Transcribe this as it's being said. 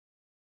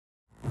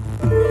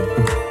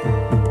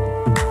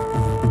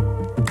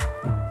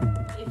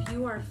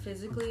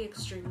physically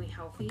extremely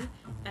healthy,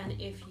 and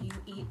if you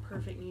eat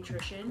perfect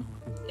nutrition,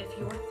 if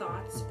your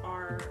thoughts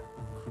are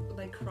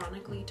like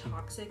chronically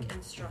toxic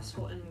and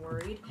stressful and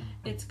worried,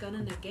 it's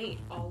gonna negate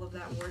all of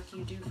that work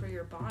you do for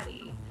your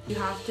body. You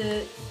have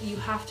to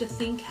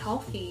think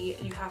healthy,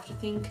 you have to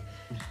think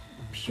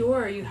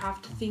pure, you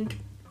have to think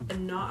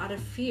not out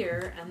of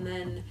fear, and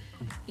then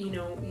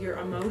your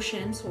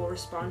emotions will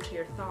respond to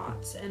your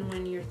thoughts. And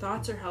when your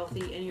thoughts are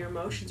healthy and your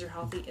emotions are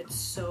healthy, it's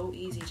so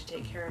easy to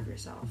take care of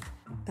yourself.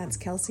 That's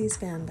Kelsey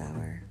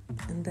Spanbauer,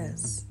 and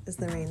this is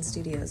the Rain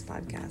Studios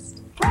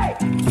podcast. Hey!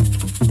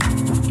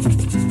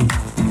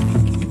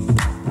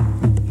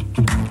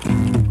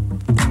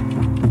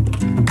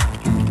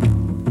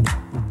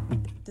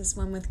 This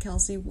one with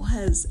Kelsey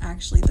was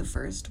actually the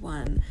first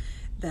one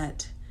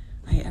that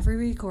I ever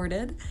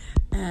recorded,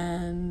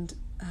 and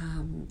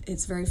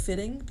it's very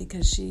fitting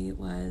because she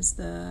was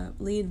the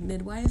lead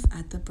midwife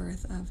at the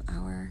birth of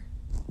our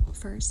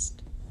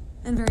first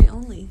and very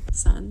only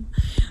son.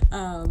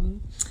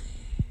 And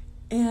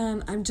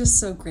I'm just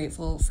so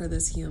grateful for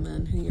this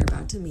human who you're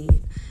about to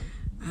meet.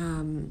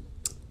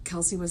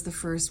 Kelsey was the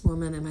first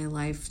woman in my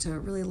life to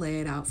really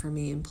lay it out for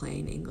me in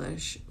plain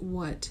English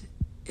what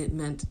it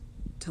meant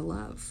to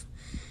love.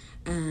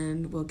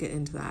 And we'll get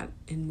into that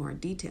in more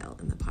detail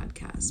in the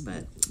podcast.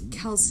 But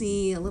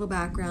Kelsey, a little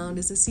background,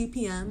 is a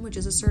CPM, which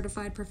is a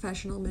certified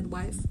professional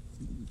midwife.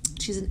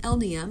 She's an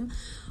LDM,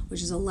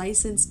 which is a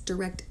licensed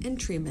direct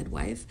entry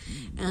midwife,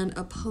 and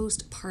a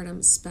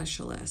postpartum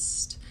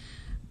specialist.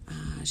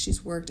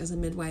 She's worked as a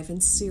midwife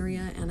in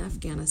Syria and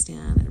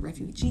Afghanistan at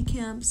refugee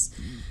camps,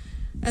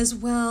 as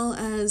well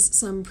as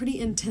some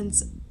pretty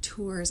intense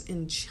tours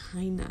in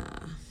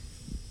China.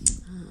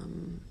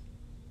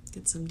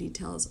 Get some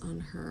details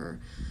on her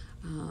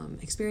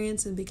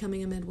experience in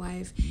becoming a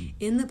midwife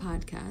in the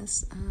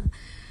podcast.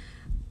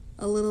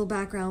 A little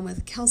background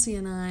with Kelsey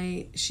and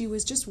I: she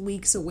was just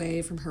weeks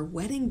away from her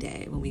wedding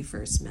day when we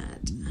first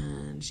met,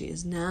 and she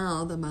is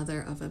now the mother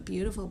of a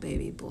beautiful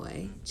baby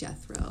boy,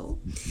 Jethro.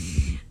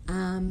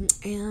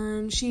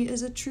 And she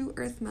is a true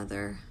earth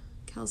mother.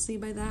 Kelsey,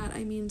 by that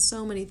I mean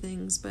so many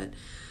things, but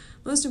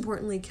most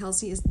importantly,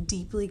 Kelsey is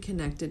deeply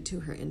connected to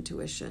her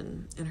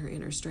intuition and her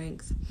inner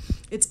strength.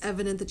 It's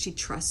evident that she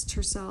trusts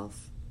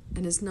herself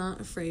and is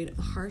not afraid of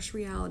the harsh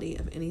reality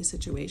of any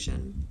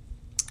situation.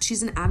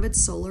 She's an avid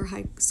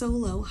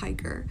solo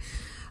hiker,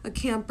 a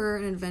camper,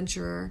 an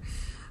adventurer.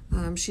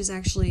 She's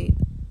actually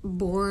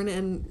born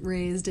and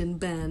raised in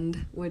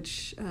Bend,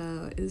 which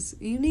is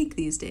unique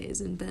these days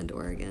in Bend,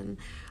 Oregon,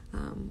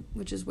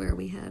 which is where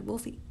we had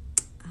Wolfie.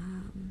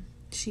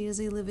 She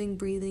is a living,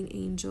 breathing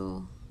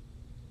angel,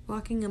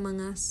 walking among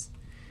us,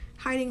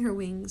 hiding her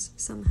wings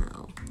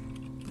somehow,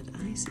 but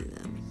I see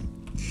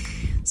them.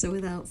 So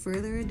without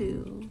further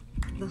ado,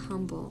 the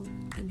humble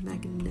and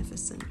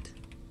magnificent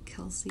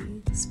Kelsey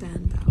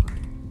Spanbauer.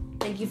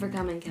 Thank you for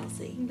coming,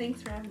 Kelsey.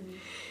 Thanks for having me.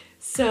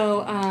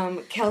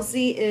 So,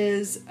 Kelsey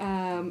is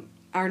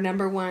our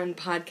number one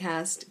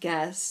podcast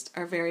guest,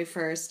 our very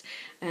first,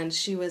 and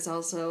she was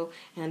also,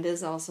 and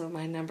is also,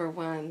 my number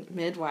one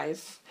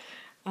midwife.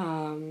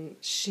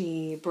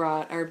 She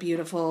brought our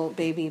beautiful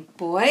baby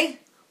boy,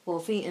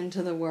 Wolfie,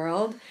 into the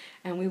world,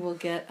 and we'll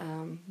get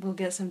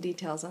some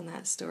details on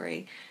that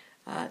story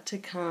to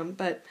come.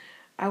 But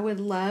I would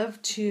love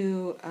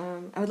to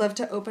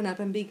open up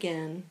and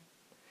begin,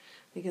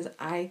 because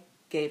I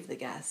gave the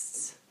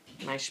guests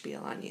my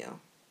spiel on you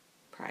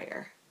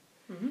prior.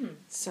 Mm-hmm.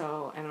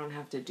 So I don't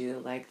have to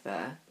do like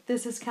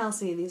this is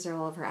Kelsey, these are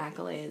all of her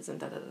accolades, and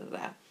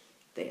da-da-da-da.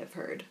 They have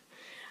heard.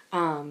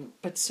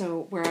 But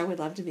so where I would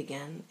love to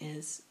begin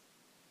is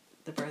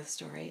the birth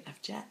story of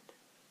Jet.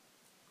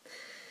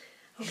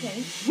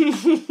 Okay.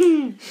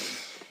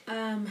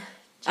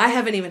 I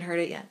haven't even heard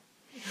it yet.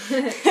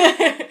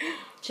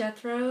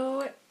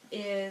 Jethro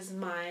is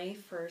my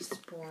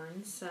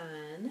firstborn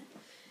son,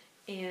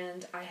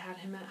 and I had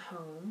him at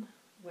home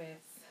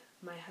with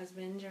my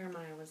husband.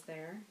 Jeremiah was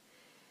there,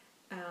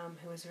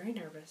 who was very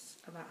nervous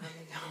about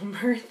having a home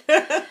birth.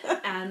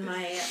 And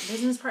my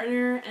business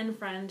partner and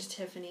friend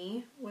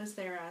Tiffany was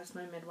there as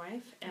my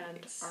midwife,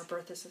 and nice. Our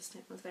birth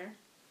assistant was there.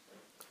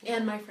 Cool.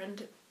 And my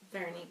friend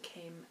Veronique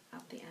came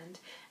at the end.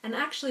 And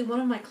actually, one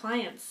of my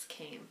clients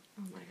came.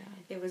 Oh my God.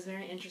 It was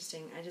very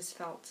interesting. I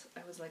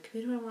was like,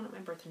 who do I want at my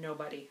birth?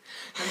 Nobody.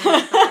 And then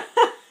I thought,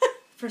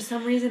 for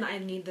some reason, I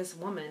need this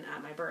woman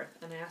at my birth.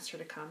 And I asked her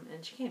to come,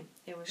 and she came.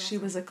 It was awesome. She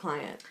was a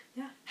client.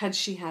 Yeah. Had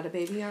she had a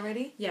baby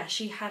already? Yeah,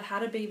 she had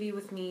a baby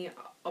with me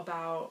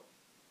about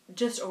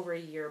just over a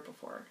year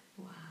before.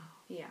 Wow.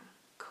 Yeah.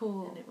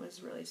 Cool. And it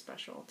was really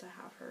special to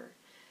have her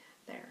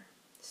there.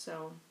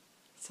 So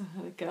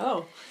how'd it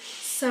go?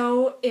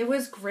 So it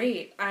was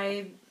great.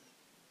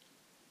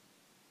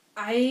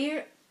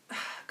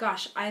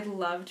 Gosh, I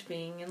loved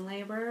being in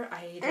labor.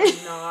 I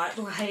did not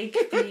like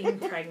being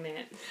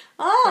pregnant.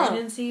 Oh.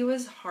 Pregnancy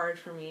was hard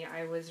for me.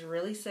 I was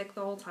really sick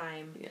the whole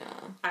time. Yeah.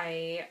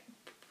 I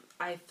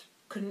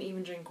couldn't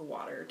even drink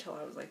water till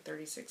I was like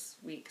 36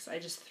 weeks. I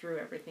just threw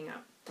everything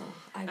up. Oh,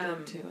 I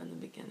did too in the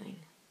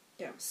beginning.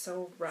 Yeah, it was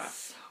so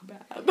rough. So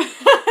bad.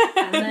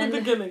 And then in the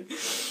beginning.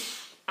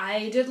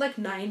 I did like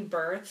 9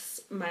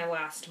 births my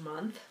last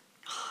month.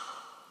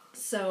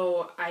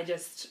 So I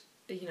just,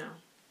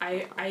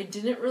 I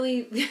didn't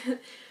really,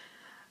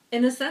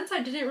 in a sense, I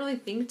didn't really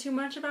think too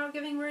much about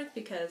giving birth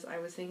because I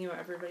was thinking about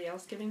everybody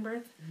else giving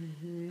birth.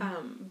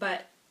 Mm-hmm.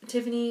 But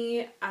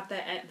Tiffany, at the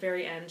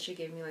very end, she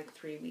gave me like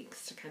 3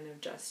 weeks to kind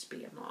of just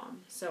be a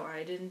mom. So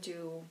I didn't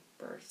do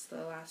births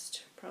the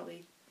last,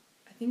 probably,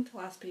 I think the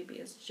last baby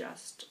is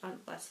just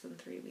less than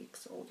 3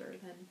 weeks older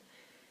than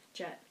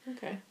Jet.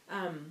 Okay.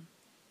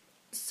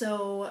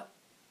 So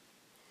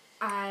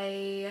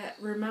I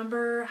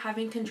remember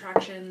having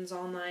contractions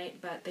all night,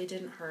 but they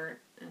didn't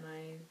hurt, and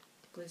I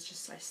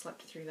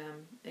slept through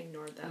them,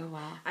 ignored them. Oh,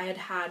 wow. I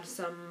had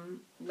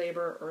some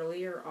labor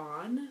earlier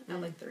on, at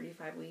like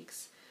 35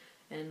 weeks,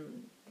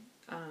 and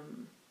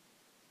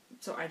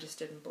so I just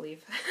didn't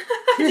believe.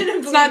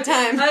 It's not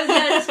time. I was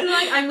just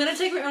like, I'm going to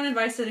take my own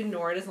advice and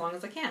ignore it as long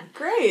as I can.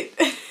 Great.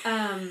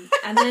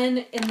 And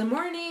then in the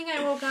morning,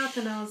 I woke up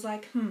and I was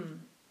like,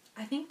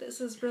 I think this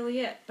is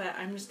really it, but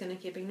I'm just going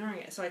to keep ignoring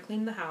it. So I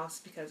cleaned the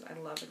house because I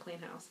love a clean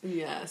house.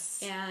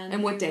 Yes.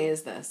 And what day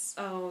is this?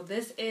 Oh,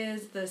 this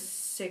is the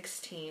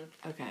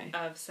 16th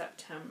of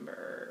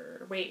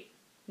September. Wait,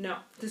 no,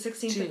 the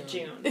 16th of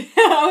June.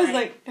 I was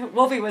like,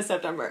 Wolfie was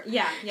September.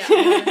 Yeah.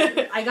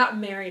 I got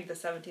married the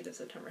 17th of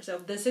September. So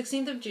the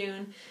 16th of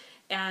June,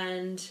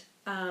 and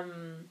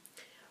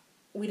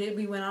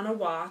we went on a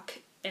walk,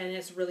 and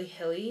it's really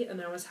hilly,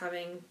 and I was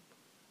having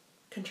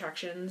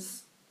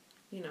contractions.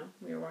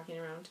 We were walking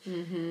around.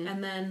 Mm-hmm.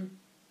 And then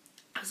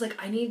I was like,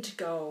 I need to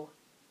go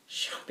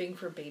shopping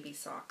for baby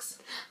socks.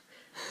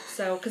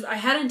 So, because I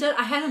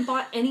hadn't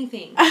bought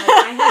anything. Like,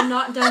 I had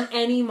not done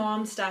any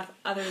mom stuff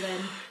other than,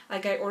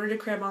 like, I ordered a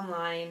crib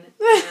online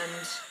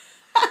and,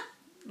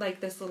 like,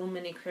 this little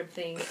mini crib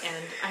thing.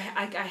 And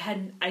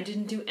I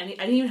didn't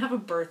even have a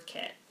birth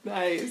kit.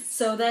 Nice.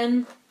 So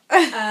then we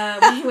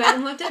went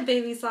and looked at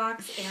baby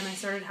socks, and I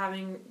started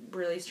having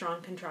really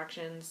strong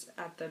contractions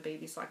at the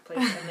baby sock place,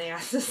 and they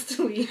asked us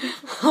to leave.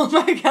 Oh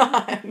my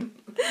god.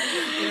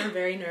 They were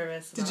very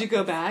nervous. Did you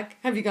go back?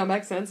 Have you gone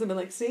back since and been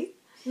like, see?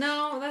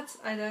 No,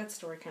 that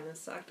story kind of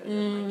sucked. I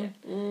didn't like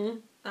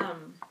it.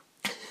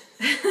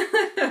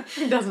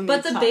 It doesn't.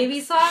 But the baby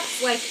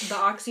socks, like the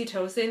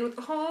oxytocin, with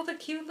the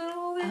cute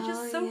little, they're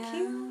just so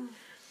cute.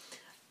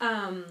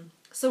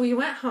 So we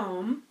went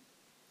home.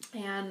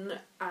 And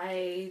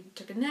I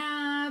took a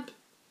nap.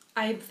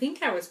 I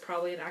think I was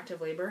probably in active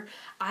labor.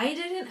 I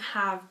didn't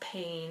have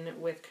pain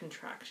with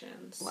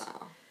contractions.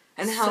 Wow.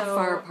 And how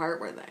far apart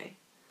were they?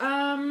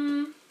 I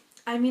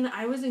mean,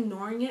 I was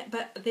ignoring it,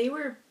 but they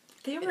were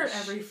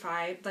every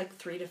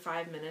 3 to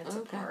 5 minutes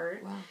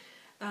apart.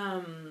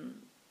 Wow.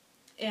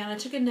 And I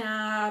took a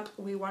nap.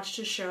 We watched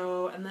a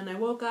show, and then I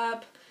woke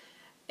up,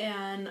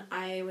 and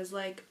I was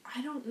like,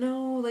 I don't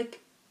know,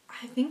 like,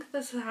 I think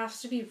this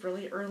has to be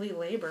really early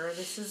labor.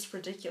 This is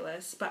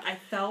ridiculous. But I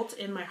felt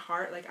in my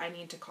heart like I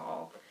need to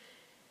call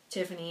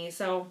Tiffany.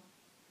 So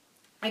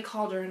I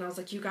called her and I was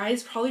like, you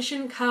guys probably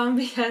shouldn't come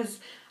because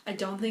I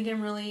don't think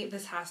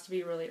this has to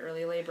be really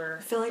early labor.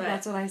 I feel like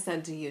that's what I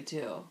said to you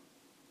too.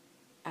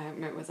 I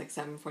remember it was like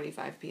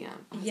 7:45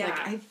 p.m. I was like,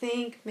 I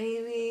think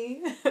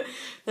maybe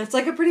that's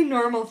like a pretty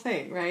normal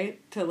thing,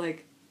 right? To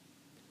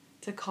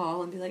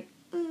call and be like,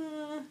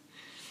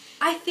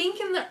 I think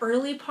in the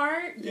early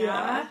part,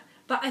 yeah.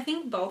 But I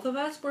think both of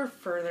us were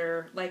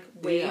further, like,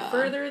 way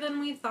further than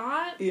we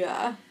thought.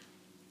 Yeah.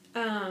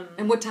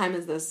 And what time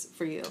is this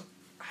for you?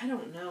 I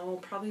don't know.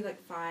 Probably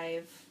like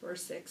 5 or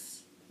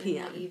 6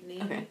 p.m. in the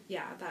evening. Okay.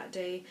 Yeah, that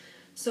day.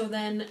 So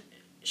then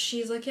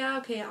she's like, yeah,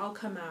 okay, I'll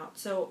come out.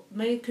 So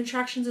my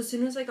contractions, as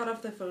soon as I got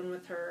off the phone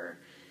with her,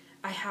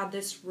 I had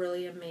this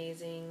really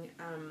amazing,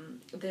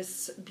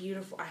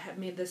 I had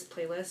made this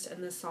playlist,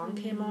 and this song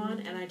came on,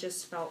 and I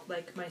just felt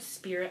like my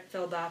spirit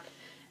filled up,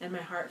 and my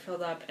heart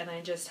filled up, and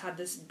I just had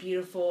this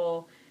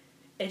beautiful,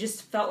 it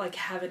just felt like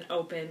heaven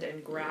opened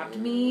and grabbed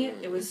me.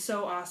 It was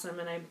so awesome,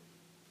 and I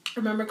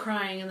remember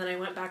crying, and then I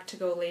went back to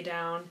go lay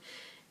down,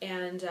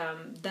 and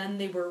then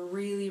they were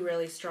really,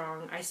 really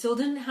strong. I still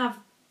didn't have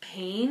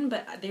pain,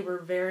 but they were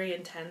very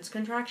intense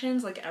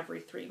contractions, like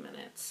every 3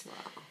 minutes.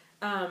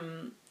 Wow.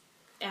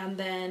 And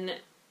then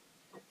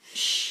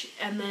she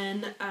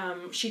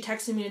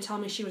texted me to tell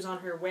me she was on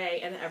her way,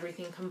 and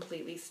everything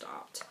completely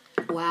stopped.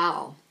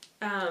 Wow.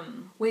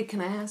 Wait, can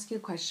I ask you a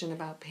question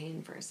about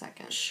pain for a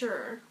second?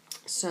 Sure.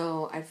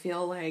 So I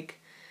feel like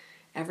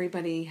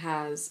everybody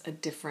has a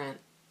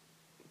different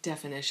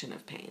definition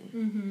of pain.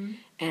 Mm-hmm.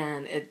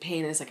 And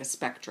pain is like a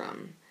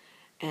spectrum.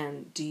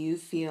 And do you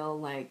feel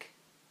like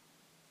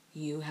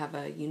you have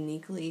a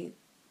uniquely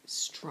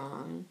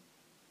strong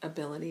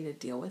ability to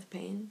deal with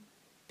pain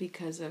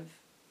because of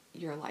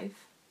your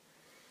life?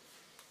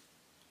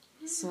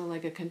 So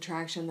like a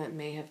contraction that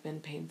may have been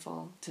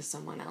painful to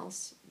someone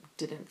else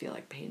didn't feel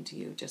like pain to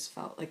you, just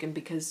felt like, and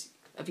because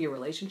of your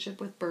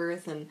relationship with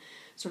birth and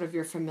sort of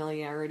your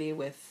familiarity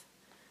with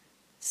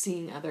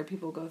seeing other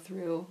people go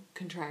through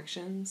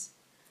contractions?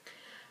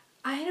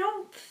 I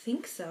don't don't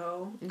think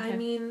so. Okay. I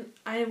mean,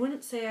 I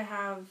wouldn't say I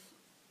have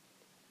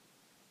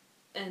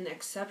an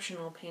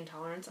exceptional pain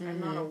tolerance. I'm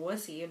not a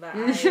wussy, but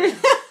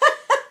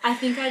I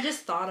think I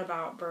just thought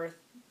about birth,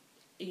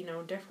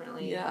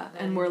 differently. Yeah,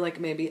 and we're like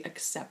maybe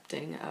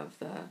accepting of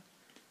the...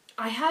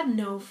 I had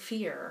no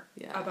fear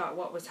about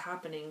what was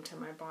happening to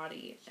my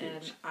body. Huge.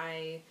 And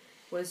I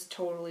was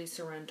totally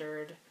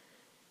surrendered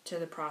to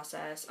the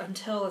process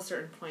until a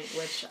certain point,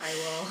 which I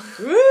will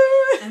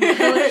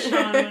embellish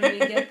on when we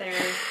get there.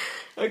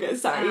 Okay,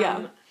 sorry,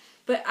 yeah.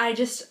 But I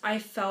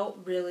felt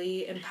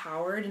really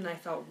empowered, and I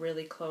felt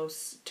really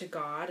close to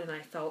God, and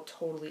I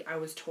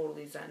was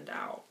totally zenned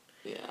out.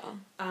 Yeah.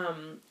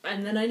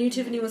 And then I knew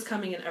Tiffany was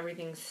coming, and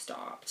everything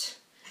stopped.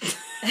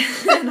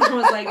 And I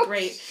was like,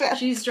 great.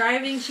 She's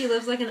driving. She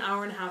lives like an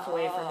hour and a half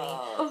away from me.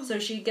 So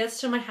she gets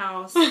to my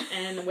house,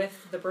 and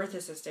with the birth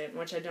assistant,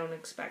 which I don't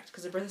expect,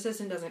 because the birth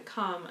assistant doesn't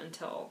come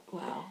until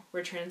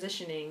we're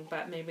transitioning,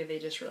 but maybe they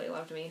just really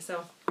loved me.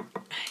 So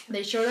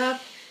they showed up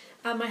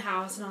at my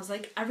house, and I was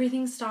like,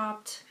 everything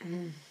stopped.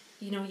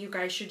 You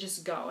guys should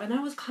just go. And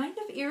I was kind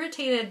of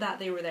irritated that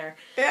they were there.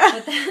 Yeah.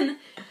 But then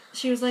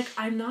she was like,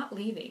 I'm not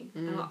leaving.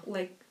 I'm not,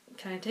 like,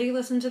 can I take a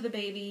listen to the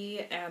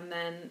baby, and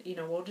then,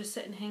 we'll just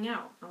sit and hang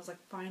out. I was like,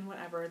 fine,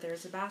 whatever.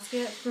 There's a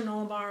basket of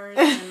granola bars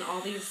and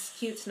all these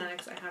cute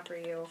snacks I have for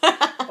you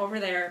over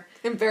there.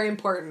 And very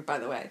important, by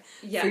the way,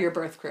 for your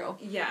birth crew.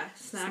 Yeah,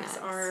 snacks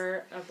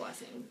are a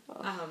blessing.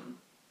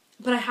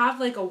 But I have,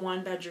 like, a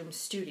one-bedroom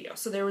studio,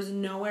 so there was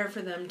nowhere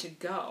for them to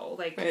go.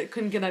 Like, right,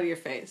 couldn't get out of your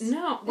face.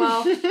 No.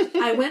 Well,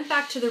 I went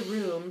back to the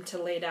room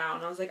to lay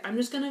down. I was like, I'm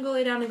just going to go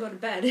lay down and go to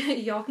bed.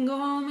 Y'all can go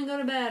home and go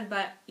to bed,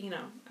 but,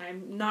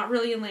 I'm not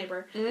really in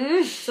labor.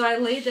 So I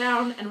laid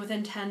down, and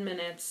within 10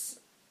 minutes,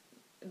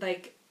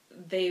 like,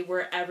 they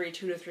were every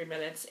 2 to 3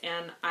 minutes,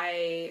 and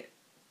I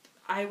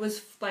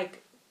was,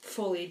 like,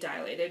 fully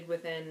dilated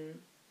within,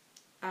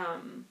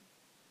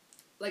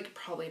 like,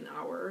 probably an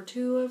hour or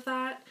two of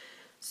that.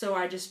 So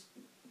I just,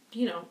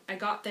 I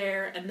got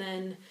there, and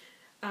then,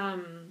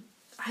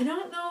 I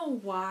don't know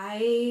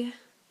why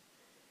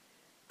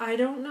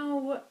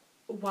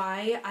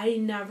I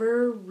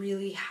never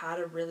really had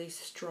a really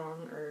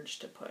strong urge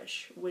to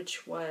push,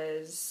 which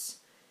was,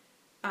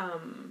 I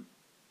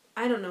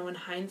don't know, in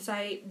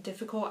hindsight,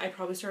 difficult. I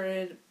probably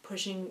started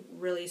pushing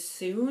really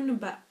soon,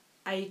 but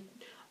I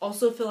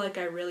also feel like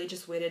I really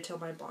just waited till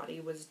my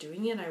body was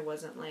doing it. I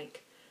wasn't,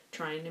 like,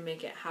 trying to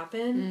make it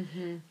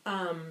happen.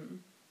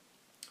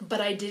 But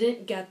I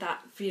didn't get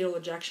that fetal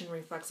ejection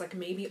reflex, like,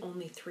 maybe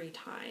only 3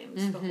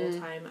 times the whole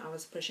time I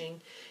was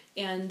pushing.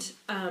 And,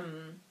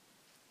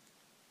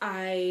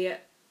 I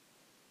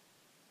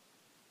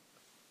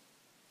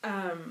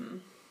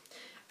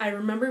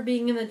remember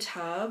being in the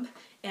tub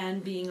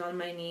and being on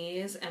my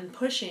knees and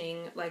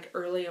pushing, like,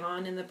 early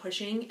on in the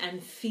pushing,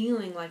 and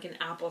feeling like an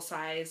apple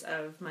size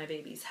of my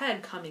baby's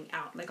head coming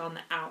out, like, on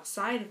the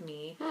outside of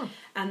me.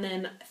 And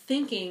then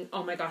thinking,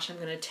 oh my gosh, I'm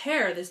going to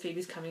tear, this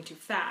baby's coming too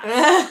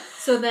fast.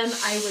 So then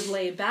I would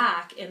lay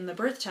back in the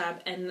birth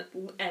tub and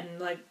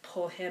like,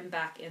 pull him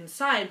back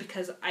inside,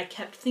 because I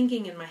kept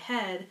thinking in my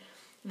head,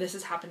 this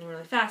is happening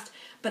really fast,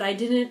 but I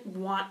didn't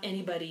want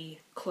anybody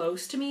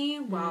close to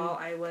me while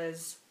I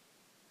was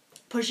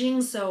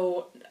pushing.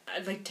 So,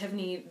 like,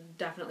 Tiffany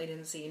definitely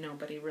didn't see,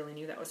 nobody really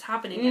knew that was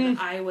happening, and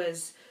I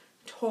was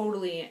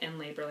totally in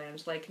labor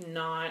land, like,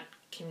 not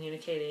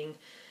communicating.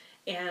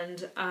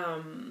 And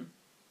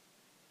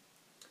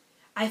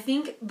I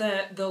think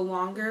the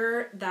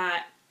longer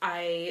that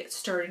I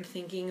started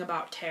thinking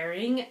about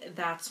tearing,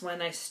 that's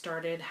when I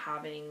started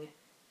having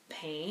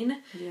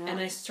pain,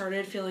 and I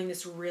started feeling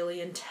this really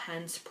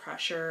intense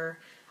pressure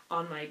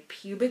on my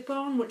pubic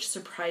bone, which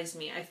surprised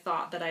me. I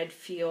thought that I'd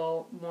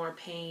feel more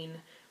pain,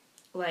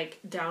 like,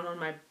 down on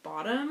my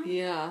bottom,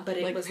 but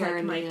it was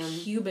like my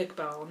pubic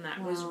bone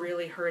that was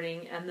really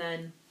hurting. And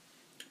then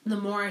the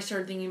more I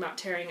started thinking about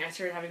tearing, I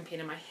started having pain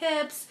in my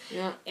hips,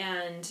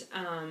 and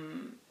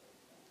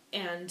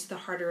the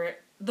harder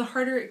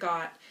it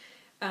got.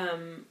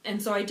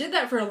 And so I did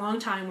that for a long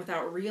time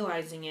without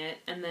realizing it,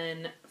 and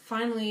then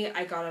finally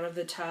I got out of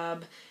the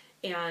tub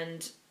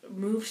and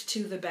moved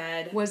to the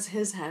bed. Was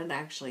his head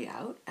actually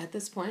out at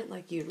this point?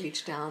 Like, you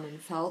reached down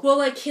and felt... Well,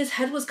 like, his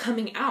head was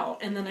coming out,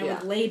 and then I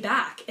would lay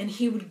back, and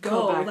he would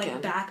go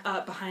back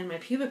up behind my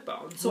pubic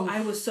bone. So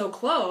I was so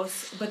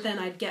close, but then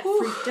I'd get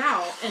freaked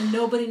out, and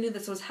nobody knew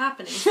this was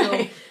happening.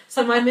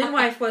 So my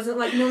midwife wasn't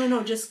like,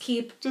 no, just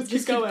keep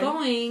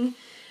going.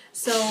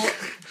 So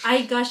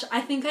I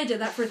think I did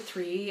that for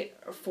 3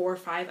 or 4 or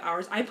 5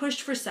 hours. I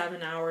pushed for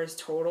 7 hours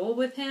total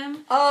with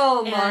him.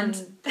 Oh my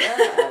God.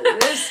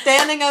 There's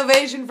standing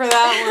ovation for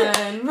that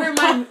one. For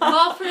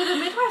the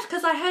midwife,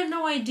 because I had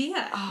no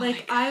idea.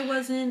 I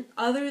wasn't,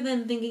 other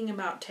than thinking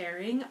about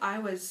tearing, I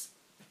was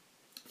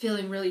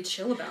feeling really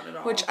chill about it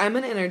all. Which, I'm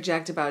going to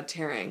interject about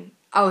tearing.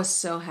 I was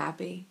so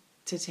happy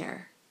to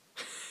tear.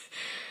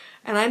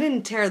 And I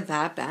didn't tear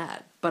that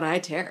bad, but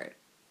I teared.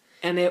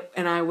 And it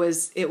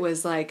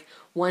was like,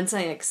 once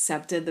I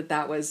accepted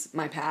that was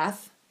my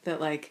path, that,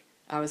 like,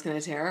 I was going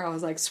to tear. I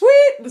was like,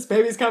 sweet, this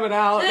baby's coming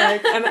out,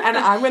 like, and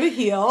I'm going to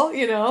heal,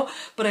 you know?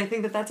 But I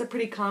think that that's a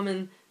pretty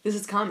common, this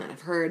is common.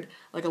 I've heard,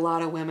 like, a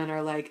lot of women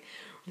are like,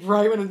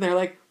 right when they're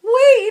like,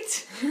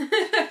 wait,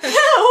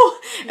 no,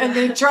 and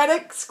they try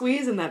to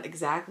squeeze, and that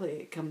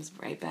exactly comes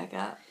right back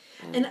up.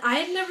 And I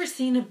had never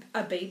seen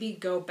a baby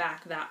go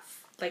back that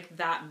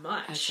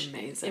much. That's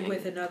amazing.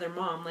 With another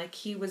mom. Like,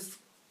 he was,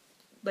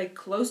 like,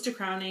 close to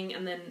crowning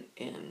and then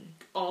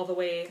all the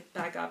way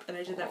back up. And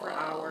I did that for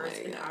hours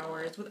and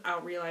hours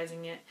without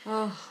realizing it.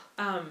 Oh.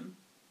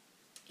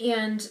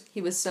 And he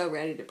was so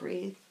ready to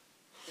breathe.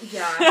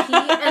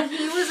 Yeah,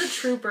 he was a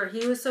trooper.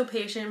 He was so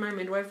patient. My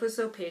midwife was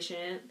so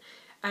patient.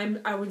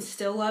 I was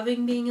still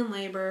loving being in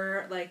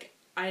labor. Like,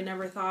 I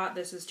never thought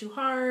this is too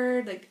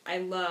hard. Like,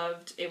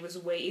 it was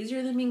way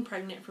easier than being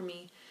pregnant for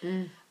me.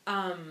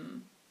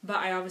 But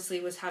I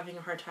obviously was having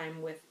a hard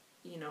time with,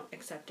 you know,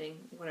 accepting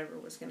whatever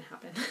was going to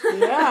happen.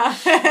 Yeah.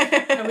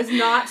 I was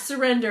not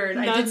surrendered.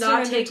 I did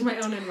not take my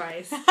own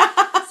advice.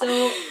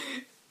 So,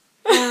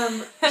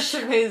 that's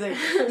amazing.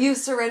 You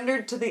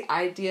surrendered to the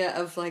idea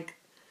of, like,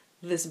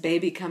 this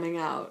baby coming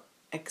out,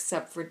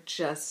 except for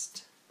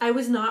just... I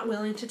was not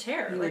willing to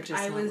tear. You like, were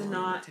just I was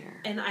not... to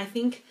tear. And I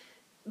think,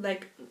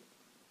 like...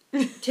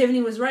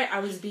 Tiffany was right.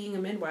 I was being a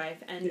midwife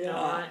and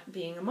not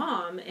being a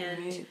mom,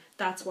 and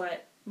that's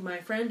what my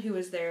friend who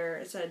was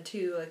there said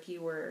too. Like,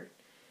 you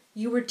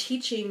were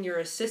teaching your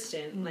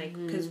assistant, like,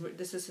 because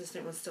this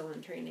assistant was still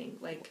in training,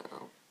 like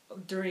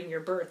during your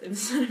birth,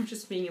 instead of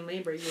just being in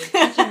labor, you were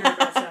teaching her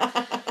about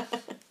stuff.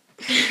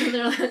 And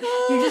they're like,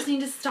 you just need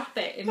to stop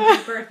it in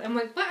your birth. I'm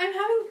like, but I'm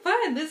having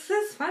fun. This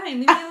is fine.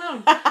 Leave me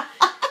alone.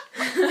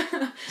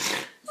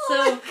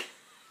 So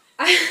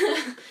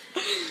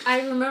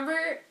I remember.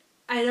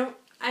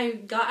 I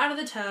got out of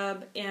the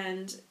tub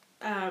and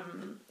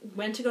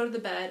went to go to the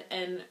bed,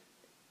 and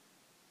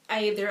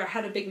I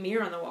had a big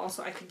mirror on the wall,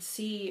 so I could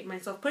see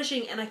myself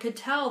pushing, and I could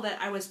tell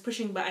that I was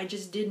pushing, but I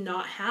just did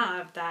not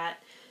have that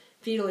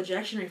fetal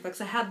ejection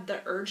reflex. I had the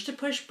urge to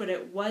push, but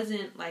it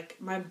wasn't, like,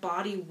 my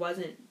body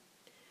wasn't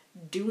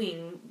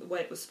doing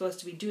what it was supposed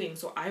to be doing,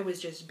 so I was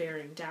just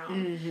bearing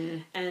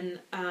down. And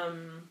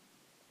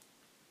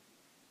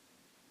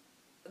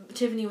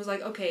Tiffany was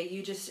like, okay,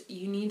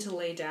 you need to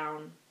lay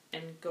down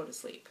and go to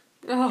sleep.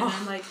 And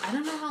I'm like, I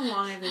don't know how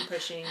long I've been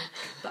pushing,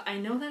 but I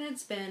know that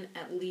it's been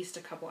at least a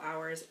couple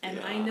hours, and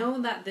I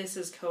know that this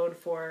is code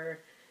for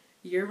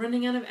you're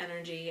running out of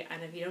energy,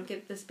 and if you don't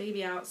get this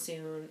baby out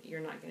soon,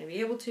 you're not going to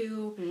be able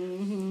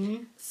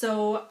to.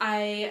 So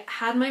I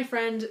had my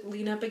friend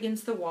lean up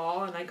against the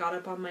wall, and I got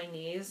up on my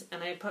knees,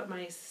 and I put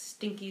my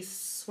stinky,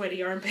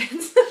 sweaty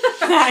armpits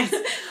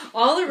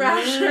all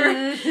around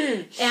her,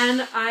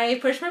 and I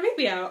pushed my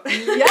baby out.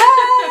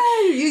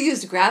 Yay! You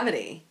used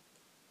gravity.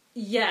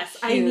 Yes,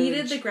 huge. I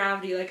needed the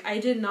gravity. Like,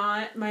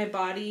 my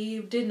body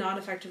did not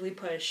effectively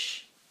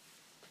push,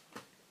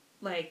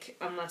 like,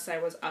 unless I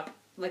was up,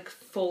 like,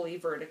 fully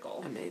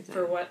vertical. Amazing.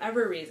 For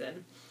whatever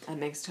reason. That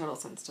makes total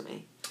sense to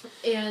me.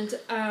 And,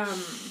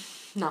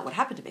 not what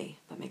happened to me,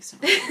 but makes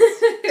total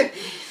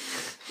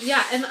sense.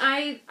 Yeah, and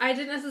I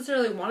didn't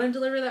necessarily want to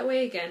deliver that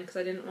way again, because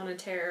I didn't want to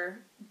tear,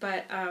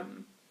 but,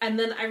 and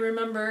then I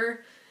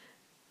remember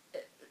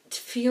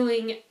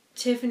feeling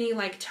Tiffany,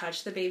 like,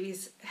 touch the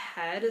baby's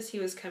head as he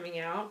was coming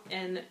out,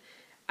 and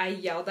I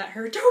yelled at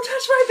her, "Don't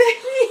touch my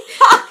baby!"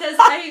 Because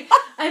I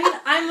mean,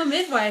 I'm a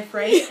midwife,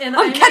 right? And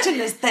I'm catching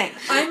this thing.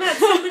 I'm at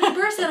so many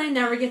births that I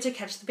never get to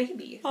catch the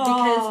baby.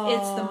 Because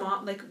it's the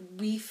mom, like,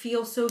 we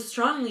feel so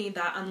strongly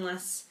that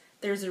unless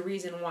there's a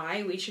reason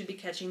why we should be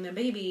catching the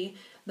baby,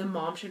 the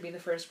mom should be the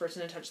first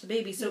person to touch the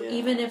baby. So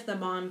even if the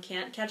mom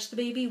can't catch the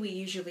baby, we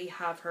usually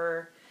have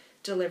her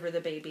deliver the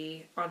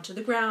baby onto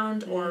the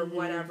ground or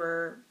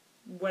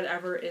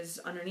whatever is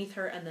underneath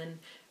her, and then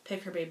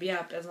pick her baby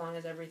up as long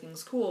as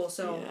everything's cool.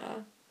 So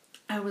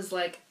I was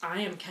like,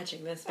 I am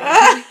catching this baby.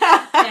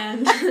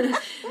 And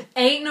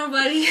ain't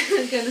nobody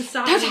gonna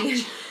stop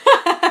me.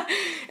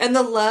 And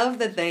the love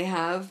that they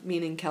have,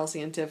 meaning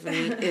Kelsey and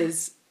Tiffany,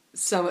 is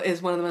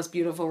one of the most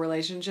beautiful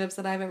relationships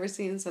that I've ever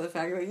seen. So the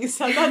fact that you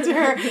said that to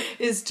her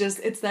is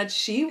just, it's that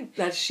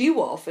she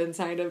wolf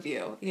inside of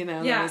you, you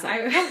know? Yeah. I was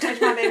like, don't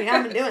touch my baby,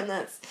 I've been doing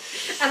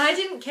this. And I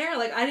didn't care.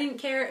 Like, I didn't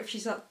care if she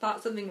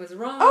thought something was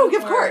wrong. Oh,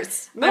 of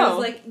course. No. I was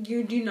like,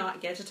 you do not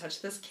get to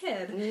touch this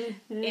kid.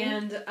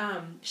 And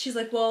she's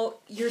like, well,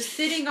 you're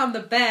sitting on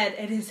the bed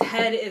and his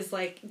head is,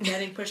 like,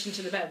 getting pushed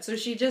into the bed. So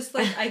she just,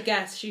 like, I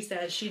guess she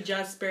said she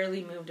just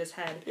barely moved his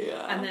head.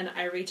 Yeah. And then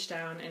I reached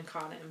down and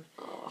caught him.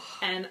 Oh.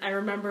 And I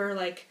remember,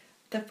 like,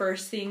 the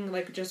first thing,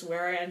 like, just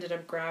where I ended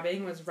up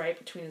grabbing was right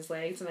between his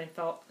legs, and I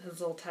felt his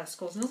little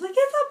testicles, and I was like,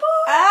 it's a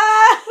boy!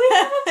 We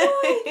have a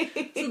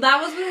boy! So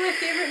that was one of my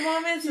favorite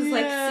moments, is,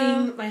 like,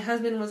 seeing my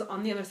husband was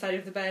on the other side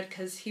of the bed,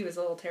 because he was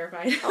a little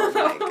terrified about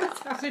what was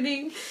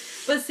happening,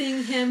 but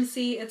seeing him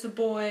see it's a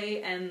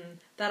boy, and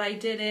that I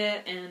did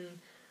it, and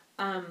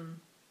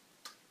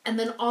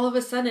then all of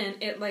a sudden,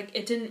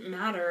 it didn't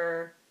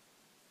matter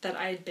that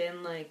I'd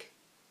been, like,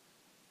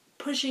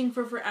 pushing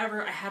for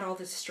forever. I had all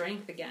this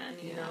strength again,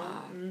 you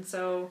know? And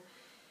so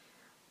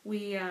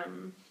we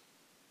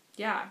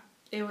yeah,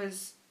 it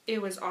was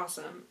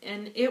awesome.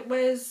 And it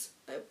was,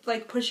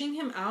 like, pushing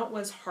him out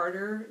was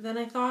harder than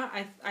I thought.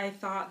 I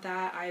thought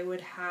that I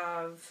would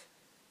have,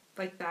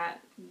 like,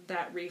 that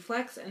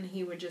reflex and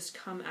he would just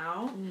come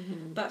out.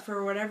 Mm-hmm. But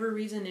for whatever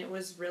reason, it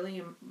was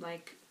really,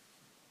 like,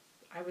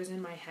 I was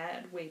in my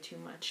head way too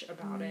much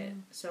about it.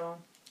 So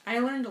I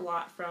learned a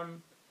lot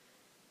from,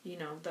 you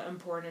know, the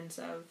importance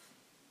of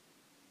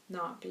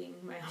not being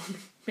my own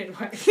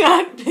midwife.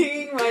 Not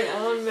being my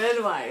own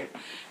midwife.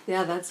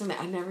 Yeah, that's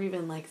I never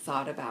even, like,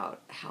 thought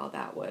about how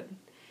that would,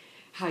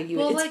 how you,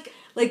 Well, it's,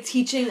 like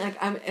teaching, like,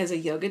 I'm, as a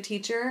yoga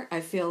teacher,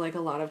 I feel like a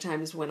lot of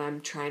times when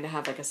I'm trying to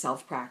have, like, a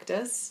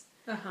self-practice,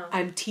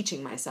 I'm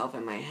teaching myself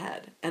in my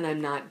head, and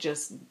I'm not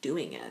just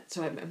doing it.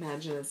 So I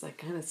imagine it's, like,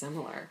 kind of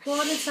similar.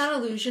 Well, and it's that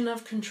illusion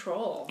of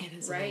control. It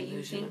is right? An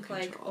illusion you think, of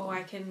like, control. oh,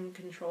 I can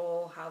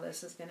control how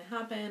this is going to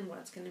happen, what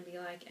it's going to be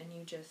like, and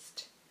you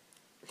just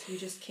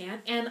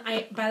can't. And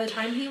by the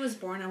time he was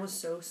born, I was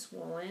so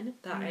swollen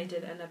that I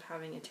did end up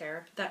having a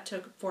tear. That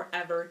took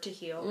forever to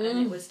heal,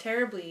 and it was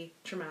terribly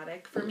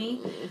traumatic for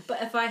me.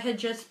 But if I had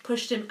just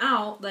pushed him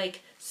out,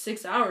 like,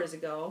 6 hours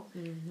ago,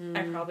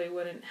 I probably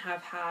wouldn't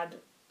have had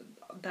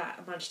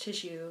that much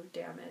tissue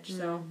damage.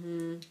 So,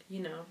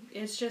 you know,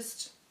 it's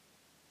just,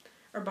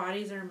 our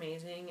bodies are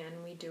amazing,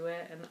 and we do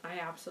it, and I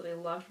absolutely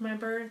loved my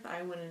birth.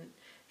 I wouldn't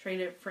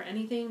trade it for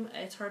anything.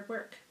 It's hard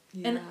work.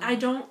 Yeah. And I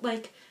don't,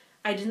 like,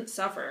 I didn't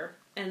suffer,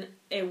 and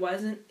it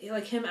wasn't,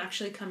 like, him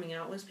actually coming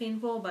out was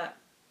painful, but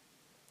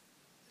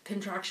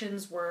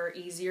contractions were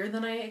easier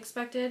than I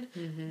expected,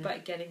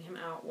 but getting him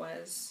out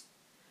was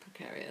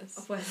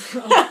precarious.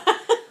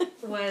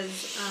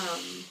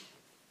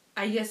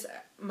 I guess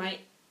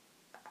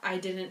I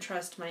didn't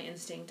trust my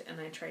instinct, and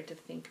I tried to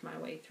think my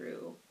way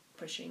through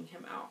pushing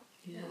him out,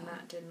 and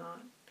that did not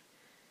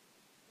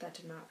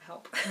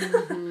help.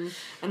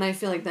 And I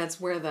feel like that's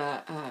where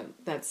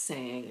that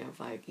saying of,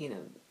 like, you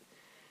know,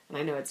 and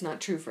I know it's not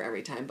true for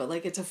every time, but,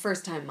 like, it's a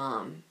first-time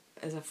mom.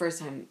 As a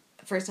first-time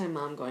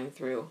mom going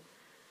through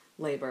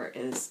labor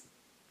is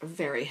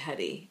very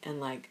heady, and,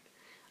 like,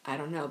 I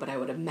don't know, but I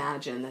would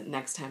imagine that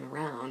next time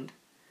around,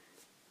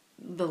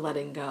 the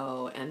letting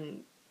go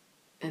and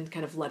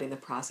kind of letting the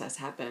process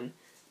happen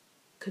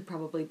could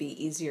probably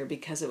be easier,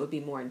 because it would be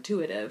more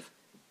intuitive,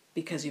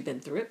 because you've been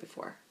through it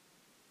before.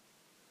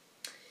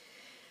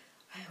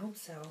 I hope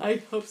so.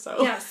 I hope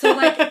so. Yeah, so,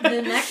 like,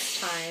 the next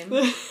time,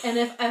 and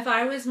if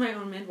I was my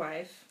own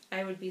midwife,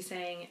 I would be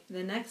saying,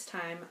 the next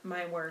time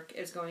my work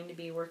is going to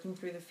be working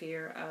through the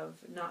fear of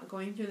not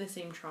going through the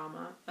same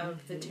trauma,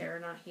 of the tear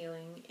not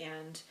healing,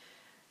 and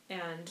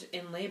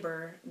in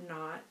labor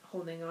not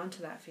holding on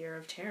to that fear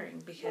of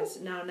tearing, because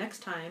now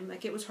next time,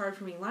 like, it was hard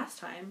for me last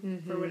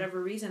time, for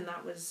whatever reason,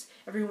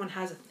 everyone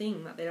has a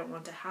thing that they don't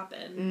want to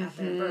happen at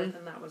their birth,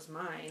 and that was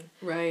mine.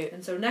 Right.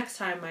 And so next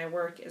time my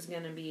work is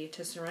going to be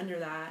to surrender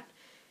that,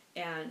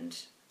 and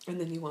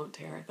then you won't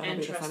tear. That'll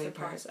be the funny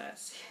part.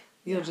 Process.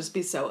 You'll just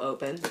be so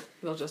open.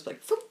 You'll just be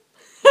like, Phoop.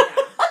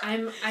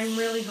 I'm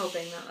really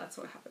hoping that that's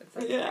what happens.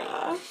 That's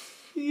great.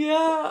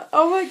 Yeah.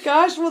 Oh my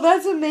gosh. Well,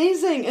 that's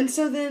amazing. And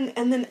so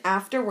then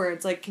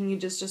afterwards, like, can you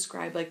just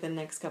describe, like, the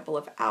next couple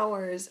of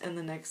hours and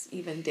the next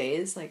even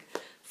days, like,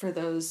 for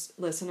those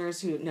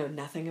listeners who know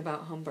nothing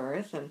about home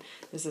birth and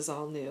this is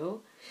all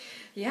new?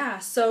 Yeah.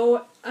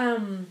 So,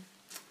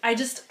 I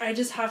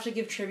just have to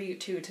give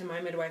tribute to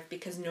my midwife,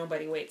 because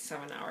nobody waits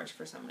 7 hours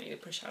for somebody to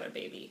push out a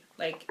baby.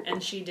 Like,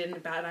 and she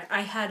didn't bat.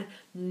 I had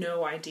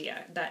no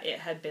idea that it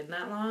had been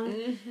that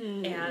long.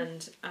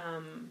 And,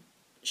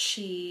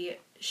 she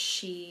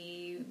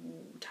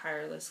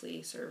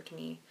tirelessly served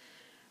me,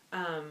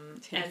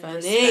 and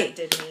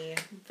respected me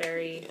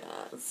very,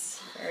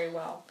 very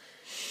well.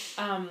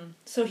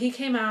 So he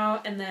came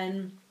out, and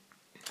then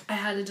I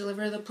had to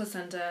deliver the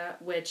placenta,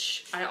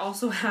 which I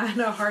also had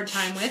a hard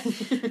time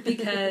with,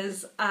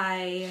 because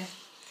I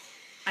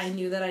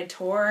knew that I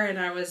tore, and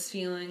I was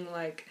feeling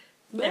like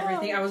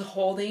everything. I was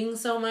holding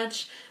so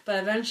much,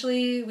 but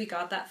eventually we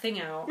got that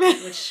thing out,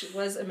 which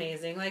was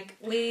amazing. Like,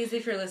 ladies,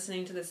 if you're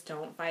listening to this,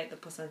 don't fight the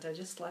placenta.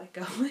 Just let it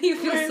go. You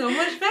feel so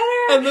much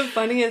better. And the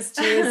funniest,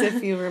 too, is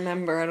if you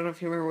remember, I don't know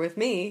if you remember with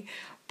me,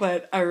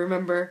 but I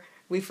remember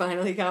we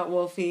finally got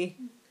Wolfie.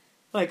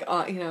 Like,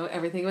 you know,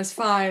 everything was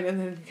fine, and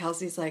then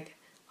Kelsey's like,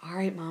 all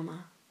right,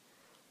 Mama,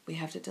 we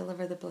have to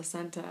deliver the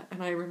placenta.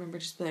 And I remember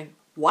just being,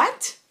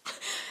 what?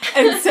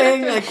 And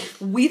saying, like,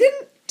 we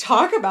didn't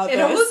talk about this.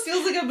 It almost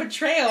feels like a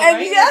betrayal, and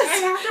right? Yes.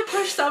 Like, I have to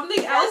push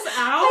something else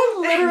out. I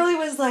literally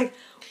was like,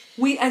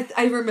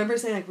 I remember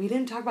saying, like, we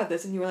didn't talk about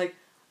this, and you were like,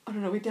 oh,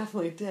 no, we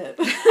definitely did.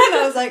 And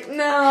I was like,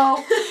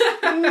 no.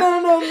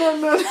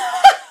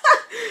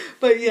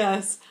 But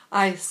yes,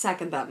 I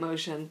second that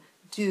motion.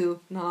 Do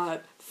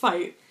not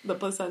fight the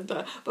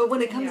placenta. But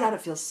when it comes out,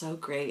 it feels so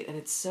great, and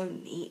it's so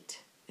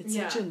neat. It's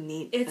such a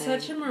neat thing. It's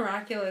such a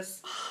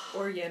miraculous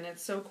organ.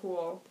 It's so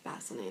cool.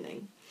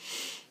 Fascinating.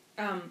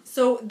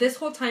 So this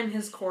whole time,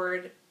 his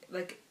cord,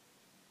 like,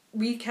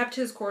 we kept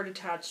his cord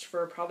attached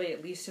for probably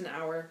at least an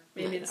hour,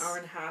 maybe an hour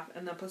and a half,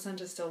 and the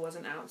placenta still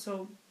wasn't out.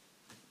 So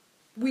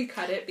we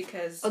cut it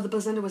because... Oh, the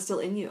placenta was still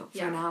in you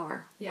for an Yeah.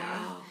 hour.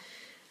 Yeah.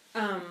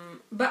 Wow.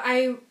 But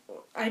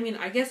I mean,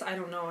 I guess, I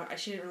don't know,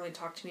 she didn't really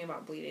talk to me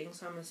about bleeding,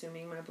 so I'm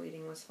assuming my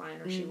bleeding was fine,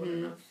 or she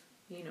wouldn't have,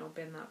 you know,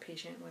 been that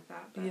patient with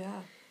that, but,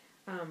 Yeah.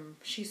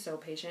 She's so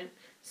patient.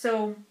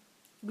 So,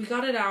 we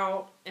got it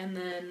out, and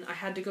then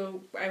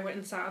I went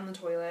and sat on the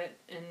toilet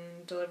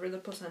and delivered the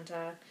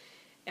placenta,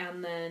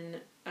 and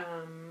then,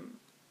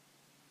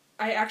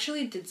 I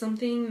actually did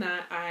something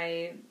that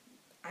I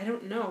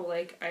don't know,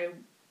 like,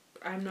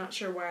 I'm not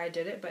sure why I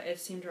did it, but it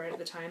seemed right at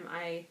the time.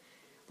 I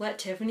let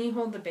Tiffany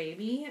hold the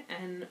baby,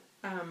 and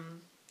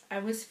I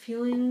was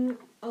feeling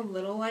a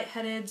little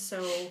lightheaded,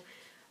 so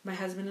my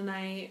husband and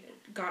I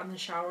got in the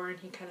shower, and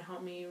he kind of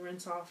helped me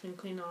rinse off and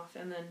clean off,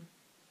 and then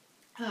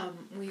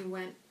we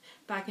went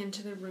back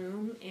into the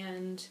room,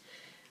 and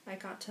I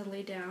got to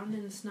lay down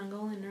and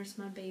snuggle and nurse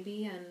my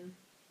baby, and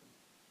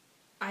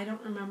I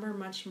don't remember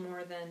much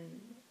more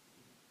than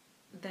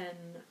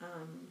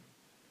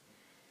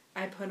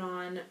I put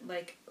on,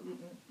 like,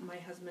 my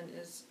husband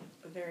is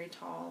a very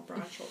tall,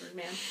 broad-shouldered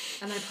man,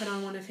 and I put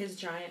on one of his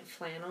giant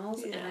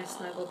flannels, and I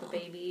snuggled the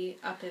baby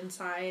up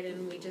inside,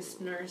 and we just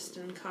nursed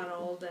and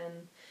cuddled,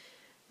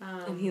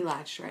 And he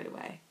latched right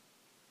away.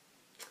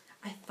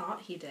 I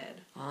thought he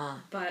did,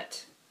 Ah.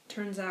 but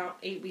turns out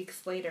 8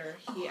 weeks later,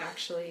 he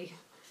actually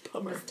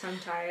Bummer. was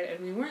tongue-tied,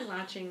 and we weren't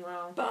latching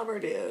well. Bummer,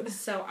 dude.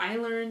 So I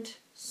learned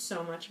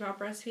so much about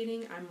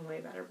breastfeeding. I'm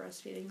way better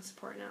breastfeeding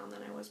support now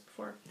than I was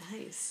before.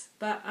 Nice.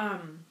 But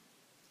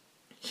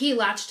he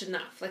latched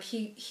enough. Like,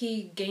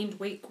 he gained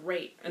weight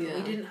great, and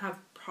we didn't have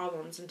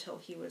problems until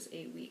he was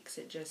 8 weeks.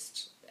 It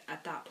just,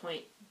 at that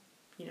point,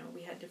 you know,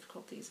 we had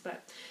difficulties.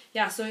 But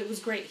yeah, so it was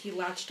great. He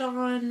latched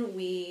on.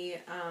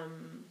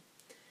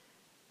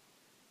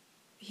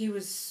 He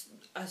was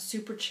a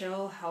super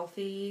chill,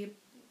 healthy,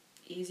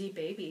 easy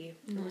baby.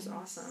 It was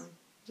awesome.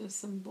 Just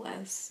some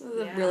bliss.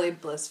 Yeah. Really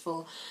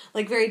blissful.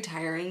 Like, very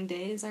tiring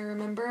days, I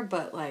remember,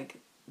 but, like,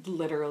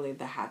 literally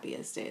the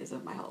happiest days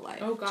of my whole life.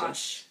 Oh,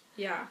 gosh.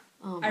 Yeah.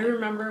 Oh I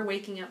remember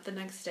waking up the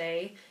next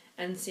day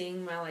and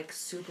seeing my, like,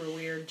 super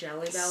weird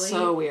jelly belly.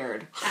 So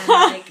weird. And,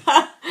 like,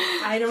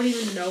 I don't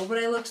even know what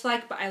I looked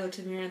like, but I looked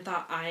in the mirror and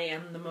thought, I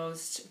am the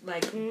most,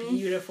 like,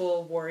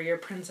 beautiful warrior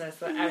princess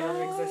that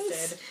ever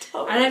existed.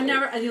 Totally. And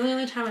the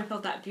only time I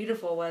felt that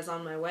beautiful was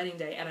on my wedding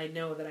day, and I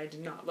know that I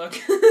did not look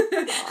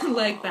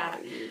like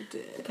that. You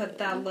did. But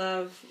that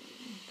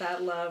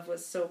love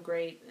was so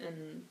great,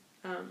 and,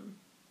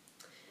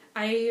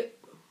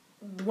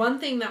 one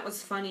thing that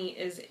was funny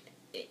is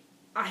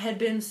I had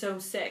been so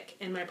sick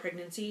in my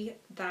pregnancy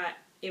that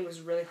it was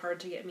really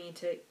hard to get me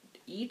to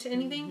eat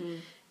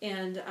anything.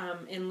 And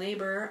in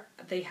labor,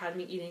 they had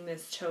me eating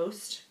this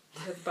toast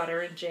with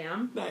butter and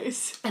jam.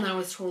 Nice. And I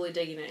was totally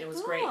digging it. It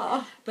was great.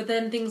 Aw. But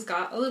then things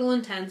got a little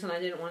intense, and I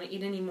didn't want to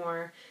eat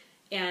anymore.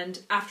 And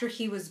after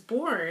he was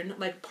born,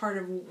 like, part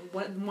of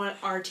what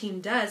our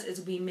team does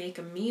is we make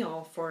a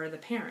meal for the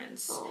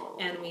parents. Aww.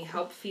 And we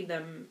help feed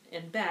them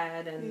in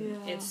bed,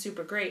 and Yeah. it's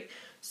super great.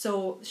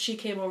 So she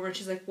came over, and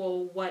she's like,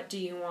 well, what do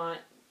you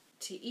want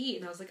to eat?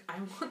 And I was like, I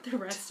want the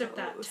rest of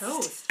that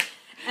toast.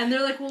 And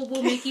they're like, well,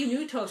 we'll make you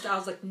new toast. I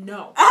was like,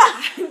 no.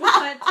 I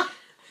want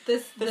the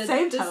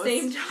same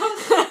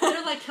toast.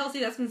 They're like, Kelsey,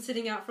 that's been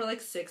sitting out for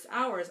like 6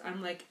 hours.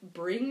 I'm like,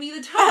 bring me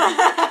the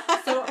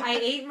toast. So I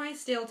ate my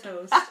stale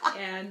toast,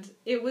 and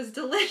it was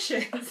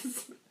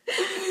delicious.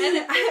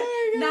 And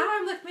now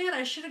I'm like, man,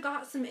 I should have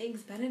got some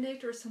Eggs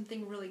Benedict or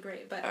something really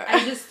great. But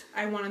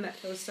I wanted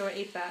that toast, so I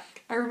ate that.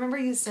 I remember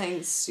you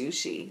saying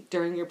sushi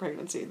during your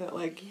pregnancy, that,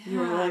 like, you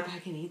were like, I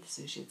can eat the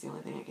sushi, it's the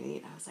only thing I can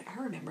eat. I was like,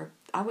 I remember,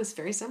 I was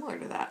very similar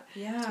to that.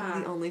 Yeah. It's one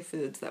of the only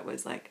foods that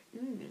was like,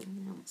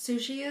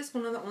 Sushi is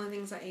one of the only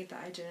things I ate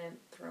that I didn't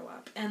throw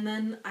up. And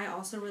then I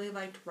also really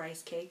liked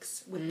rice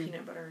cakes with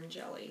peanut butter and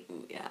jelly.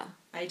 ooh, yeah.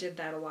 I did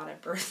that a lot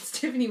at birth.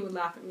 Tiffany would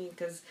laugh at me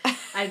because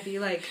I'd be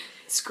like,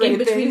 Scraping. in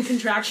between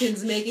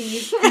contractions, making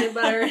these peanut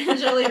butter and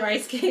jelly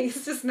rice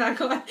cakes to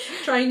snack on,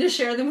 trying to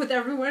share them with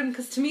everyone,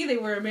 because to me they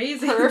were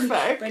amazing.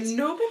 Perfect. But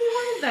nobody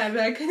wanted them,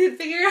 and I couldn't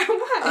figure out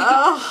why.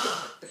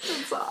 Oh,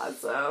 that's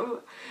awesome.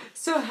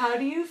 So how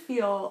do you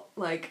feel,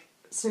 like,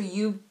 so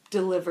you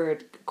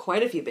delivered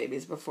quite a few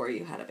babies before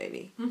you had a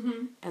baby.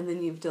 Mm-hmm. And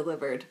then you've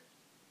delivered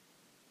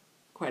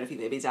quite a few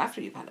babies after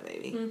you've had a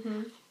baby.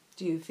 Mm-hmm.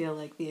 Do you feel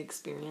like the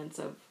experience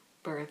of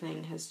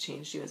birthing has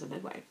changed you as a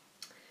midwife?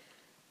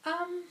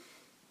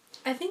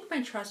 I think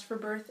my trust for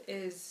birth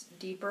is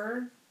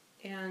deeper,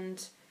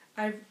 and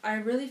I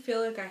really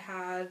feel like I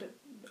had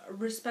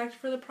respect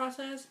for the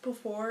process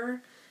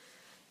before.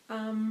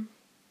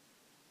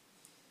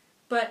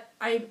 But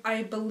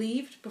I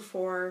believed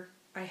before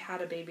I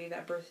had a baby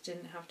that birth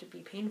didn't have to be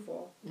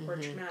painful or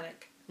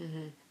traumatic.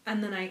 Mm-hmm.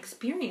 And then I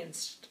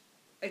experienced,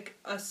 like,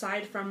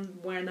 aside from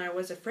when I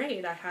was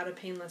afraid, I had a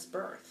painless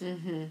birth.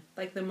 Mm-hmm.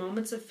 Like, the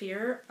moments of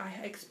fear, I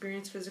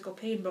experienced physical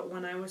pain, but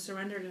when I was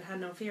surrendered and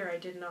had no fear, I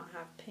did not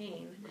have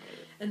pain. Right.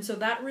 And so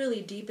that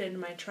really deepened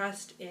my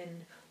trust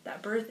in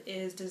that birth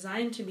is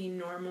designed to be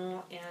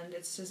normal, and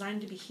it's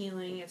designed to be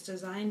healing, it's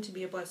designed to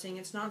be a blessing.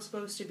 It's not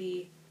supposed to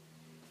be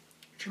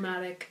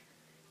traumatic.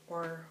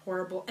 or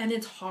horrible, and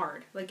it's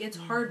hard. Like, it's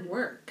hard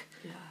work.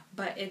 Yeah.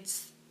 But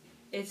it's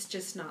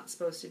just not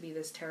supposed to be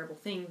this terrible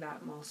thing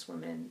that most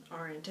women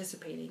are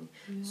anticipating.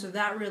 Yeah. So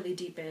that really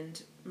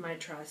deepened my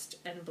trust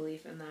and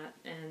belief in that.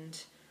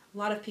 And a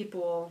lot of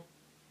people,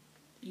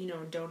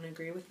 don't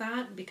agree with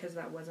that because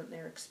that wasn't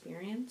their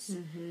experience.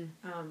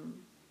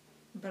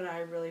 But I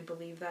really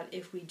believe that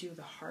if we do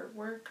the hard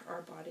work,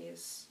 our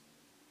bodies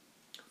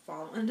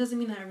follow. And it doesn't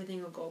mean that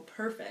everything will go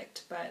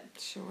perfect, but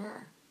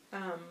Sure.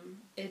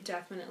 It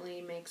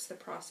definitely makes the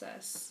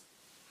process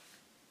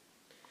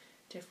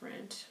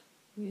different.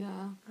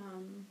 Yeah.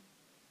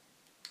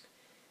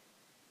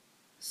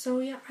 So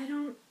yeah, I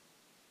don't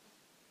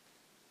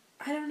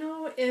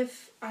know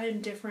if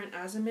I'm different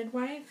as a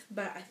midwife,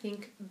 but I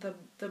think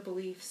the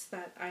beliefs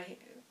that I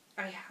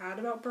had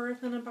about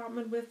birth and about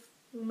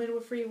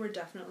midwifery were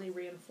definitely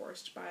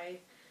reinforced by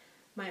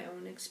my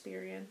own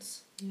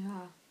experience.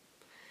 Yeah.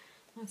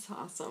 That's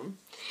awesome.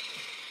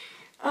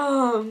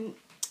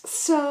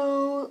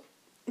 So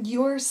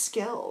your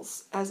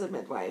skills as a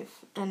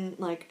midwife and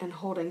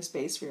holding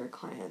space for your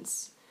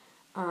clients,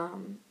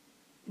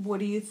 what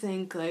do you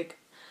think,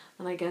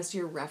 and I guess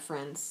your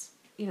reference,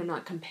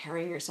 not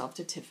comparing yourself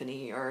to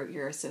Tiffany or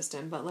your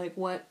assistant, but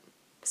what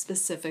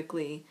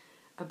specifically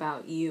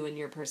about you and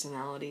your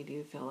personality do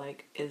you feel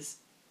like is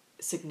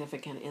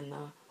significant in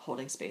the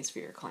holding space for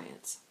your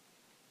clients?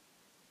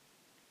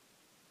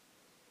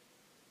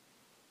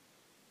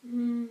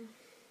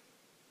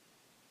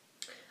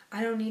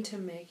 I don't need to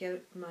make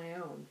it my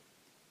own.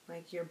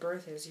 Like, your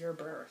birth is your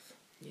birth.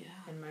 Yeah.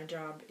 And my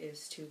job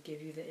is to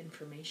give you the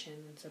information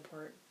and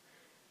support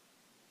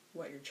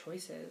what your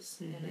choice is.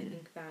 And I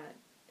think that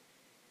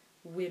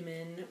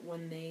women,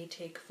 when they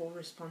take full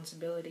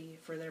responsibility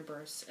for their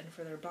births and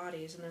for their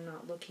bodies, and they're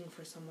not looking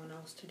for someone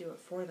else to do it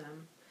for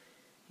them,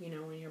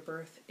 when your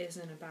birth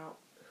isn't about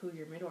who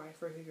your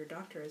midwife or who your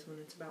doctor is, when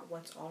it's about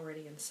what's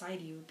already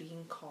inside you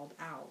being called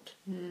out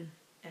and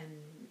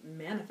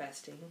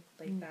manifesting,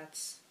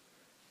 that's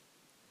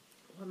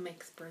what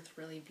makes birth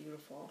really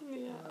beautiful.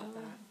 Yeah. I love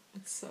that.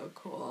 It's so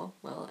cool.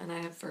 Well, and I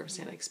have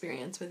firsthand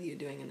experience with you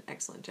doing an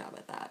excellent job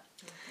at that.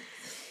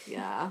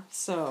 Yeah.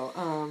 So,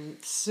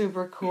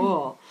 super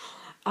cool.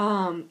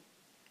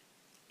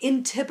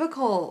 In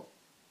typical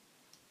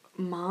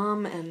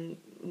mom and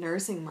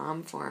nursing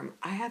mom form,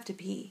 I have to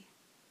pee.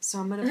 So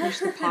I'm going to push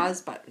the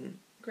pause button.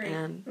 Great.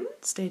 And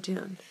stay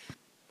tuned.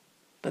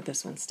 But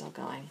this one's still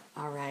going.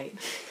 All right.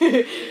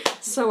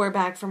 So we're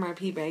back from our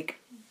pee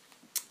break.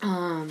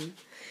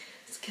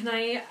 Can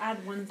I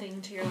add one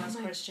thing to your last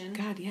question?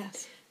 God,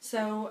 yes.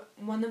 So,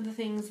 one of the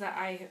things that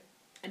I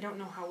don't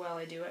know how well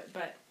I do it,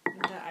 but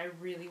that I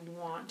really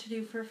want to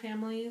do for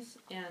families,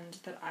 and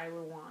that I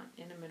would want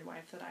in a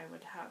midwife that I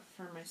would have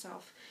for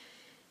myself,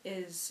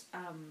 is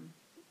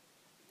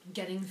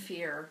getting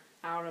fear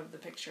out of the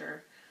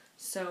picture.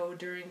 So,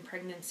 during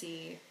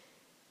pregnancy,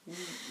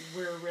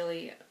 we're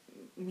really...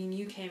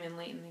 you came in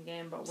late in the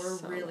game, but we're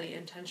so really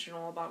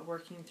intentional about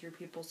working through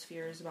people's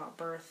fears about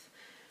birth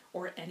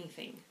or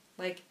anything.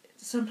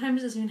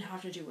 Sometimes it doesn't even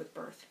have to do with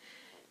birth.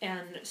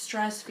 And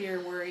stress, fear,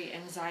 worry,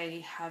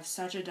 anxiety have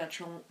such a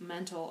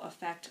detrimental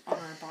effect on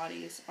our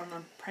bodies, on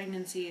our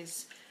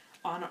pregnancies,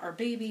 on our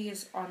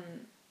babies, on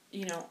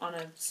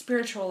a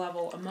spiritual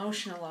level,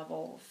 emotional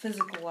level,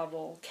 physical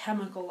level,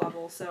 chemical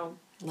level. So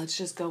let's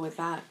just go with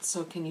that.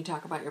 So can you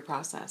talk about your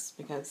process?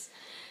 Because,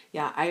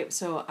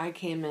 I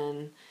came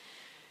in,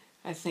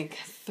 I think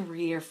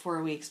 3 or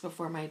 4 weeks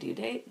before my due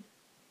date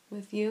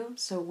with you.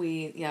 So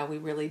we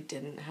really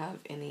didn't have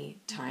any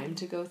time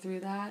to go through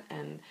that.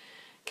 And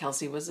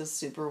Kelsey was a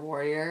super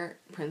warrior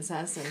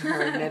princess in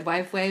her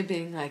midwife way,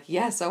 being like,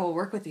 yes, I will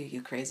work with you,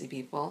 you crazy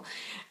people.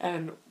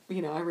 And,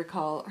 I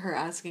recall her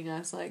asking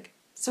us,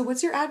 so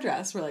what's your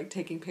address? We're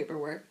taking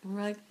paperwork. And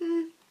we're like,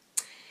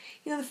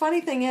 the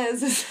funny thing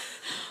is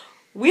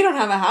we don't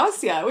have a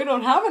house yet. We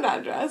don't have an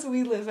address.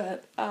 We lived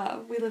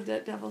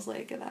at Devil's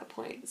Lake at that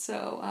point.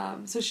 So,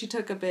 so she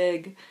took a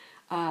big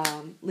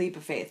leap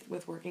of faith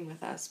with working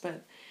with us.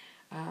 But,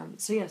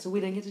 so we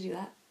didn't get to do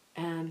that.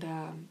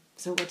 And,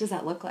 so what does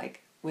that look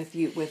like with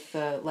you, with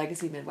the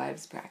Legacy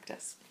Midwives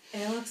practice?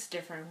 It looks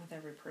different with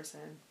every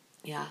person.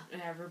 Yeah.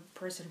 And every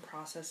person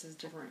process is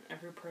different.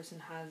 Every person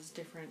has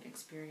different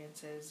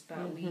experiences,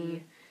 but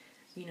we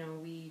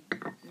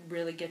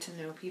really get to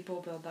know people,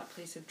 build that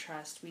place of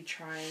trust. We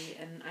try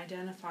and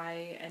identify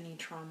any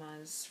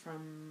traumas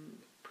from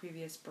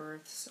previous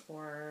births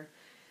or,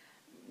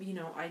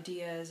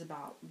 ideas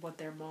about what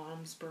their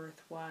mom's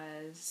birth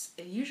was.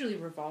 It usually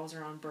revolves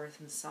around birth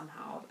and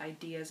somehow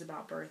ideas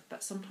about birth,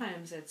 but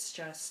sometimes it's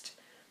just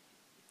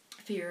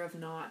fear of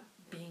not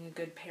being a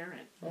good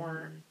parent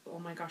or, oh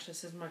my gosh,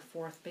 this is my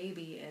 4th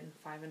baby in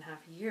 5.5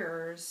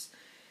 years.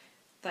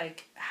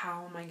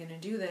 How am I going to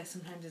do this?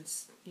 Sometimes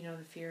it's,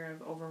 the fear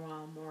of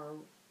overwhelm or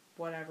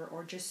whatever,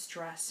 or just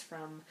stress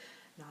from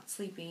not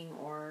sleeping,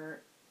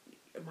 or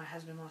my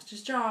husband lost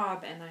his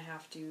job and I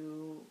have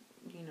to,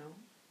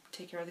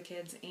 take care of the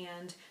kids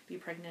and be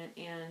pregnant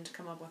and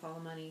come up with all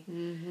the money.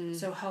 Mm-hmm.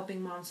 So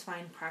helping moms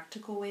find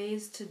practical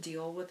ways to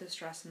deal with the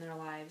stress in their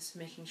lives,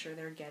 making sure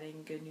they're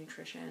getting good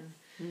nutrition,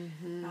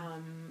 Mm-hmm.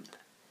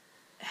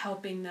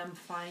 Helping them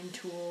find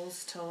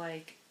tools to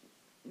like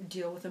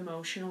deal with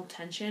emotional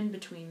tension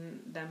between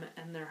them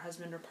and their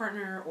husband or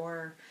partner,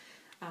 or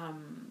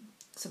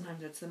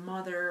sometimes it's the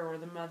mother or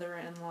the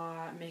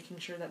mother-in-law, making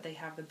sure that they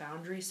have the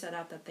boundaries set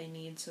up that they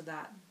need so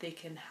that they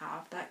can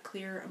have that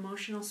clear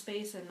emotional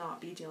space and not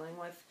be dealing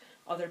with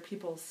other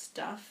people's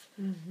stuff.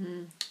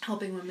 Mm-hmm.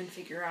 Helping women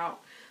figure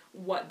out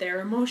what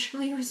they're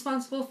emotionally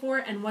responsible for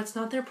and what's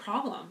not their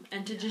problem,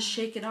 and to just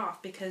shake it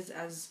off, because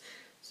as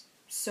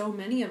so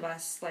many of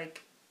us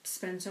like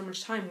spend so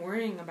much time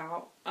worrying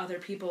about other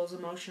people's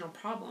emotional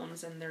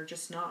problems and they're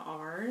just not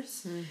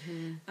ours.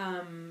 Mm-hmm.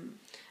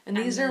 And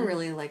these are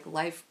really like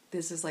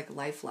this is like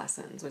life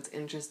lessons. What's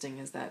interesting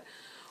is that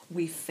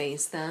we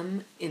face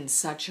them in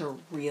such a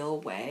real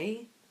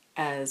way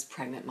as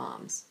pregnant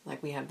moms.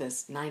 Like we have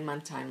this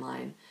 9-month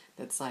timeline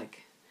that's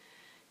like,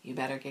 you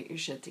better get your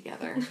shit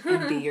together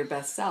and be your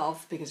best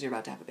self because you're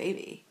about to have a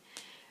baby.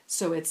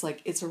 So it's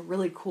like, it's a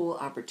really cool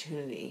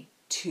opportunity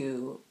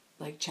to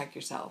like check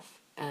yourself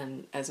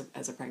and as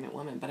a pregnant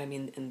woman. But I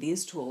mean, and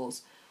these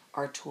tools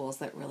are tools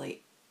that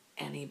really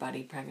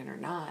anybody, pregnant or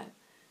not,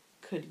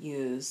 could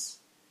use,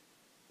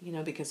 you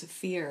know, because of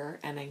fear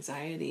and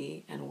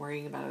anxiety and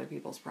worrying about other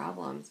people's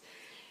problems.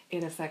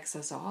 It affects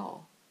us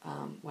all,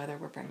 whether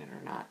we're pregnant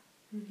or not.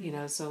 Mm-hmm. You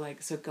know, so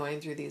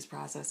going through these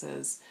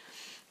processes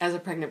as a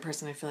pregnant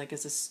person, I feel like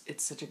it's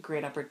such a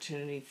great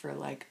opportunity for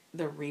like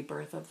the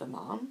rebirth of the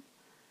mom,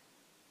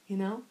 you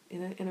know,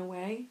 in a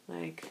way,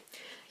 like.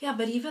 Yeah,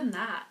 but even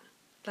that,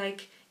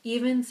 like,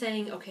 even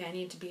saying, okay, I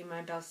need to be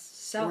my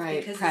best self, right,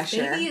 because pressure.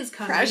 This baby is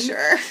coming.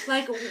 Pressure.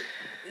 Like,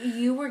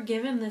 you were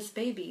given this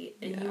baby,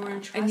 and you were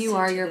entrusted and you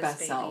are to your this best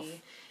baby, self.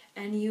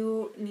 And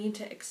you need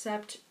to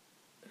accept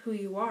who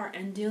you are,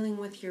 and dealing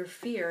with your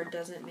fear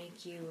doesn't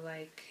make you,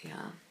 like,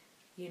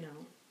 you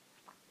know,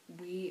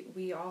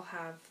 we all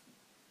have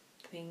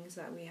things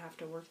that we have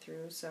to work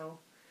through, so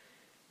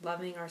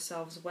loving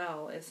ourselves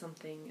well is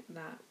something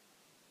that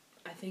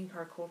I think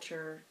our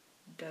culture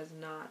does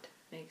not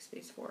make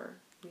space for.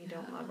 We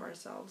don't love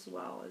ourselves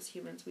well as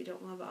humans. We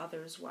don't love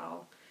others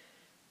well.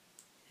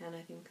 And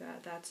I think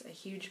that that's a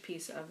huge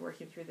piece of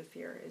working through the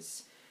fear,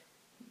 is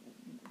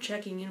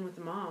checking in with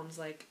the moms.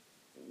 Like,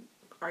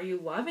 are you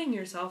loving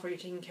yourself? Are you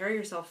taking care of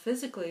yourself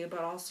physically? But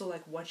also,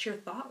 like, what's your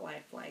thought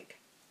life like?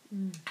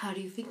 How do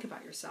you think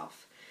about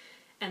yourself?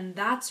 And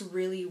that's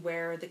really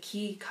where the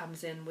key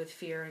comes in with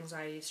fear,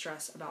 anxiety,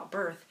 stress about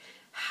birth.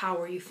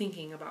 How are you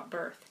thinking about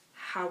birth?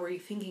 How are you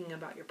thinking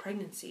about your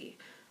pregnancy?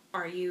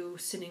 Are you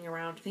sitting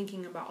around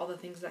thinking about all the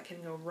things that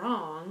can go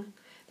wrong?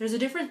 There's a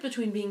difference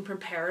between being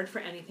prepared for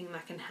anything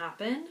that can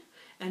happen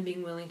and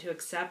being willing to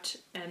accept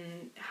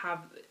and have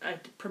a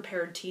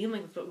prepared team.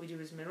 Like, that's what we do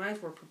as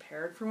midwives. We're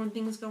prepared for when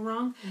things go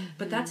wrong. Mm-hmm.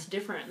 But that's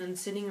different than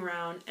sitting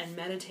around and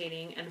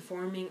meditating and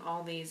forming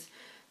all these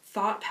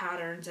thought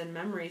patterns and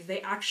memories. They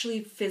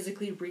actually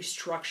physically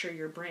restructure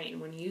your brain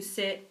when you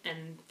sit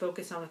and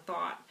focus on a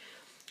thought.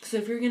 So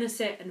if you're going to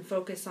sit and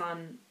focus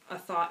on a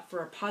thought for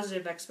a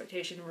positive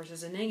expectation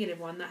versus a negative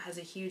one, that has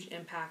a huge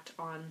impact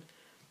on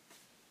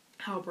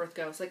how birth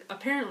goes. Like,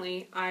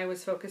 apparently, I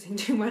was focusing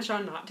too much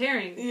on not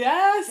tearing.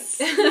 Yes,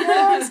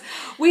 yes.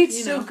 Wait,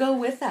 so go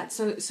with that.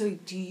 So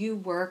do you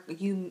work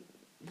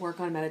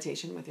on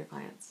meditation with your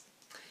clients?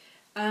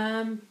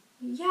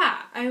 Yeah,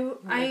 I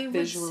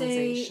would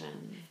say,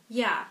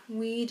 yeah,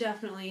 we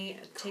definitely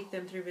take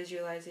them through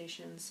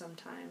visualizations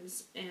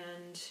sometimes,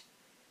 and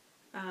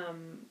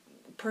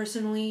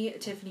personally,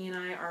 Tiffany and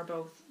I are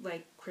both,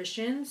 like,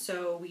 Christians,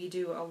 so we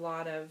do a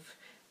lot of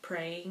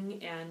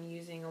praying and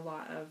using a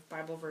lot of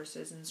Bible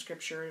verses and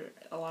scripture.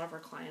 A lot of our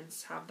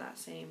clients have that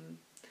same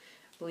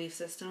belief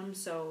system,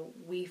 so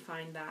we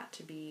find that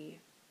to be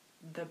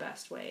the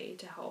best way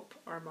to help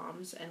our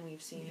moms, and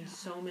we've seen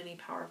so many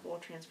powerful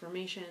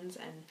transformations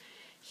and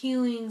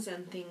healings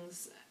and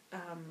things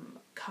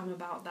come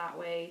about that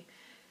way.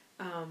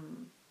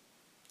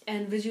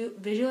 And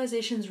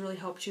visualizations really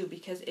help too,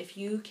 because if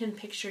you can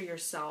picture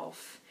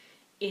yourself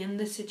in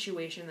the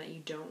situation that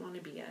you don't want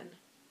to be in,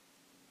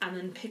 and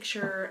then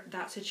picture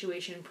that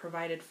situation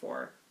provided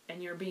for,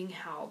 and you're being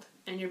held,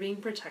 and you're being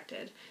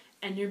protected,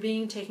 and you're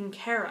being taken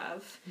care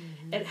of,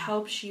 it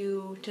helps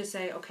you to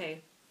say, okay,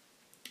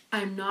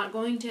 I'm not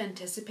going to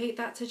anticipate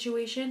that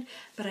situation,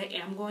 but I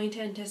am going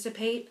to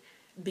anticipate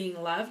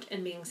being loved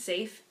and being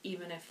safe,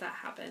 even if that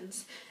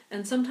happens.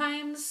 And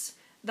sometimes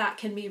that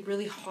can be a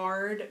really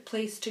hard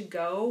place to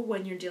go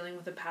when you're dealing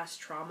with a past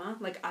trauma.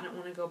 Like, I don't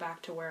want to go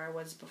back to where I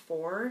was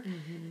before.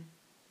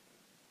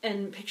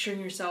 And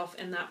picturing yourself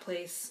in that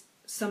place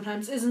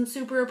sometimes isn't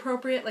super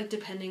appropriate, like,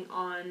 depending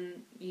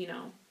on, you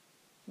know,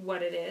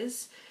 what it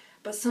is.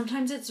 But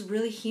sometimes it's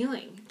really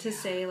healing to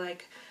say,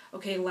 like,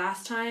 okay,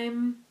 last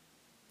time,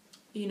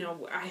 you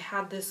know, I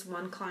had this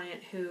one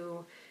client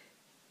who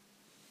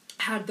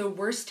had the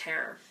worst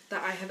tear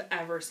that I have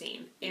ever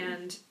seen.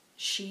 And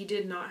She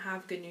did not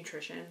have good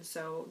nutrition,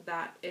 so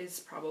that is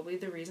probably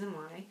the reason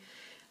why.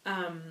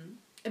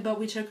 But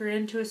we took her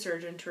into a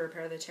surgeon to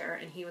repair the tear,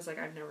 and he was like,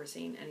 I've never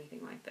seen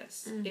anything like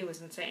this. It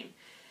was insane.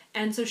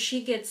 And so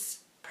she gets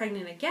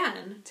pregnant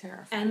again.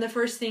 Terrifying. And the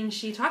first thing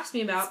she talks to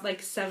me about,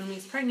 like 7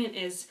 weeks pregnant,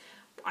 is,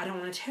 I don't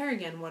want to tear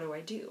again. What do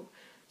I do?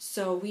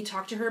 So we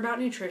talked to her about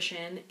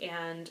nutrition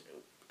and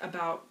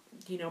about,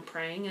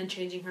 praying and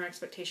changing her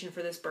expectation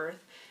for this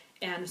birth.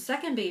 And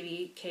second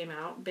baby came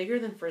out, bigger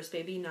than first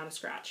baby, not a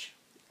scratch.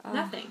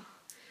 Nothing.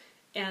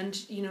 And,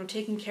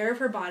 taking care of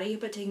her body,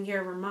 but taking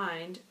care of her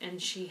mind.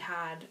 And she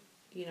had,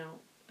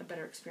 a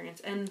better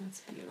experience. And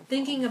that's beautiful.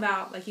 Thinking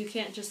about, you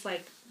can't just,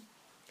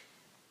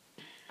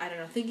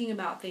 thinking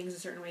about things a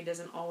certain way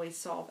doesn't always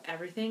solve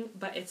everything,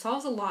 but it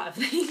solves a lot of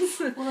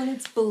things. Well, and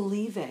it's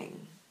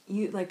believing.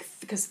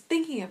 Because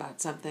thinking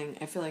about something,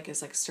 I feel like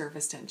is like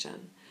surface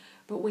tension.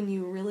 But when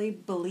you really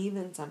believe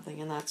in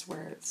something, and that's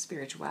where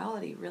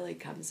spirituality really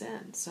comes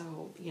in.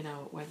 So,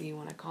 whether you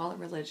want to call it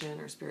religion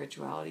or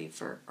spirituality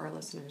for our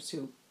listeners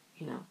who,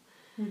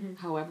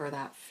 however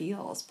that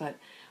feels. But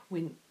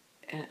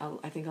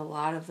I think a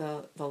lot of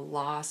the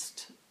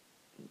lost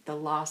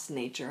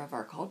nature of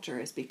our culture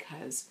is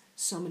because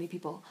so many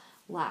people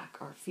lack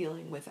or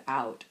feeling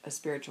without a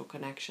spiritual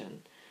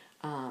connection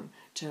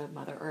to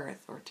Mother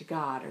Earth or to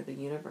God or the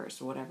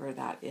universe or whatever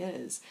that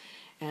is.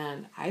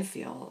 And I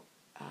feel,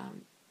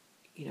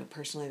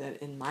 personally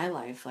that in my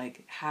life,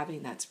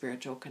 having that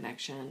spiritual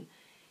connection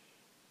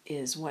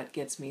is what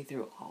gets me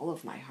through all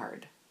of my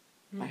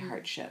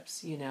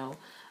hardships,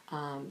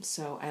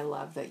 So I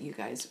love that you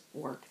guys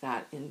work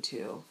that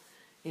into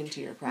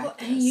your practice.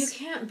 Well, and you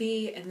can't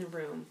be in the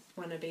room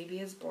when a baby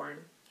is born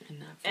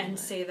and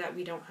say that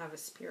we don't have a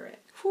spirit.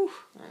 Whew,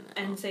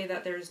 and say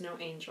that there's no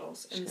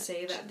angels. And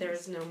say that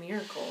there's no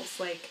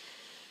miracles.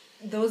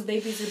 Those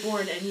babies are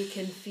born and you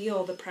can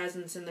feel the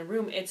presence in the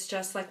room. It's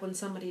just like when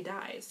somebody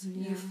dies.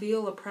 Yeah. You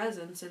feel a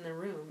presence in the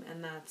room,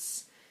 and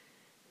that's...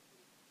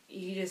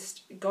 You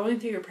just... Going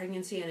through your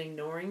pregnancy and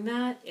ignoring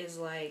that is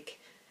like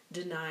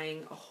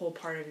denying a whole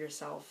part of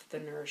yourself the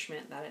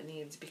nourishment that it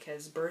needs,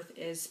 because birth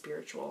is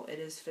spiritual, it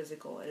is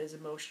physical, it is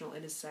emotional,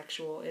 it is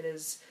sexual, it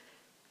is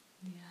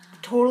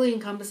totally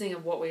encompassing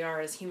of what we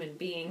are as human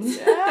beings.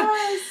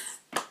 Yes!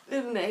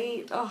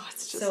 Innate. Oh,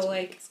 it's just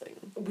amazing.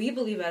 We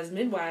believe as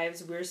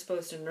midwives, we're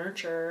supposed to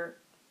nurture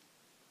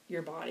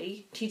your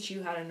body, teach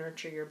you how to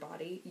nurture your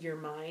body, your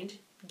mind,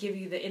 give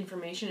you the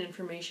information.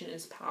 Information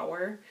is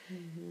power.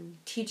 Mm-hmm.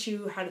 Teach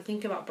you how to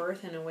think about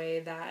birth in a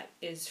way that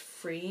is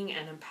freeing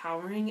and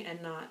empowering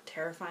and not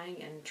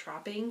terrifying and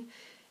trapping,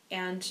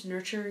 and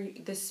nurture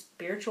the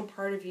spiritual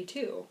part of you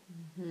too.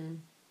 Mm-hmm.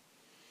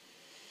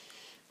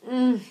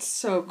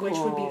 So cool. Which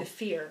would be the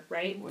fear,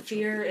 right?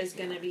 Fear is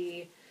going to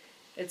be...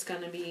 It's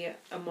going to be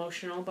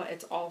emotional, but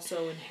it's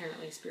also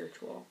inherently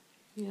spiritual.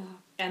 Yeah.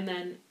 And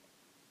then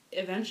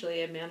eventually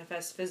it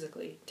manifests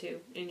physically,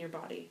 too, in your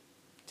body.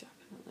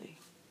 Definitely.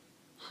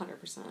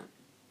 100%.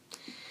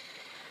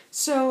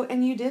 So,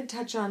 and you did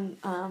touch on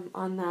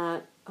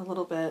that a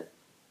little bit.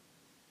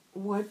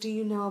 What do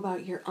you know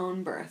about your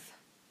own birth?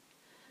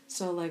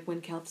 So, when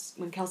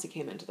Kelsey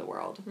came into the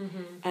world,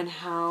 and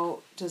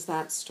how does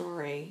that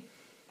story,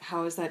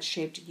 how has that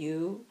shaped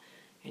you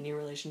and your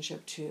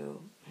relationship to,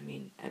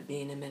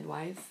 being a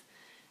midwife,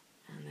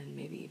 and then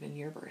maybe even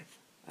your birth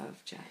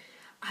of Jet?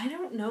 I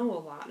don't know a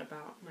lot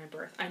about my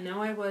birth. I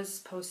know I was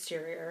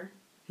posterior,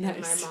 nice.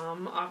 And my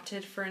mom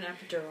opted for an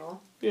epidural.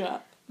 Yeah.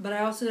 But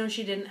I also know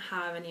she didn't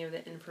have any of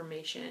the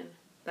information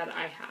that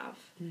I have.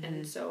 Mm-hmm.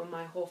 And so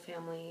my whole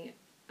family,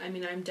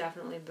 I'm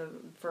definitely the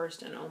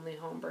first and only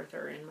home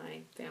birther in my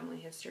family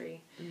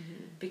history.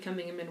 Mm-hmm.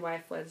 Becoming a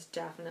midwife was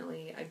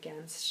definitely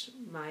against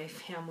my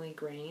family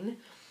grain.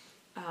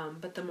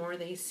 But the more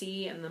they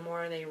see and the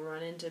more they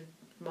run into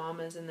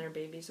mamas and their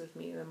babies with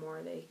me, the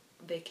more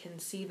they can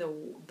see the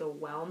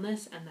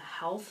wellness and the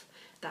health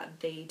that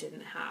they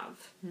didn't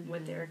have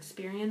with their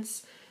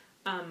experience.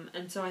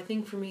 And so I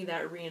think for me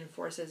that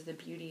reinforces the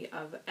beauty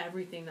of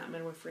everything that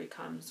midwifery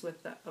comes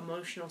with: the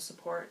emotional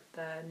support,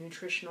 the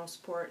nutritional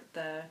support,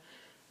 the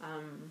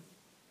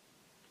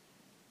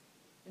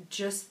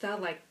just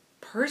that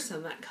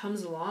person that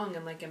comes along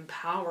and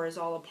empowers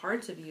all the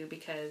parts of you,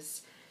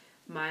 because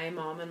my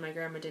mom and my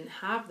grandma didn't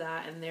have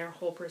that, and their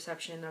whole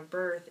perception of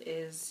birth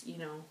is,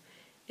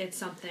 it's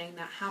something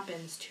that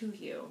happens to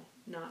you,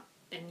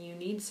 and you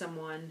need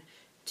someone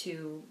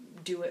to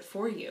do it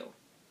for you.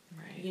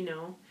 Right.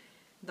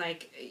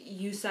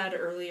 You said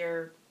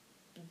earlier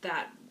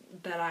that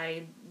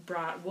I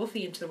brought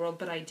Wolfie into the world,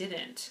 but I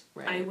didn't.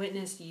 Right. I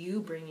witnessed you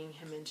bringing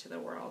him into the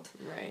world.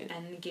 Right.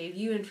 And gave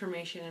you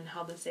information and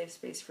held a safe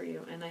space for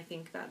you, and I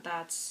think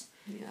that's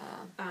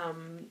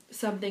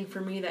something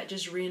for me that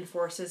just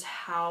reinforces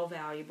how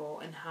valuable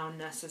and how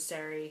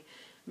necessary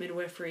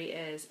midwifery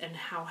is, and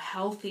how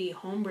healthy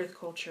home birth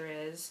culture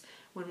is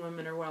when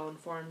women are well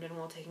informed and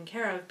well taken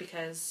care of,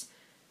 because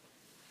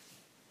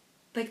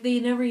they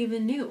never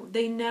even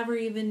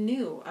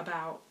knew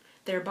about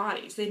their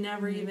bodies. They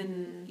never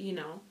even,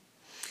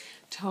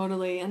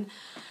 Totally. And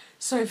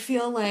so I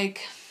feel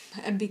like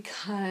And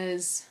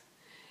because,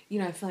 you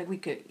know, I feel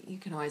like you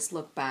can always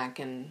look back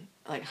and,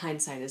 like,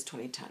 hindsight is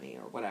 20/20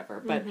 or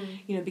whatever. But,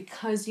 you know,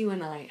 because you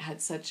and I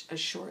had such a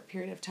short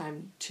period of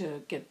time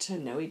to get to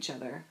know each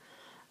other,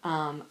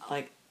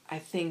 like, I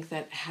think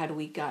that had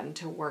we gotten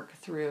to work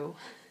through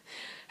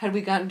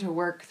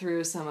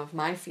some of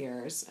my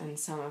fears and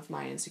some of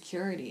my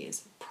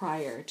insecurities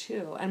prior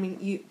to, I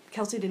mean,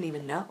 Kelsey didn't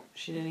even know.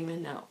 She didn't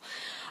even know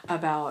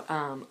about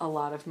a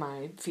lot of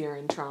my fear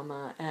and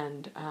trauma.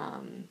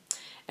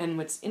 And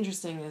what's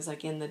interesting is,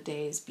 like, in the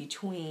days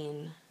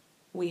between,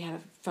 we had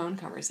a phone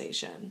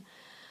conversation,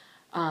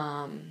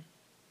 and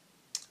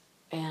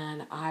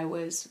I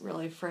was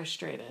really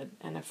frustrated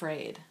and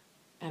afraid.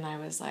 And I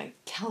was like,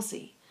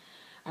 Kelsey,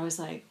 I was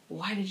like,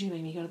 why did you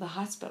make me go to the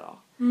hospital?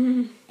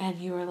 Mm-hmm. And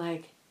you were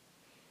like,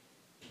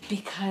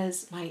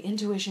 because my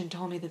intuition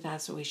told me that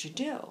that's what we should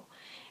do.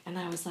 And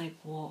I was like,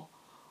 well,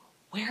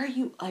 where are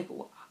you,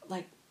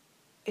 like,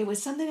 it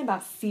was something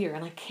about fear,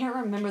 and I can't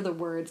remember the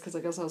words because I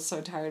guess I was so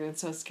tired and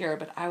so scared,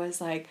 but I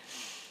was like,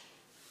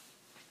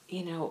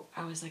 you know,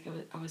 I was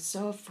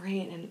so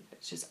afraid, and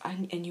it's just,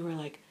 and you were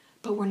like,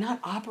 but we're not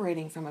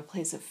operating from a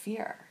place of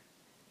fear.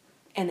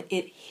 And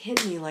it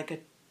hit me like a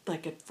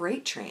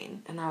freight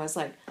train, and I was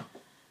like,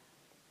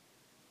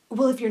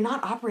 well, if you're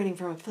not operating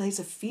from a place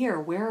of fear,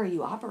 where are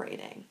you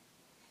operating?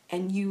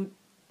 And you,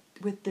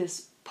 with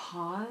this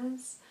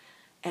pause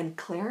and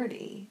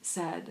clarity,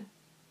 said,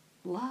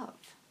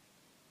 love.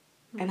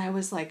 And I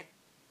was like,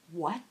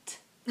 what?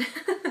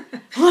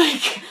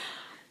 Like,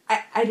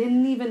 I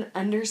didn't even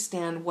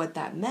understand what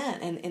that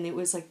meant. And it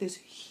was like this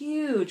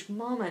huge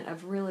moment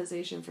of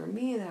realization for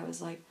me that I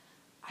was like,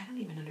 I don't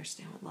even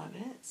understand what love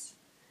is.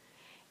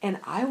 And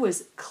I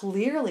was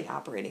clearly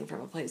operating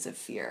from a place of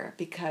fear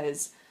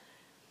because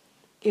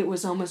it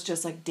was almost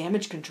just like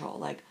damage control.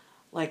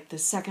 Like the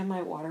second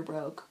my water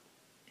broke,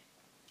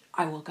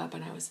 I woke up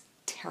and I was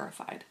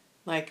terrified.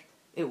 Like,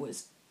 I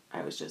was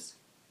just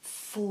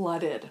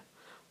flooded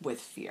with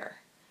fear.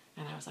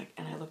 And I was like,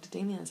 and I looked at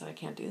Damien and said, I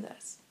can't do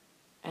this.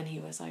 And he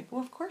was like,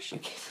 well, of course you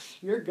can.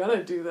 You're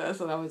gonna do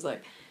this. And I was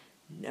like,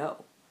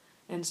 no.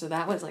 And so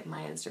that was like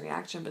my instant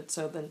reaction. But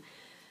so then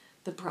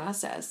the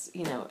process,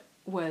 you know,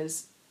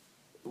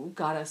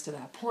 got us to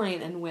that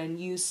point. And when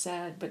you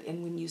said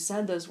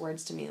those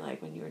words to me,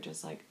 like when you were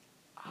just like,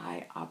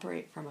 I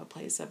operate from a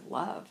place of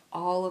love.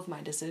 All of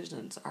my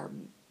decisions are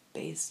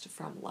based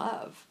from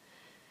love.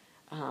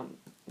 You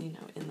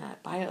know, in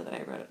that bio that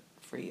I wrote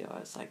for you, I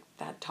was like,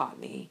 that taught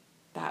me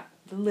that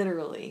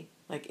literally,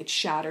 like, it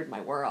shattered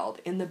my world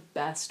in the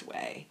best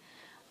way.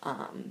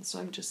 So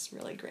I'm just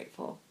really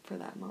grateful for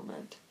that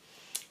moment.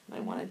 I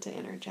wanted to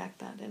interject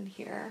that in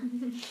here.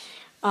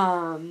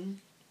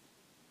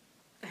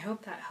 I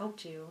hope that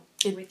helped you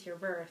with your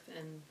birth.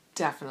 And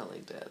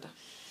definitely did.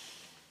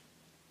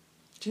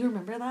 Do you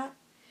remember that?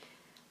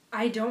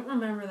 I don't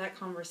remember that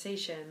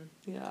conversation.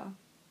 Yeah.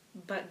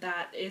 But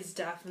that is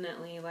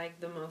definitely, like,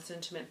 the most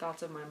intimate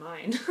thoughts of my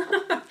mind.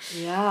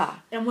 Yeah.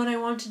 And what I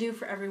want to do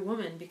for every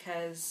woman,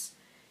 because,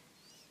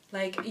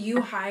 like,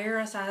 you hire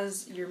us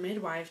as your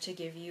midwife to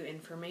give you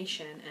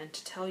information and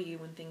to tell you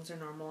when things are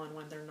normal and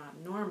when they're not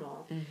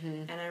normal.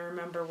 Mm-hmm. And I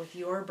remember with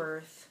your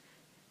birth,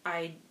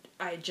 I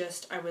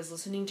was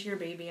listening to your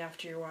baby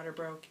after your water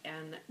broke,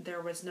 and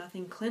there was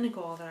nothing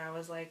clinical that I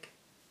was like,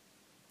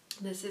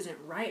 this isn't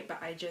right,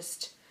 but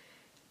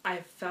I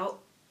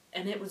felt,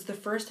 and it was the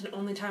first and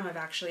only time I've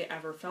actually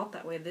ever felt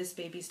that way. This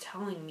baby's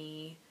telling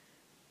me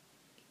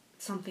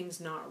something's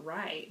not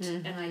right.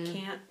 Mm-hmm. And I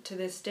can't, to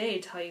this day,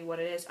 tell you what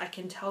it is. I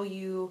can tell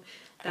you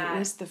that... It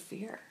was the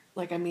fear.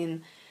 Like, I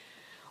mean,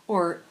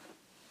 or,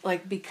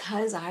 like,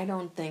 because I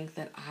don't think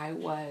that I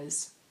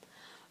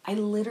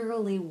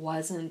literally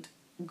wasn't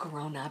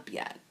grown up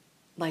yet.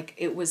 Like,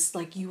 it was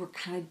like you were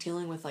kind of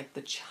dealing with, like,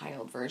 the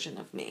child version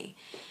of me.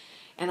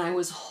 And I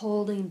was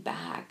holding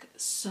back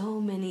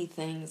so many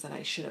things that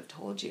I should have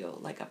told you,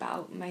 like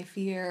about my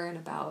fear and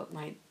about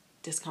my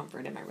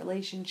discomfort in my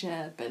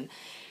relationship and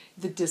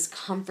the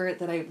discomfort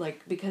that I,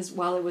 like, because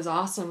while it was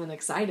awesome and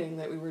exciting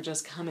that we were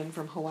just coming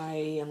from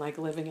Hawaii and, like,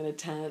 living in a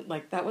tent,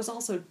 like, that was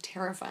also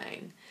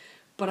terrifying.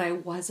 But I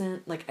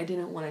wasn't, like, I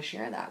didn't want to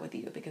share that with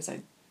you because I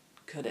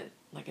couldn't.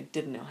 Like, I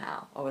didn't know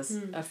how. I was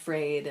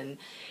afraid and,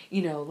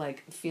 you know,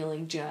 like,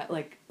 feeling,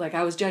 like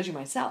I was judging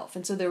myself.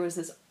 And so there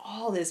was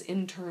all this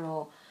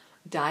internal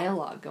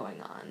dialogue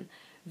going on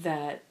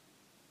that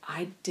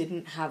I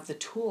didn't have the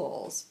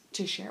tools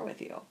to share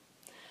with you.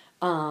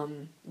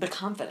 The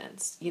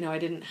confidence, you know, I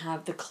didn't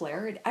have the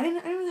clarity. I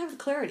didn't have the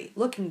clarity.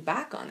 Looking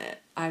back on it,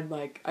 I'm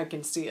like, I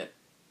can see it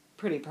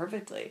pretty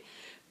perfectly.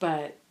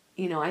 But,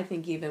 you know, I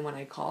think even when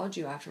I called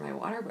you after my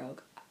water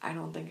broke, I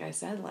don't think I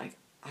said, like,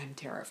 I'm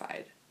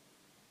terrified.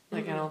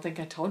 Like, I don't think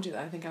I told you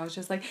that. I think I was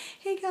just like,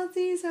 hey,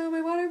 Kelsey, so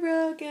my water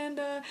broke, and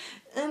I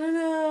don't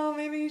know,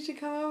 maybe you should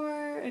come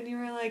over. And you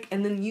were like,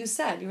 and then you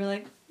were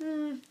like,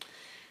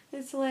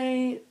 it's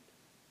late.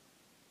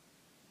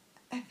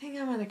 I think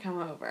I'm going to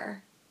come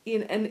over. You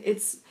know, and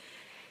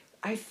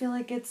I feel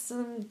like it's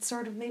some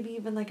sort of maybe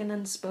even like an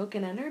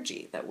unspoken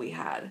energy that we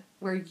had,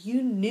 where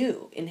you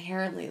knew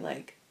inherently,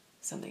 like,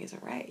 something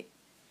isn't right.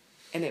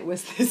 And it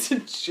was this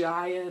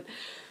giant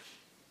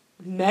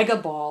mega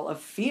ball of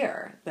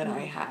fear that I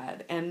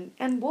had.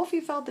 And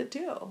Wolfie felt it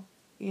too.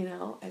 You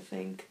know, I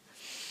think,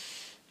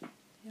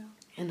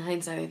 in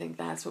hindsight, I think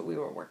that's what we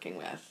were working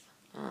with.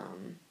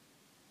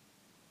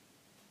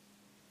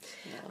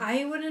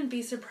 I wouldn't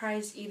be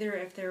surprised either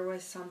if there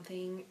was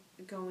something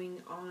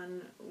going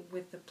on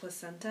with the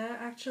placenta,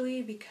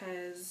 actually,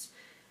 because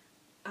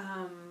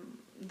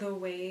the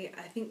way,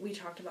 I think we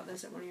talked about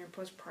this at one of your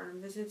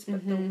postpartum visits,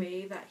 but the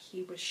way that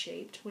he was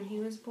shaped when he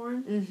was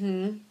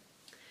born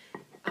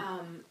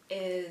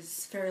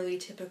is fairly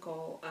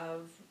typical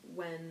of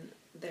when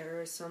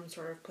there is some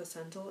sort of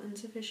placental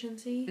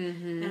insufficiency.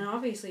 And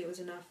obviously it was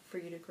enough for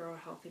you to grow a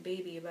healthy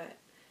baby, but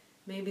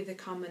maybe the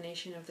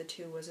combination of the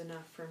two was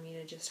enough for me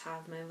to just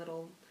have my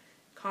little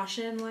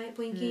caution light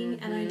blinking.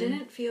 And I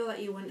didn't feel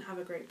that you wouldn't have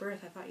a great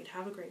birth. I thought you'd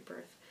have a great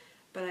birth.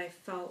 But I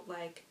felt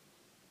like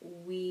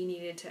we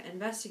needed to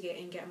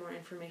investigate and get more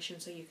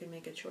information so you could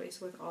make a choice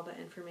with all that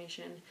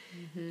information.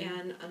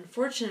 And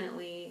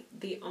unfortunately,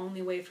 the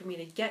only way for me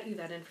to get you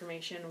that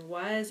information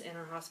was in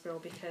our hospital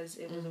because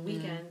it was a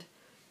weekend.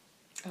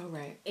 Oh,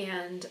 right.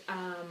 And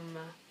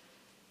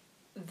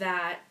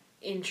that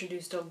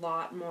introduced a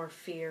lot more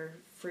fear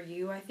for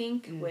you, I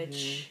think,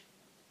 which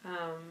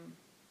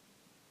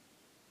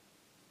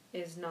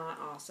is not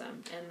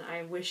awesome. And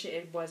I wish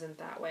it wasn't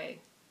that way.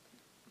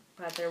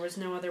 But there was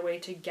no other way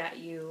to get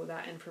you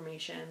that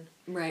information.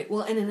 Right.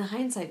 Well, and in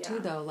hindsight, too,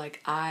 though, like,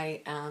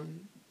 I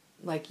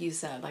like you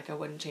said, like, I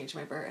wouldn't change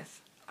my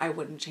birth. I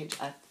wouldn't change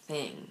a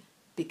thing.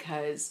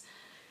 Because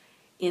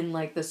in,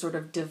 like, the sort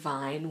of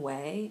divine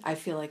way, I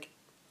feel like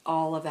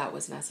all of that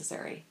was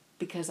necessary.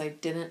 Because I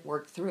didn't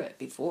work through it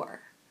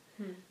before.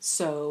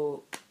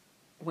 So,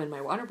 when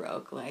my water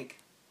broke, like,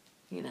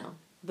 you know,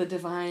 the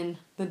divine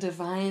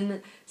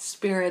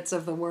spirits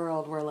of the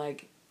world were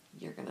like,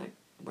 we're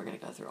gonna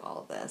go through all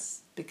of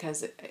this,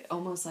 because it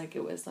almost like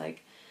it was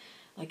like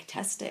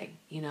testing,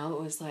 you know.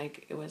 It was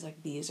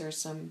like these are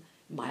some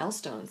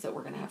milestones that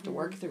we're gonna have to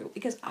work through,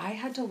 because I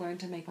had to learn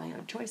to make my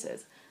own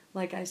choices.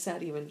 Like I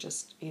said, even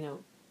just, you know,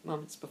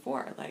 moments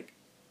before, like,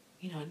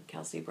 you know, and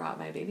Kelsey brought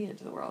my baby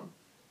into the world.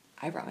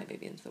 I brought my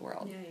baby into the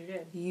world. Yeah, you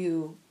did.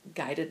 You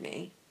guided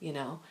me, you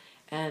know,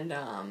 and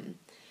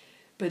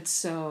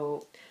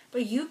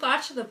But you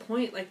got to the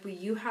point, like, where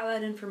you have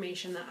that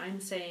information that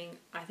I'm saying,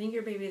 I think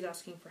your baby is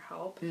asking for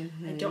help.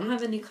 I don't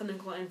have any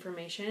clinical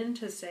information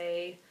to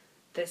say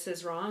this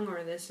is wrong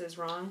or this is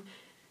wrong.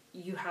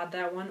 You had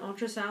that one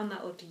ultrasound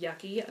that looked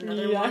yucky,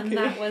 another one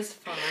that was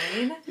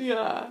fine.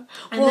 Yeah.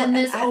 And then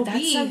this OB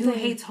who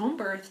hates home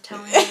birth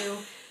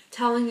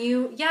telling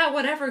you, yeah,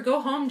 whatever,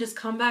 go home, just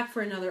come back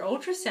for another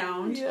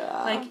ultrasound.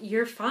 Yeah. Like,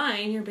 you're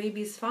fine, your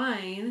baby's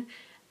fine.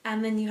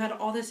 And then you had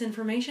all this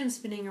information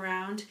spinning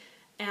around,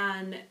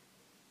 and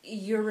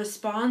your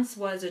response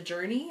was a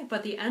journey,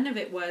 but the end of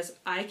it was,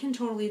 I can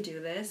totally do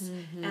this,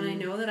 and I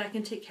know that I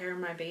can take care of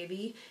my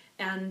baby,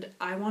 and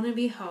I want to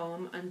be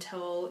home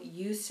until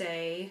you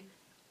say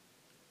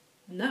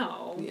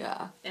no.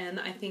 Yeah. And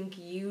I think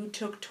you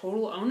took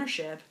total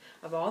ownership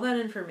of all that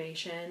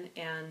information,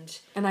 and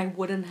I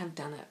wouldn't have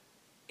done it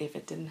if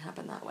it didn't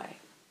happen that way.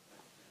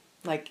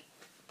 Like,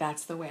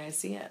 that's the way I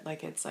see it.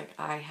 Like, it's like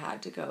I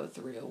had to go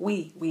through,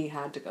 we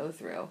had to go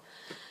through,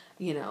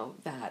 you know,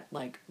 that,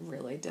 like,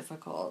 really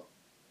difficult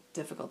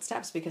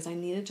steps, because I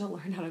needed to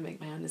learn how to make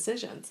my own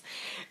decisions.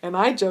 And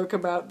I joke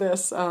about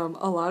this a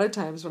lot of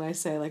times when I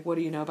say, like, what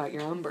do you know about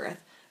your own birth?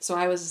 So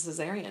I was a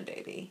cesarean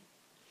baby.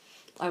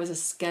 I was a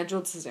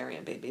scheduled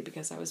cesarean baby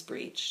because I was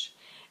breached.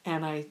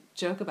 And I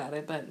joke about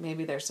it, but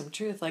maybe there's some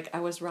truth. Like, I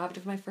was robbed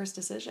of my first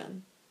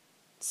decision.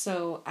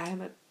 So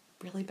I'm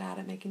really bad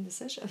at making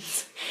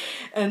decisions.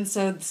 And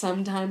so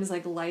sometimes,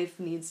 like, life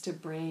needs to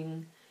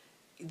bring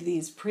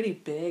these pretty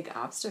big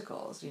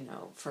obstacles, you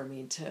know, for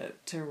me to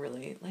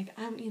really, like,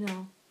 I'm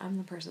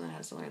the person that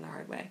has to learn the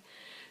hard way.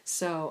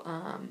 So,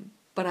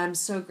 but I'm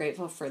so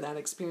grateful for that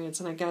experience.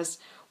 And I guess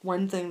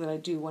one thing that I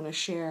do want to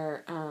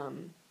share,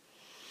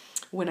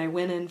 when I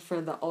went in for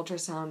the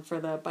ultrasound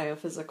for the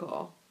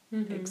biophysical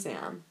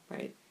exam,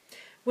 right?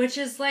 which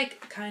is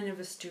like kind of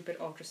a stupid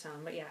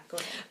ultrasound, but yeah, go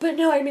ahead. But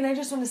no, I mean, I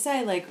just want to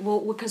say, like, well,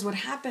 because what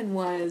happened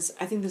was,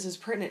 I think this is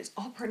pertinent, it's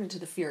all pertinent to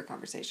the fear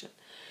conversation.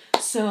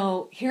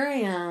 So here I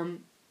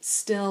am,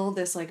 still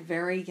this, like,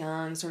 very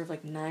young, sort of,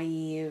 like,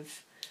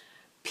 naive,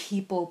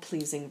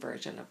 people-pleasing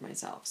version of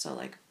myself. So,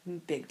 like,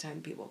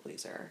 big-time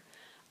people-pleaser.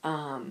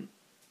 And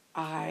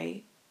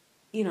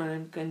you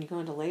go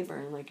into labor,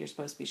 and, like, you're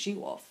supposed to be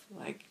she-wolf.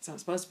 Like, it's not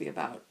supposed to be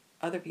about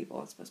other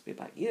people, it's supposed to be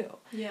about you.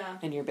 Yeah.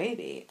 And your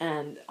baby.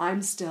 And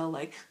I'm still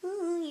like,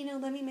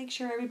 let me make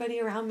sure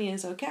everybody around me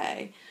is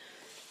okay.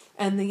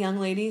 And the young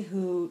lady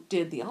who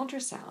did the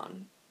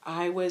ultrasound,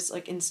 I was,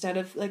 like, instead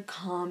of, like,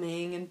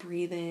 calming and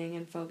breathing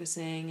and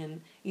focusing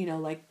and,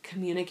 like,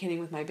 communicating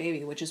with my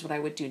baby, which is what I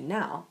would do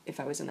now if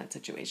I was in that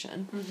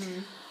situation,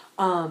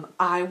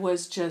 I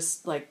was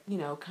just, like,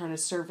 kind of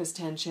surface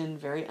tension,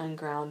 very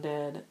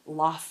ungrounded,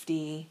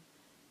 lofty,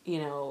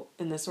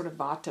 in this sort of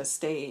vata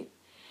state.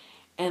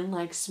 and,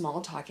 like,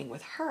 small talking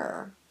with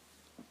her.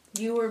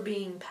 You were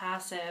being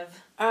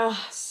passive.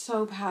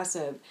 So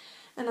passive.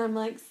 And I'm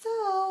like,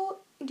 so,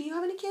 do you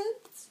have any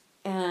kids?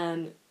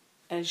 And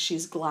as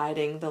she's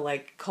gliding the,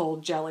 like,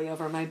 cold jelly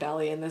over my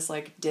belly in this,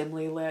 like,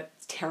 dimly lit,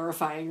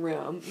 terrifying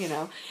room, you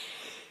know.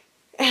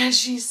 And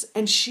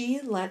she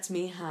lets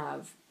me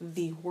have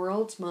the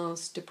world's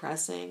most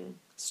depressing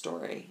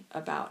story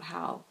about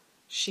how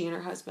she and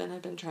her husband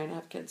have been trying to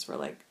have kids for,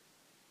 like,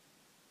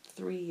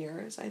 3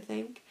 years, I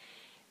think.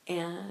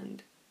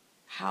 And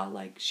how,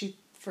 like, she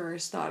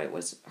first thought it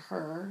was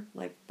her,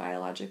 like,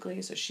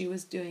 biologically, so she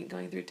was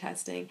going through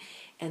testing,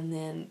 and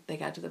then they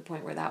got to the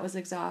point where that was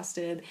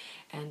exhausted,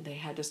 and they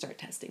had to start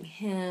testing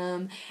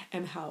him,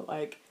 and how,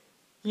 like,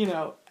 you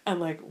know,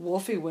 and, like,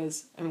 Wolfie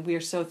was, I mean, we are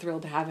so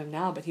thrilled to have him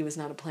now, but he was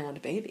not a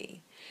planned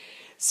baby.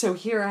 So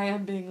here I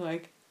am being,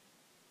 like,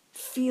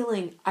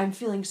 I'm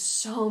feeling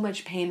so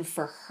much pain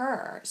for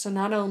her. So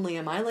not only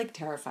am I, like,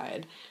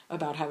 terrified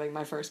about having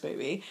my first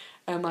baby,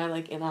 am I,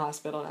 like, in a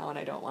hospital now and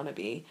I don't want to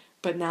be,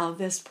 but now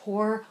this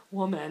poor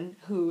woman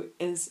who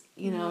is,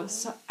 you know,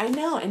 so I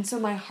know, and so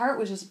my heart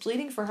was just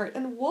bleeding for her,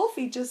 and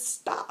Wolfie just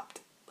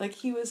stopped. Like,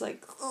 he was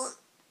like, ugh,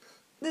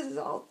 this is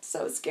all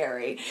so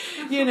scary,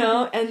 you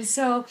know? and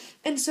so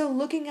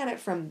looking at it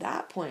from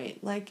that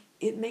point, like,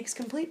 it makes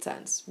complete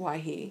sense why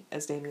he,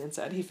 as Damien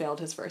said, he failed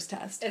his first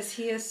test. Is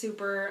he a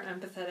super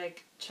empathetic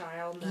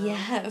child now?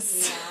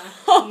 Yes.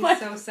 Yeah. He's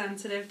so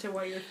sensitive to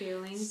what you're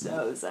feeling.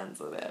 So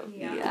sensitive.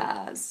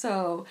 Yeah.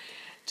 So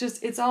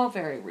just, it's all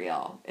very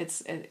real.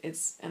 It's,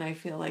 and I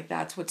feel like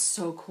that's what's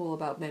so cool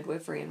about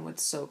midwifery, and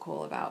what's so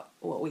cool about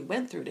what we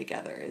went through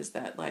together is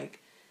that,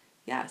 like,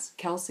 yes,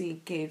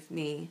 Kelsey gave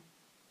me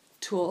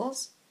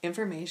tools,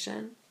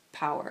 information,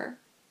 power,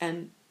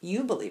 and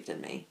you believed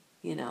in me,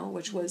 you know,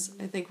 which was,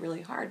 I think,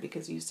 really hard,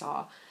 because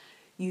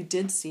you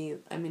did see,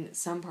 I mean,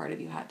 some part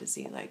of you had to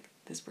see, like,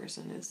 this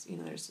person is, you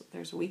know,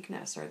 there's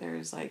weakness, or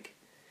there's, like,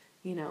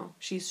 you know,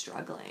 she's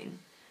struggling,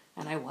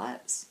 and I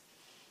was,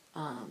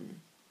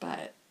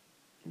 but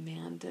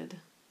man, did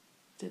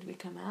we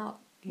come out,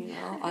 you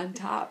know, on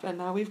top, and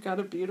now we've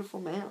got a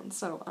beautiful man,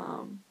 so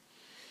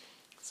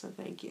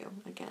thank you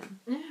again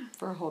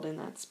for holding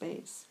that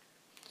space.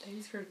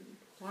 Thanks for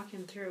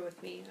walking through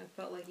with me. I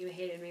felt like you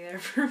hated me there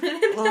for a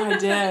minute. Well, I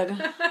did.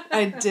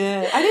 I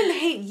didn't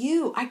hate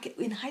you.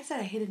 In hindsight,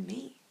 I hated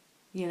me,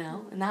 you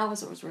know? And that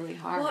was what was really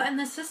hard. Well, and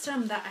the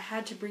system that I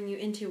had to bring you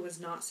into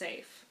was not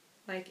safe.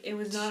 Like, it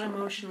was not an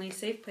emotionally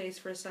safe place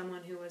for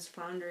someone who was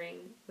floundering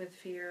with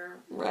fear.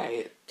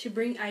 Right.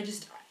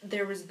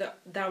 That was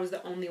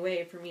the only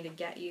way for me to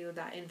get you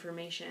that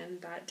information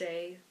that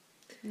day.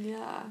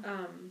 Yeah.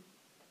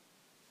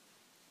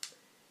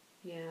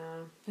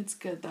 Yeah. It's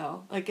good,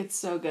 though. Like, it's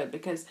so good,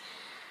 because,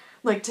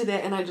 like,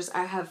 today, and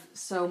I have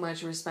so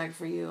much respect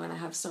for you, and I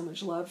have so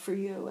much love for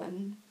you,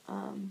 and,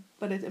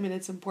 but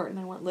it's important.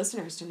 I want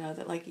listeners to know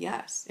that, like,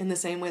 yes, in the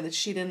same way that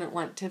she didn't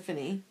want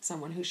Tiffany,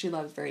 someone who she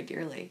loves very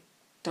dearly,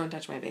 don't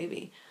touch my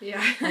baby.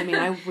 Yeah. I mean,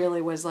 I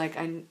really was like,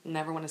 I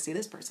never want to see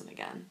this person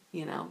again,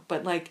 you know?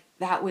 But, like,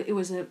 it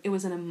was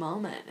in a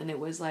moment, and it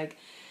was, like,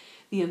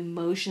 the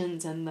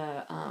emotions and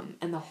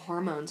the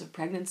hormones of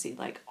pregnancy,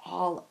 like,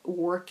 all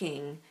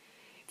working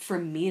for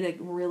me to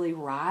really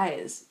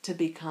rise to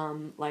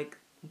become, like,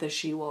 the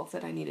she-wolf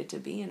that I needed to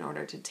be in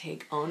order to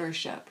take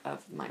ownership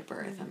of my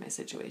birth and my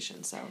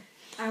situation. So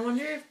I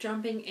wonder if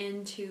jumping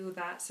into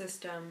that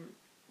system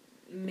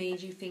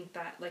made you think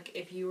that, like,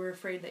 if you were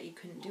afraid that you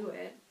couldn't do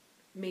it,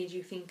 made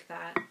you think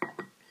that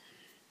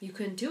you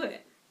couldn't do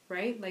it,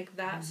 right? Like,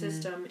 that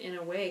system, in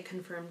a way,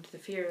 confirmed the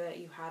fear that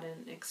you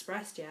hadn't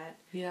expressed yet.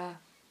 Yeah.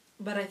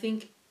 But I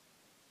think,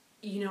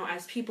 you know,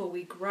 as people,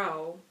 we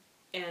grow,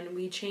 and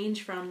we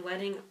change from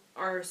letting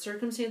our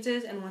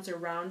circumstances and what's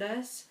around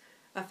us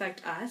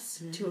affect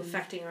us to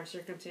affecting our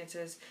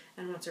circumstances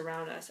and what's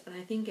around us. And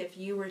I think if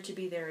you were to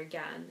be there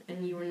again,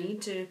 and you would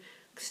need to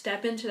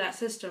step into that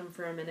system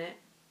for a minute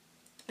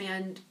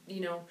and, you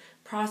know,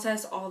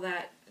 process all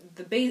that,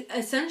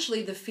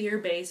 essentially the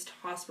fear-based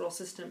hospital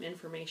system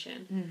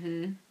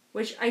information,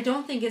 which I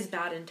don't think is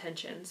bad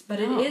intentions, but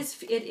No.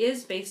 it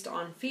is based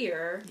on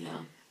fear. Yeah.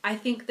 I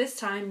think this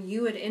time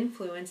you would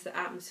influence the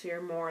atmosphere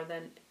more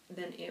than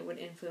it would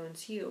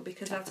influence you,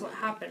 because that's what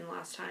happened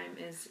last time.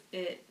 Is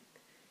it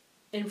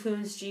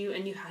influenced you,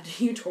 and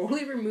you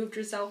totally removed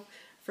yourself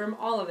from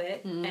all of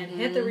it and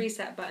hit the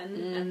reset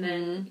button, and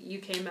then you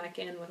came back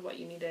in with what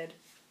you needed.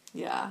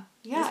 Yeah.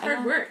 It's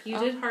hard work. You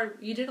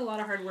did a lot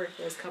of hard work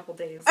those couple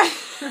days.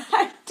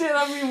 I did.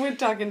 I mean, we're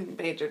talking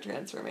major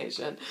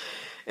transformation.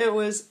 It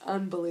was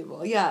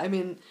unbelievable. Yeah, I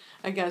mean,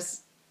 I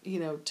guess, you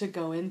know, to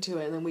go into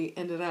it, and then we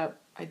ended up,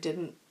 I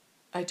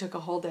took a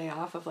whole day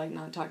off of, like,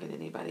 not talking to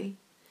anybody.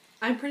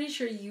 I'm pretty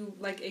sure you,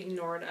 like,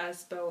 ignored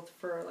us both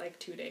for, like,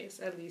 2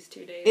 days, at least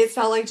 2 days. It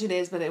felt like 2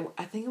 days, but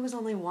I think it was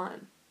only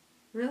one.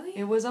 Really?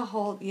 It was a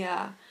whole,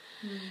 yeah.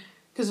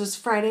 Because it was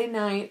Friday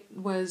night,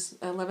 was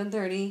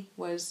 11:30,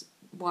 was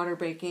water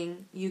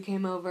breaking. You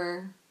came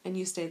over, and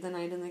you stayed the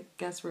night in the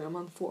guest room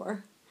on the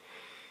floor.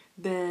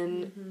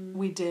 Then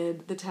we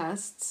did the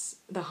tests,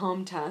 the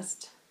home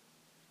test,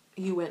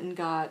 you went and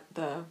got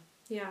the...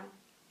 Yeah.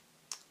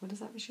 What is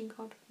that machine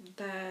called?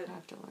 I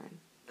have to learn.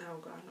 Oh,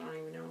 God, I don't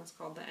even know what's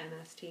called. The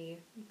NST,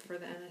 for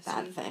the NST.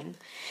 That thing.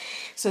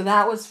 So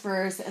that was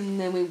first, and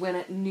then we went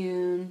at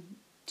noon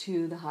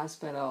to the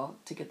hospital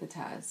to get the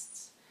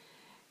tests.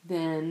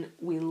 Then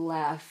we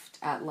left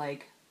at,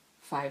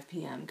 5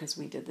 p.m. because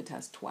we did the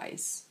test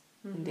twice.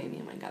 Mm-hmm. And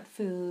Damien went and got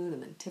food,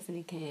 and then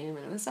Tiffany came,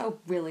 and it was so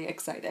really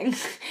exciting.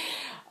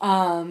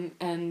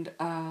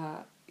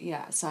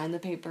 Signed the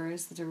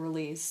papers to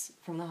release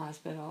from the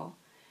hospital.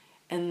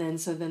 And then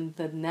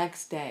the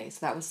next day,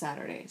 so that was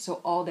Saturday,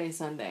 so all day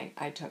Sunday,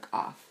 I took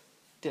off.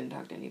 Didn't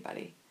talk to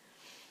anybody.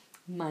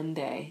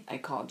 Monday, I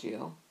called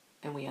you,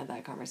 and we had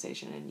that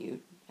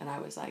conversation, and I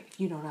was like, if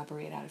you don't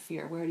operate out of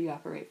fear, where do you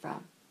operate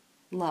from?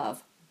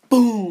 Love.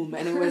 Boom!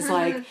 And it was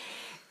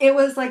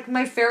like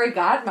my fairy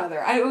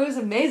godmother. It was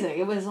amazing.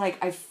 It was like,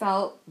 I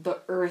felt the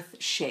earth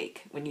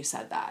shake when you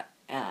said that.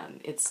 And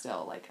it's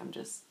still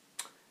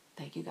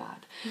thank you,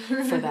 God,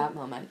 for that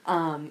moment.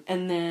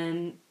 And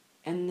then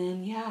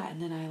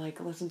I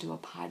listened to a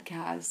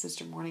podcast,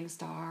 Sister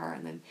Morningstar,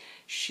 and then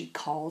she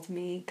called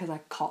me, because I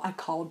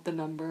called the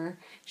number.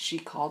 She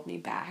called me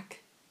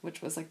back,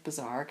 which was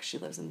bizarre, because she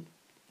lives in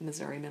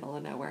Missouri, middle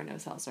of nowhere, no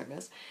cell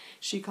service.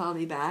 She called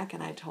me back,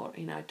 and I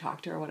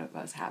talked to her what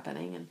was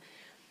happening,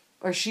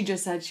 or she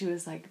just said, she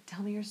was like,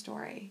 tell me your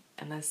story.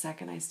 And the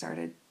second I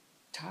started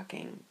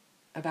talking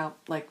about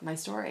my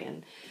story,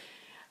 and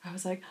I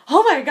was like,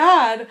 oh my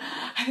God,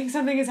 I think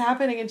something is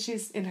happening. And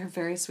she's, in her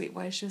very sweet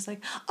voice, she was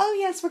like, oh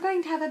yes, we're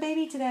going to have a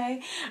baby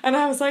today. And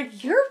I was like,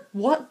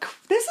 what?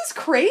 This is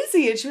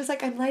crazy. And she was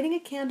like, I'm lighting a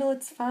candle,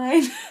 it's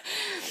fine.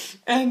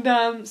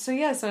 And so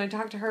I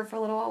talked to her for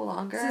a little while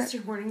longer. Sister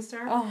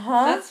Morningstar?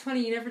 Uh-huh. That's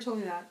funny, you never told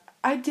me that.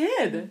 I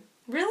did.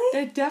 Really?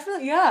 I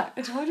definitely, yeah,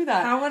 I told you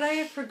that. How would I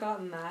have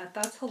forgotten that?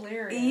 That's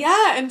hilarious.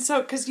 Yeah, and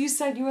so, because you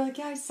said, you were like,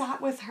 yeah, I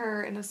sat with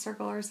her in a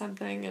circle or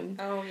something, and...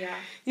 Oh, yeah.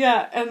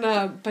 Yeah, and,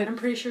 but... I'm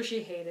pretty sure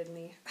she hated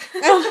me.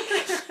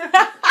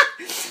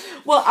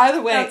 Well,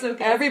 either way, That's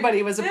okay.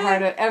 Everybody was a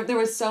part of it. There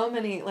was so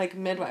many,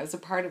 midwives a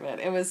part of it.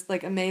 It was,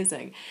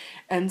 amazing.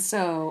 And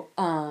so,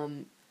 then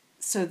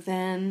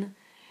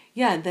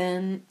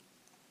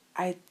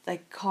I,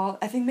 called,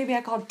 I think maybe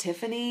I called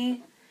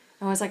Tiffany.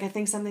 I was like, I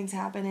think something's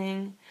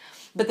happening.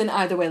 But then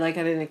either way, I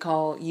didn't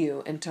call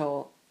you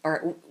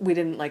or we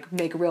didn't,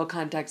 make real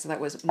contact, so that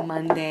was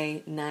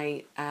Monday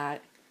night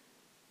at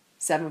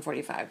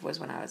 7:45 was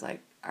when I was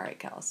like, all right,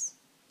 Kels,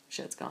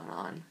 shit's going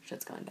on,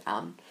 shit's going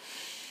down.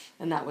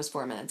 And that was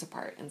 4 minutes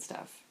apart and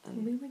stuff.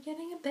 And we were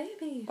getting a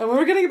baby. And we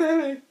were getting a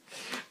baby.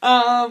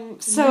 You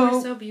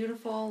were so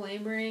beautiful,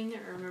 laboring. I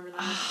remember that.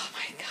 Oh,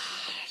 my God.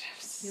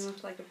 You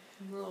looked like a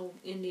little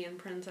Indian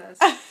princess.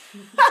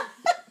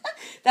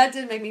 That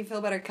did make me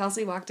feel better.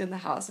 Kelsey walked in the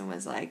house and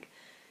was like,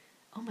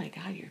 oh my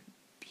God, you're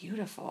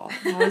beautiful.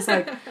 And I was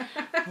like,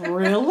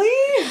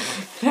 really?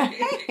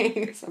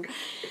 Thanks. I'm,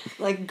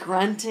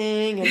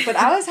 grunting. But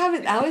I was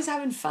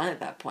having fun at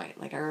that point.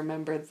 I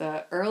remember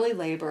the early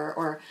labor,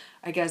 or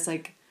I guess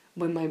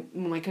when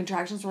my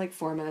contractions were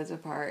 4 minutes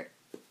apart,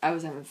 I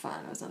was having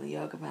fun. I was on the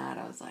yoga mat.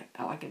 I was like,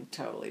 oh, I can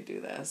totally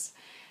do this.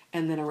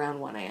 And then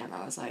around 1 a.m.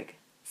 I was like,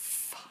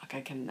 fuck,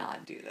 I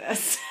cannot do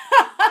this.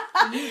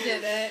 You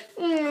did it.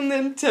 And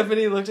then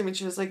Tiffany looked at me and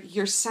she was like,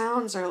 your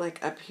sounds are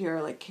up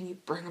here. Can you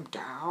bring them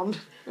down?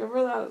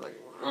 Remember that? I was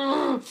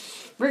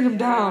like, bring them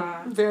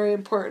down. Very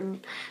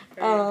important.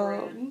 Very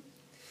important.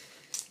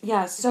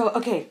 Yeah, so,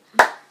 okay.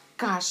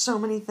 Gosh, so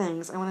many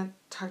things. I want to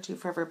talk to you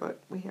forever, but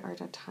we are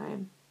out of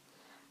time.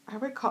 I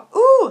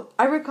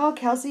recall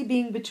Kelsey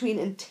being between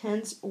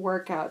intense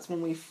workouts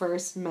when we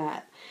first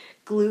met.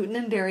 Gluten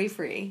and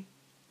dairy-free.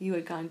 You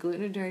had gone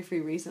gluten and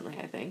dairy-free recently,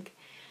 I think.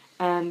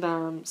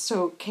 And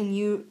so can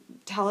you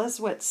tell us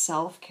what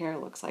self-care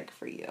looks like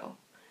for you?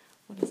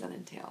 What does that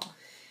entail?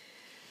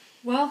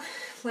 Well,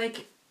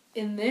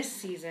 in this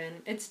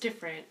season, it's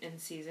different in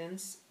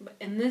seasons. But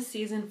in this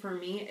season, for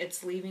me,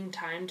 it's leaving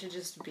time to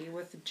just be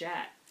with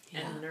Jet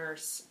and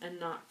nurse and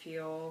not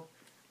feel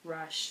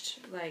rushed.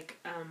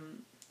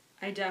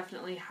 I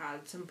definitely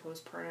had some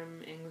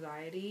postpartum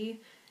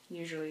anxiety,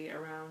 usually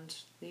around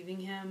leaving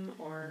him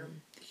or,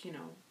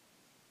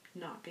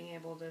 not being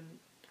able to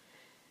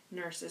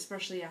nurse,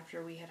 especially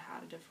after we had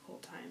a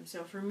difficult time.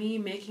 So for me,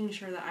 making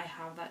sure that I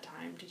have that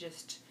time to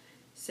just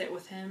sit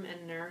with him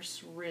and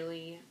nurse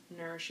really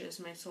nourishes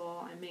my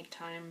soul. I make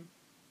time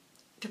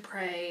to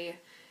pray,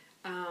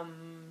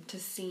 to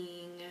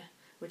sing,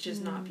 which is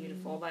not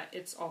beautiful, but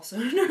it's also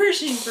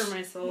nourishing for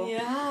my soul.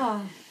 Yeah.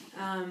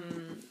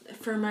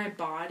 For my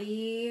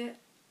body,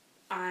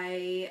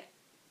 I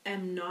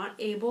am not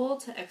able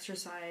to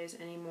exercise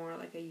anymore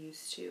like I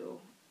used to.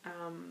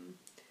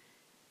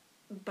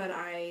 But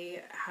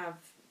I have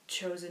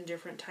chosen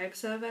different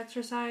types of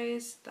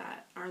exercise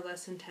that are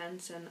less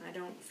intense, and I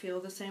don't feel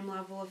the same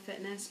level of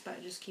fitness,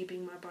 but just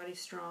keeping my body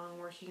strong,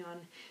 working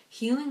on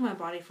healing my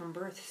body from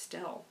birth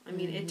still. I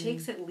mean, it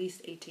takes at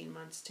least 18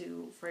 months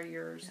for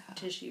your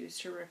tissues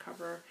to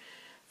recover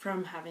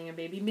from having a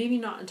baby. Maybe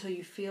not until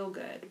you feel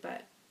good,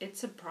 but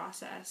it's a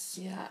process.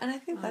 Yeah, and I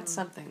think that's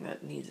something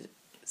that needs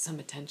some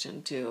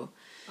attention too.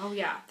 Oh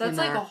yeah, that's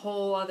like a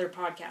whole other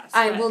podcast.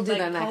 We'll do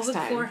that next time.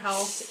 Pelvic floor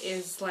health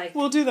is like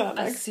we'll do that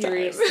a next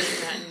serious time.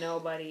 thing that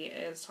nobody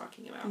is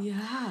talking about.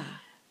 Yeah.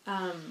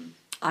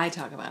 I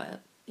talk about it.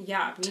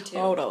 Yeah, me too.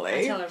 Totally.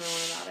 I tell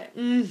everyone about it.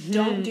 Mm-hmm.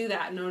 Don't do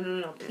that.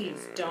 No.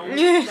 Please don't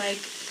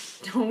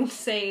don't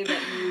say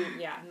that you.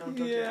 Yeah, no, don't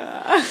do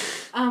that.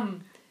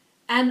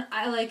 And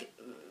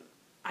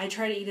I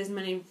try to eat as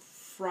many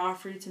raw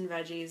fruits and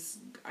veggies.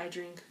 I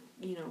drink,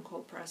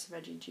 cold pressed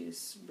veggie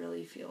juice.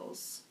 Really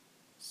feels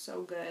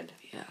so good.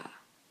 Yeah.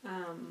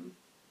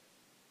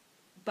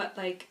 But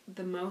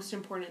the most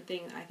important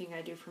thing I think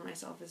I do for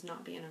myself is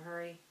not be in a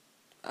hurry.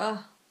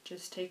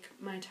 Just take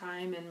my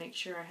time and make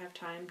sure I have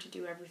time to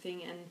do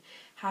everything, and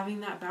having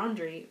that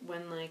boundary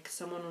when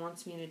someone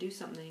wants me to do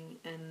something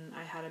and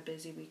I had a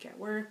busy week at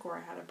work or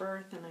I had a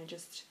birth and I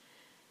just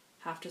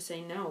have to say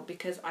no,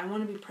 because I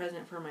want to be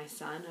present for my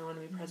son, I want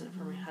to be present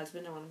for my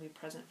husband, I want to be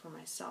present for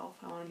myself,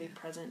 I want to be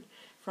present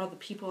for all the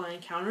people I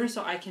encounter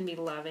so I can be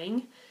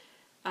loving,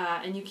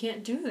 and you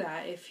can't do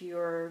that if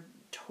you're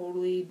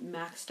totally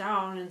maxed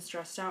out and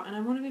stressed out. And I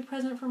want to be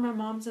present for my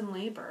mom's in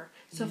labor.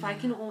 So if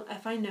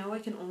I know I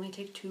can only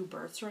take 2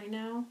 births right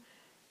now,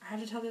 I have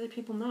to tell the other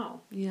people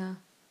no. Yeah.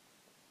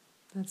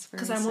 That's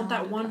very because I want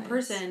that one advice.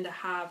 person to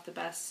have the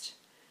best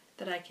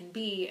that I can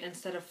be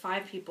instead of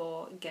 5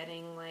 people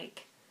getting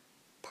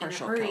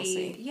partial in a hurry.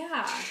 Kelsey.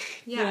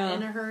 Yeah,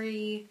 in a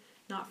hurry,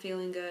 not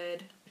feeling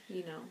good,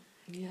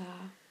 Yeah.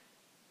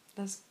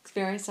 That's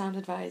very sound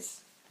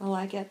advice. I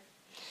like it.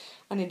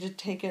 I need to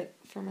take it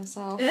for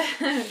myself.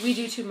 We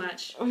do too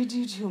much. We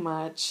do too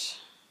much.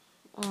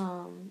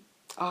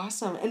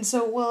 Awesome. And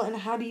so, and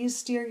how do you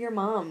steer your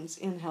moms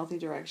in healthy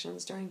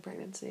directions during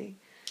pregnancy?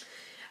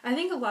 I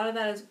think a lot of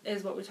that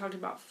is what we talked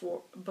about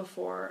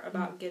before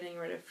about getting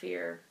rid of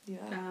fear.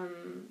 Yeah.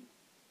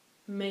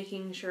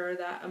 Making sure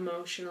that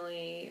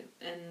emotionally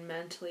and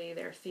mentally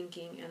they're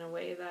thinking in a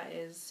way that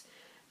is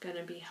going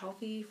to be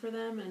healthy for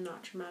them and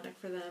not traumatic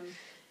for them.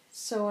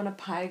 So on a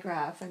pie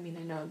graph, I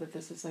know that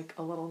this is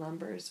a little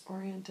numbers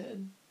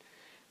oriented,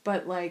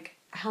 but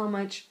how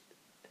much,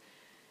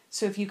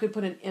 so if you could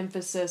put an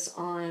emphasis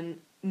on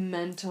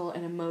mental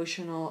and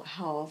emotional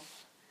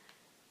health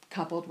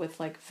coupled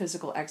with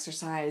physical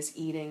exercise,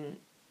 eating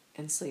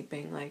and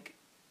sleeping,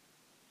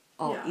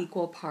 all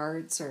equal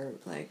parts or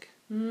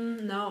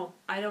No,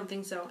 I don't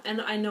think so. And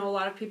I know a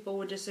lot of people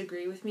would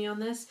disagree with me on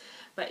this,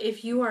 but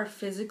if you are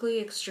physically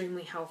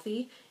extremely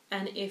healthy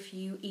and if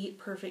you eat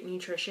perfect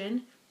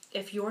nutrition,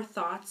 if your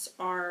thoughts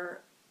are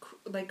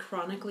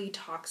chronically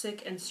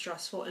toxic and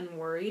stressful and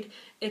worried,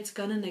 it's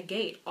gonna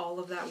negate all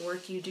of that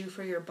work you do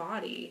for your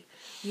body.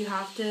 You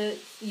have to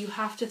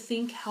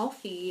think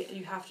healthy,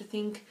 you have to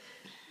think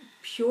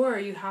pure,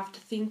 you have to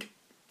think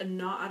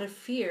not out of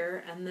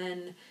fear, and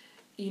then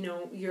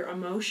your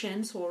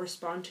emotions will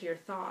respond to your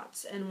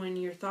thoughts. And when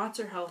your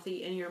thoughts are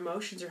healthy and your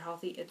emotions are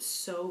healthy, it's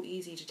so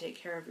easy to take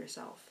care of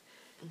yourself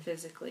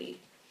physically.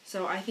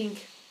 So I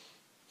think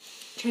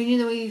changing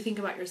the way you think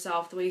about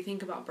yourself, the way you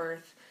think about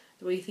birth,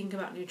 the way you think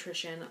about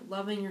nutrition,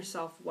 loving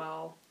yourself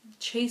well,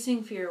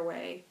 chasing fear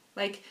away.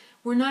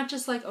 We're not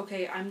just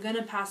okay, I'm going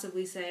to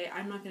passively say,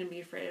 I'm not going to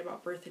be afraid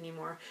about birth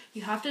anymore.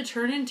 You have to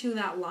turn into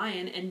that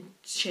lion and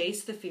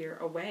chase the fear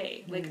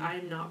away.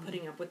 I'm not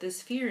putting up with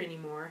this fear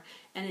anymore.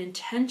 And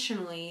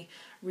intentionally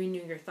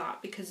renew your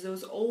thought, because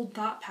those old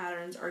thought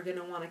patterns are going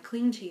to want to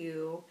cling to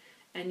you,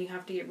 and you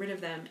have to get rid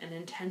of them and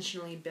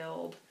intentionally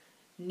build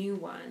new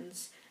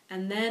ones.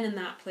 And then in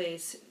that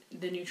place,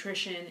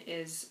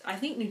 I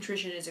think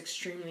nutrition is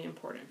extremely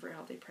important for a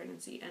healthy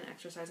pregnancy and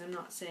exercise. I'm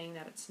not saying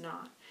that it's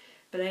not.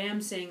 But I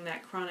am saying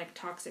that chronic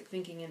toxic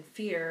thinking and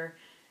fear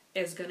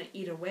is going to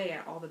eat away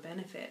at all the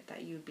benefit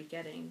that you'd be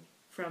getting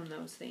from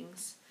those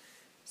things.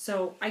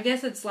 So I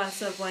guess it's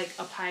less of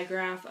a pie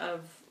graph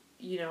of,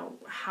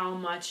 how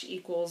much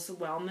equals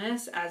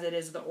wellness as it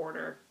is the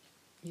order.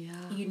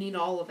 Yeah. You need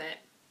all of it,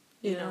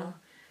 you know.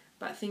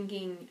 But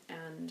thinking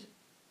and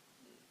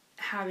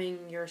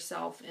having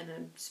yourself in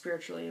a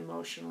spiritually,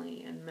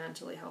 emotionally, and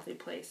mentally healthy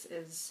place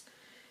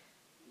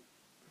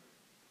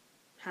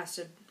has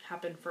to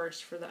happen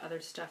first for the other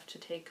stuff to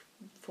take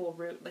full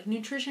root.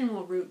 Nutrition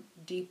will root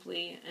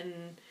deeply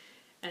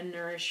and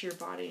nourish your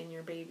body and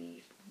your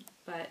baby,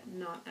 but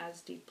not as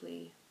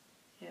deeply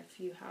if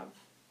you have,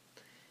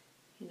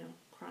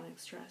 chronic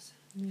stress.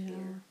 Yeah.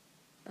 Fear.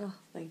 Oh,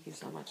 thank you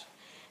so much.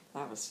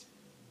 That was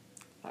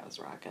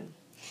rocking.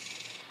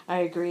 I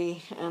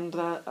agree. And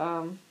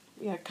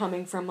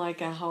coming from a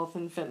health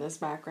and fitness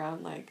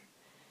background,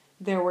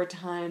 there were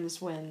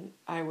times when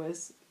I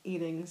was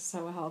eating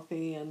so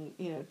healthy and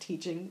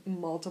teaching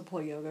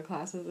multiple yoga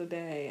classes a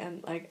day,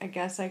 and I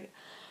guess I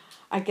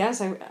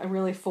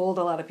really fooled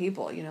a lot of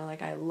people.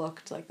 I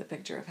looked like the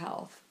picture of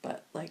health,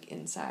 but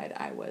inside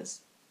I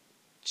was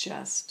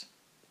just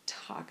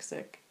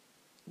toxic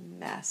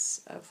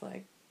mess of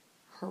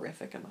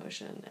horrific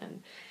emotion,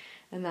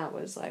 and that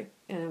was and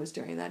it was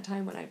during that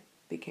time when I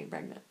became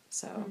pregnant.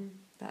 So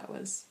that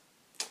was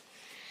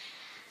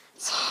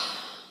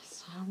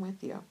so I'm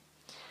with you.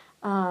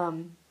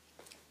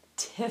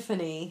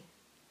 Tiffany.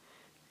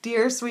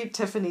 Dear sweet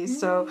Tiffany,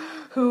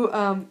 who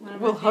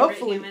will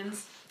hopefully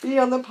be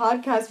on the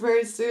podcast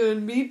very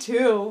soon. Me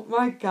too.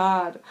 My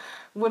God.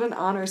 What an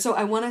honor. So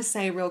I want to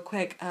say real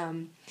quick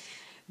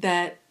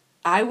that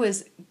I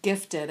was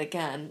gifted,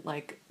 again,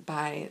 like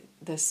by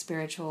the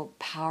spiritual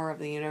power of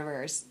the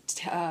universe.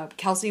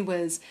 Kelsey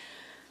was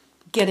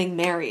getting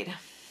married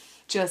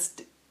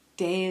just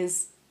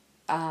days.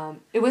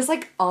 It was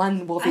like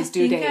on Wolfie's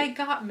due date. I think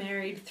I got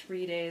married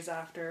 3 days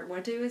after.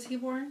 What day was he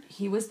born?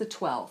 He was the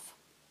 12th.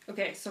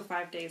 Okay, so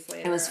 5 days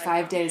later. It was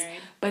 5 days. Married.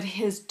 But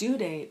his due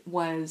date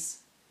was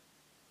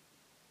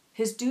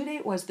the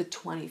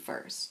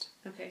 21st.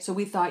 Okay. So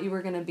we thought you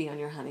were going to be on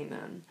your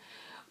honeymoon.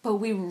 But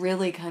we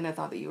really kind of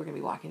thought that you were going to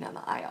be walking down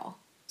the aisle.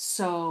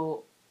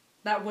 So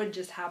that would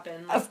just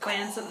happen. Of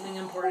plan something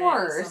important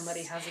if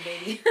somebody has a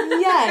baby.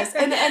 Yes.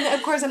 And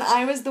of course, and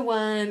I was the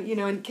one,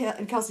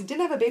 and Kelsey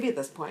didn't have a baby at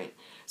this point.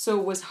 So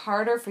it was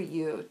harder for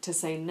you to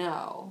say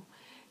no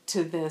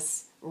to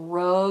this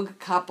rogue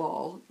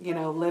couple,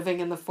 living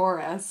in the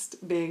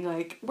forest, being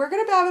like, we're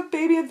going to have a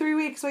baby in 3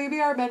 weeks. Will you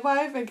be our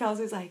midwife? And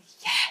Kelsey's like,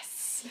 yes.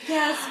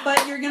 Yes,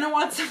 but you're going to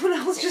want someone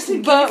else just in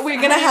case. But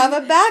we're going to have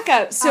a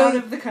backup. So, out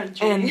of the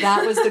country. And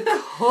that was the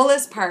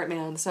coolest part,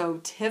 man. So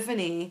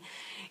Tiffany,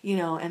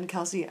 and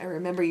Kelsey, I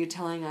remember you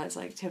telling us,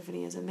 like,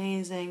 Tiffany is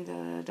amazing,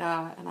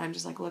 da-da-da. And I'm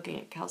just, like, looking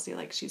at Kelsey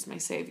like she's my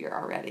savior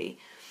already.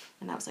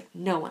 And I was like,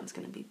 no one's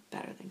going to be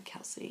better than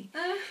Kelsey.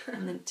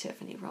 And then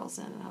Tiffany rolls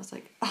in, and I was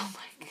like, oh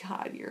my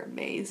God, you're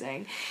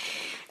amazing.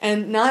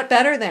 And not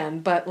better than,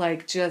 but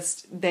like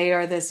just, they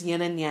are this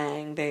yin and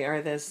yang. They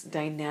are this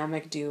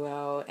dynamic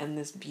duo and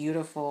this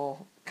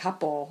beautiful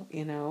couple,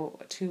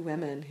 two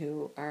women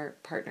who are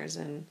partners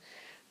in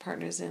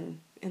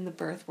the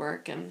birth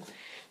work. And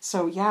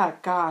so, yeah,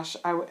 gosh,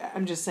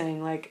 I'm just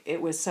saying, like,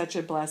 it was such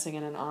a blessing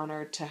and an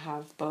honor to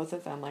have both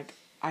of them. Like,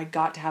 I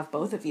got to have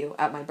both of you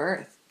at my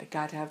birth. I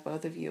got to have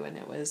both of you, and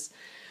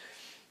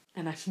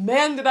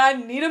man, did I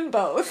need them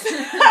both.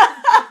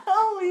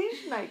 Holy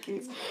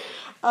shnikes.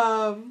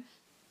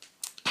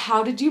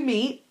 How did you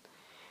meet,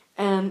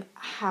 and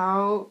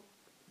how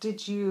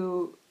did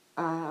you,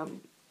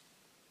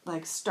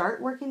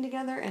 start working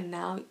together, and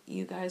now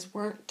you guys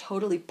weren't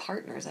totally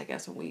partners, I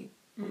guess, when we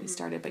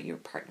started, but you're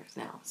partners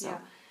now, so. Yeah.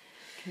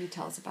 Can you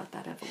tell us about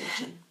that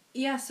evolution?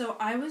 Yeah, so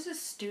I was a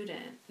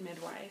student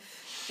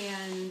midwife,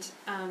 and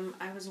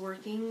I was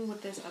working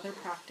with this other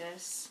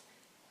practice,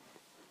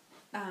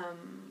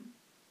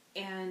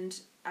 and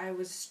I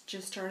was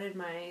just started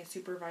my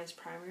supervised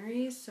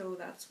primaries, so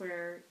that's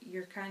where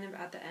you're kind of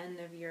at the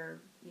end of your,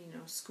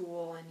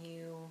 school, and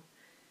you,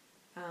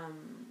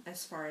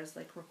 as far as,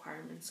 like,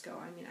 requirements go,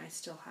 I mean, I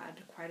still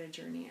had quite a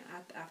journey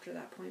after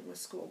that point with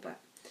school, but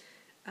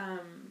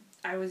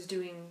I was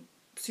doing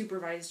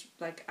supervised,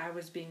 like, I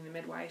was being the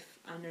midwife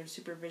under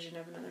supervision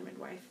of another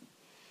midwife.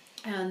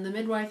 And the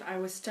midwife I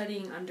was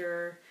studying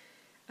under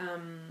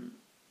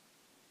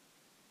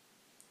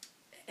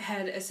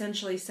had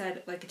essentially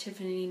said, like,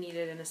 Tiffany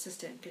needed an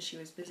assistant because she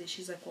was busy.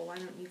 She's like, well, why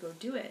don't you go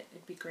do it?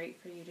 It'd be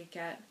great for you to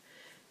get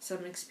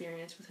some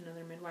experience with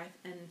another midwife.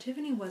 And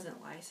Tiffany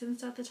wasn't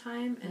licensed at the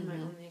time, and my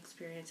only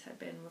experience had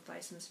been with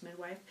licensed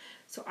midwife.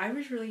 So I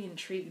was really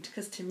intrigued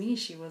because to me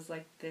she was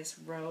like this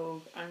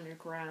rogue,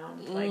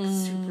 underground, like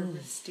super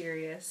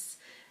mysterious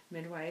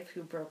midwife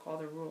who broke all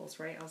the rules,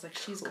 right? I was like,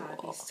 she's gotta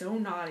be so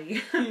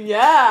naughty.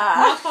 Yeah.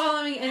 Not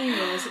following any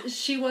rules.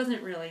 She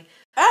wasn't really.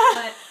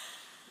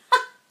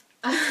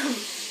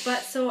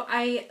 But so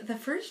the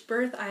first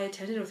birth I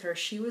attended with her,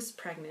 she was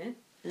pregnant.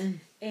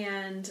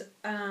 And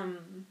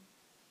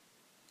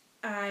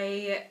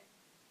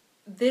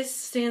this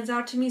stands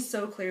out to me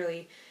so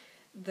clearly.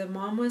 The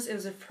mom it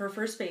was her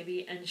first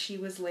baby, and she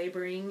was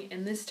laboring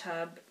in this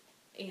tub,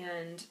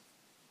 and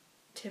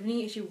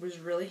Tiffany, she was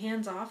really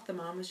hands-off. The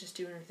mom was just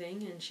doing her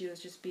thing, and she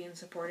was just being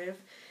supportive,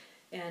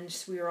 and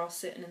we were all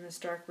sitting in this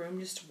dark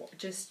room,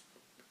 just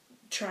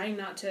trying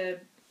not to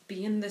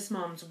be in this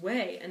mom's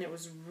way, and it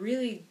was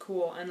really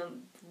cool, and a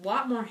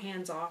lot more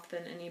hands-off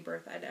than any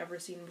birth I'd ever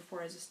seen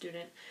before as a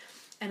student.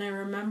 And I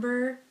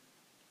remember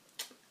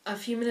a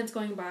few minutes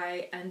going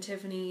by and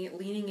Tiffany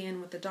leaning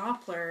in with the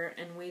Doppler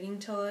and waiting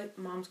till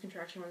mom's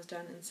contraction was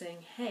done and saying,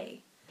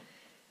 hey,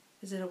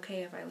 is it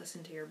okay if I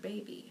listen to your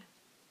baby?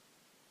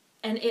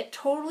 And it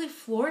totally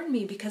floored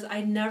me because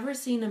I'd never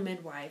seen a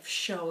midwife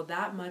show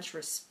that much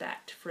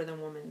respect for the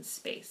woman's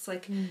space.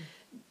 Like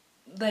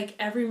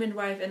every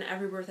midwife and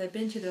every birth I've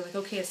been to, they're like,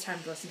 okay, it's time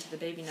to listen to the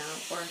baby now.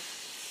 Or,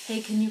 hey,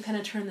 can you kind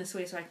of turn this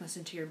way so I can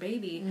listen to your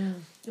baby?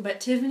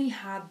 But Tiffany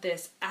had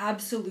this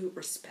absolute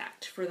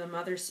respect for the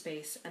mother's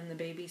space and the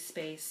baby's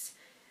space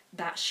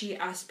that she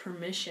asked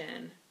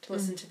permission to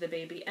listen to the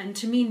baby. And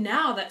to me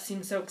now, that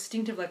seems so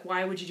instinctive. Like,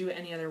 why would you do it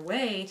any other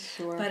way?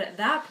 Sure. But at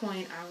that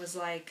point, I was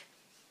like,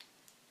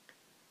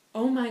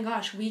 oh my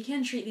gosh, we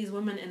can treat these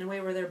women in a way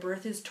where their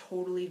birth is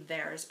totally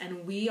theirs,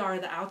 and we are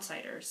the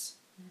outsiders.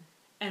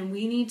 And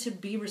we need to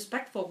be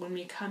respectful when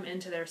we come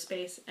into their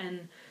space.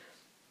 And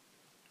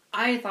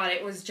I thought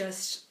it was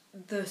just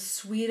the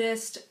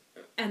sweetest,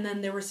 And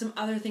then there were some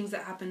other things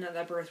that happened at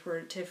that birth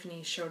where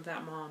Tiffany showed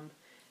that mom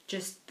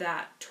just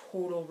that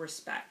total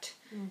respect.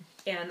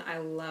 And I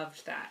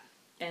loved that.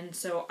 And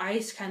so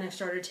I kind of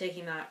started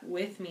taking that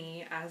with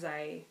me as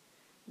I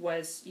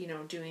was,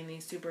 doing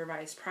these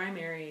supervised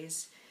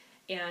primaries.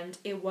 And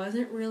it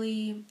wasn't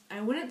really,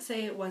 I wouldn't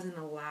say it wasn't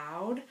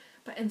allowed,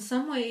 but in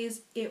some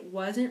ways it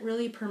wasn't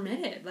really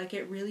permitted. Like,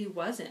 it really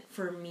wasn't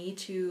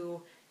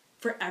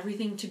for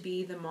everything to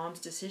be the mom's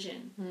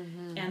decision.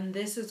 Mm-hmm. And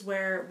this is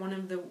where one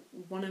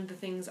of the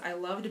things I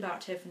loved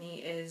about Tiffany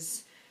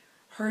is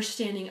her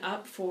standing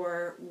up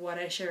for what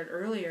I shared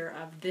earlier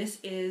of this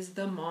is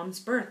the mom's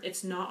birth.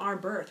 It's not our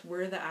birth.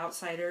 We're the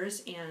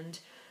outsiders, and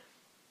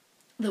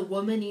the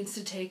woman needs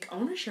to take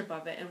ownership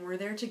of it, and we're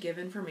there to give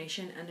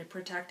information and to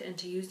protect and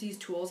to use these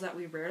tools that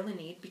we rarely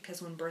need,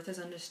 because when birth is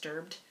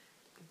undisturbed,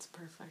 it's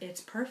perfect.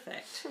 It's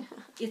perfect.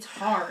 It's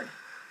hard.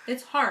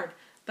 It's hard,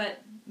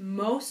 but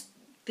most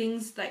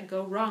things that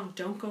go wrong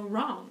don't go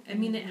wrong. I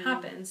mean, it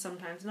happens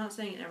sometimes. I'm not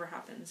saying it never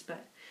happens,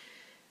 but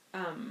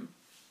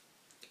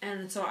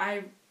and so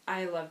I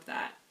loved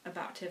that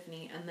about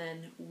Tiffany. And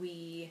then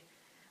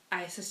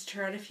I assisted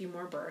her at a few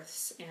more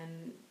births,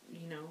 and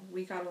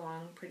we got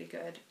along pretty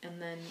good.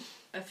 And then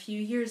a few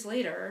years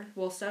later,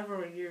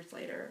 several years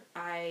later,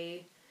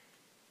 I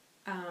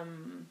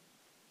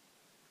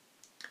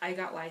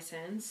got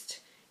licensed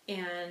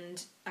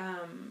and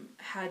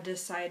had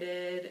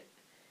decided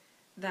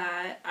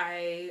that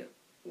I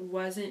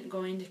wasn't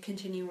going to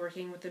continue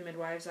working with the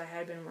midwives I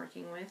had been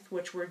working with,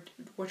 which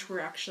were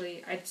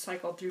actually, I'd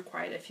cycled through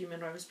quite a few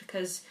midwives,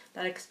 because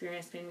that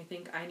experience made me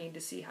think I need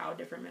to see how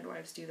different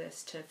midwives do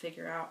this to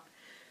figure out,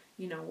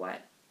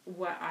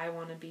 what I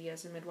want to be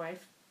as a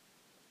midwife.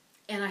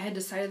 And I had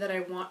decided that I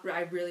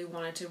really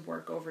wanted to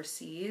work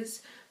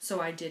overseas,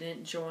 so I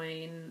didn't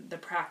join the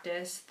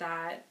practice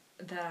that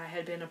I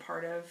had been a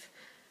part of,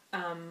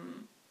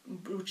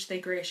 which they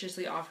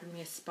graciously offered me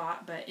a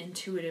spot, but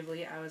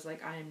intuitively I was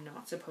like, I am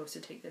not supposed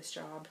to take this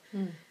job.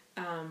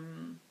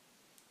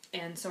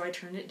 And so I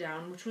turned it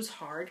down, which was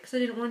hard because I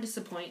didn't want to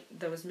disappoint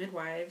those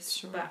midwives,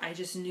 sure. But I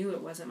just knew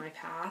it wasn't my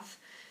path.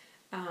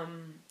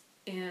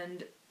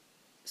 And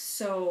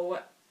so,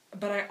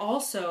 but I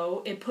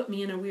also, it put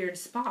me in a weird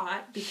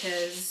spot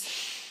because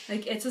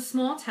it's a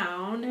small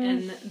town,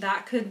 and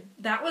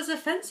that was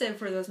offensive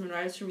for those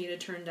midwives for me to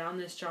turn down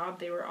this job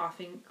they were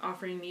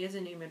offering me as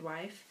a new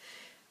midwife.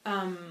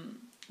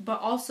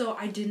 But also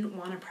I didn't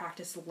want to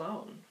practice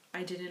alone.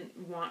 I didn't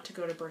want to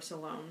go to births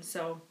alone.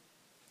 So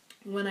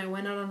when I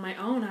went out on my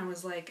own, I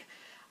was like,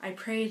 I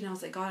prayed and I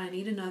was like, God, I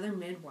need another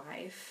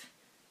midwife.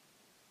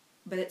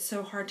 But it's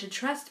so hard to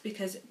trust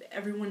because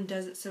everyone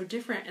does it so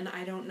different, and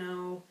I don't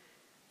know,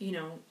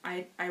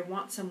 I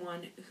want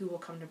someone who will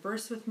come to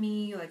births with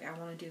me. Like, I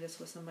want to do this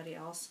with somebody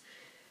else.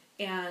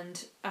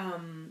 And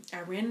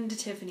I ran into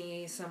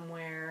Tiffany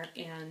somewhere,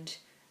 and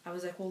I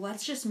was like, well,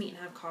 let's just meet and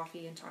have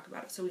coffee and talk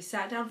about it. So we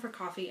sat down for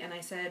coffee, and I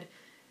said,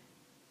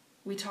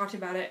 we talked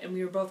about it, and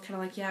we were both kind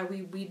of like, yeah,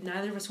 we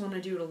neither of us want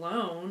to do it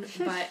alone,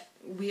 but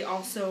we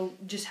also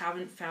just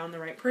haven't found the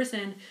right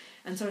person.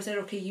 And so I said,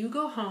 okay, you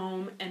go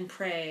home and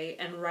pray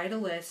and write a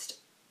list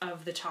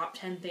of the top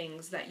 10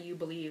 things that you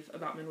believe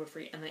about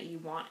midwifery and that you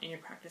want in your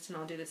practice, and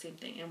I'll do the same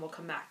thing, and we'll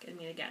come back and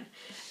meet again.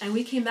 And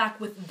we came back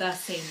with the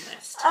same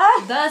list.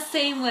 The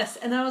same list.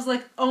 And I was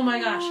like, oh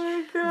my gosh.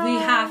 We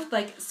have,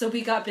 so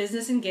we got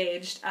business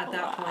engaged at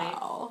that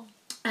point.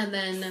 And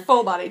then...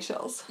 full body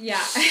chills.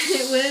 Yeah.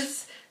 It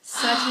was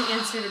such an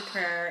answer to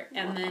prayer.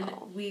 And then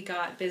we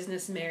got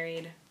business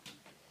married,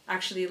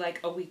 actually,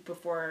 a week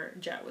before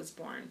Jet was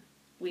born.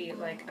 We,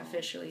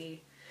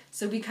 officially...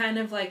 So we kind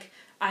of,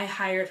 I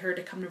hired her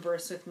to come to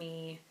births with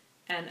me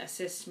and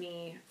assist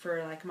me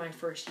for, my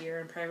first year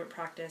in private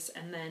practice.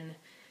 And then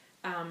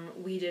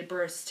we did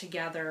births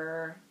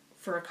together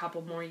for a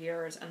couple more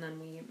years, and then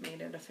we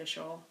made it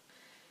official.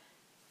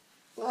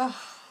 Oh,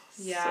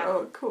 yeah.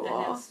 So cool.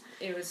 And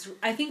it was,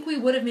 I think we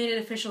would have made it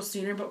official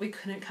sooner, but we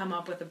couldn't come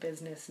up with a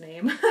business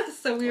name.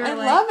 So we were I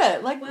love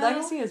it.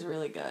 Legacy is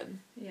really good.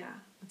 Yeah.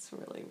 It's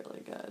really,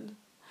 really good.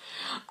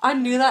 I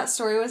knew that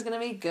story was going to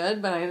be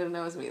good, but I didn't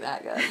know it was going to be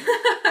that good.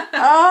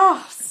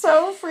 Oh,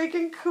 so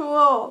freaking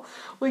cool.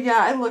 Well, yeah,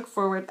 I look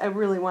forward. I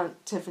really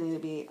want Tiffany to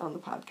be on the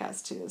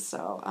podcast too.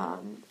 So,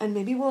 and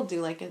maybe we'll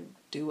do a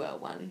duo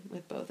one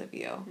with both of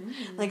you.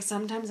 Mm.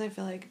 Sometimes I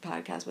feel like a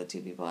podcast with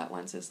two people at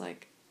once is I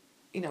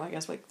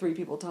guess 3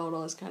 people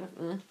total is kind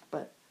of,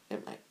 but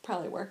it might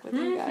probably work with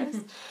you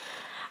guys.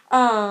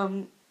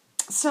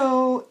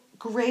 So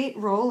great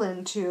roll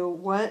into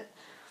what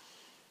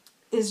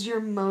is your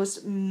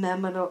most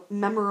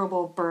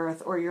memorable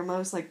birth or your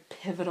most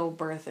pivotal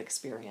birth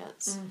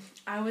experience?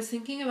 I was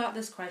thinking about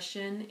this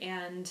question,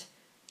 and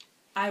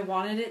I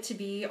wanted it to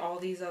be all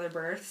these other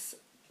births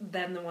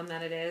than the one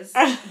that it is,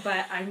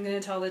 but I'm going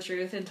to tell the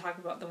truth and talk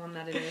about the one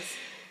that it is.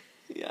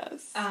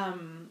 Yes.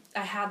 I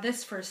had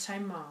this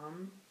first-time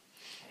mom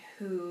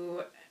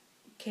who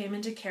came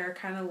into care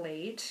kind of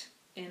late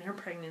in her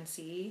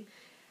pregnancy,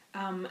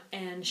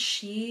 and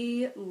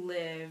she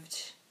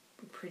lived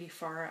pretty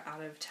far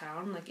out of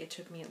town. It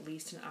took me at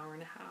least an hour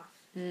and a half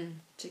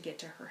to get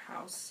to her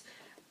house.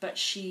 But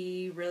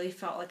she really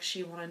felt like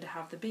she wanted to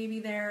have the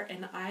baby there,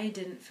 and I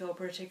didn't feel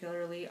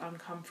particularly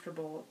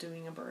uncomfortable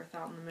doing a birth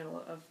out in the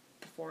middle of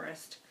the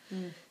forest.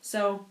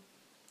 So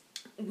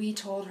we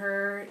told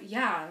her,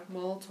 yeah,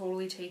 we'll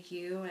totally take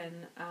you,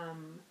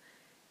 and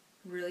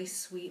really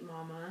sweet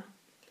mama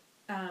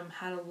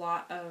had a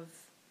lot of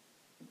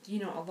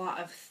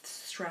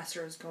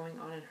stressors going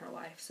on in her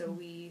life. So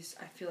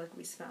I feel like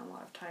we spent a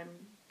lot of time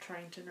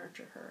trying to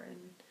nurture her and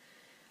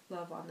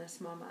love on this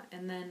mama.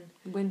 And then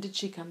when did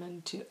she come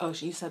into? Oh,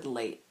 you said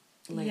late.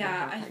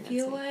 Yeah, I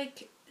feel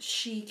like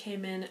she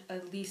came in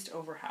at least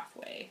over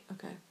halfway.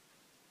 Okay.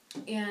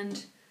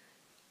 And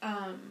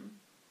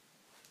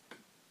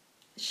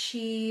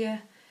she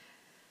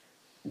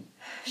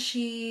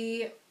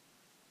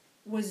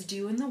was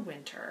due in the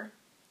winter,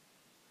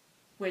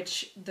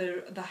 which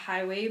the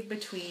highway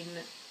between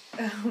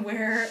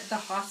where the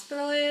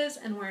hospital is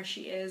and where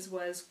she is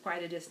was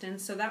quite a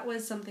distance. So that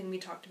was something we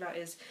talked about,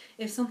 is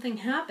if something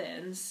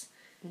happens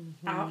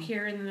out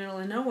here in the middle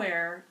of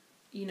nowhere,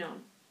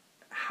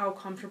 how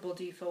comfortable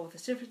do you feel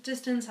with the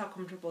distance? How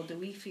comfortable do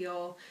we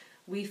feel?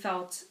 We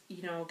felt,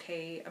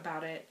 okay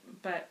about it,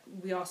 but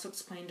we also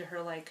explained to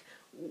her, like,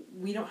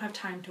 we don't have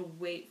time to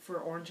wait for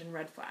orange and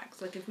red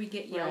flags. Like, if we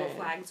get yellow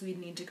flags, we'd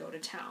need to go to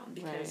town,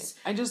 because...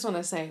 I just want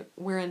to say,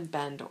 we're in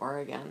Bend,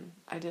 Oregon.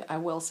 I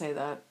will say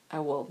that. I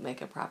will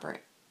make a proper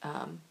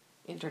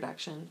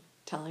introduction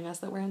telling us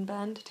that we're in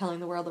Bend, telling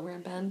the world that we're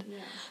in Bend. Yeah.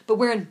 But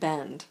we're in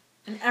Bend.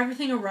 And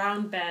everything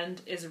around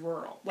Bend is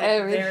rural.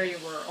 Very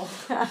rural.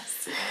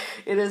 Yes.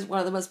 It is one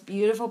of the most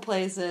beautiful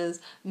places.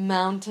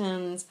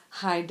 Mountains,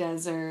 high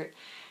desert.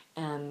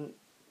 And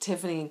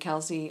Tiffany and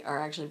Kelsey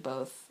are actually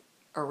both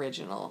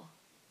original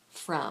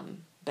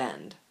from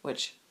Bend,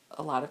 which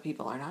a lot of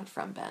people are not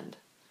from Bend.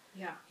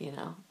 Yeah.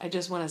 I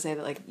just want to say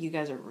that, like, you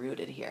guys are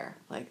rooted here.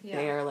 Like,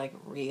 they are, like,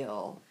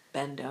 real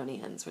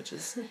Bendonians, which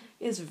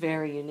is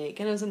very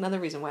unique. And it was another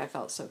reason why I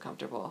felt so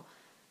comfortable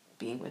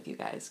being with you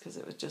guys, because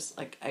it was just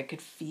like I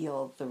could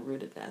feel the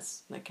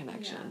rootedness, the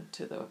connection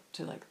to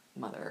like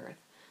Mother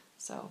Earth.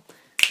 So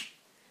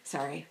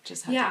sorry,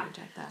 just had to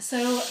reject that.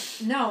 So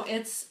no,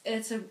 it's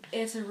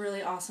a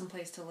really awesome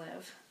place to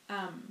live.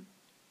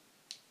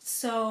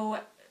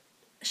 So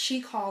she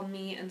called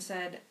me and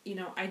said,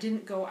 I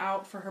didn't go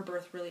out for her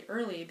birth really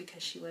early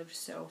because she lived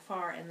so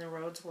far and the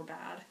roads were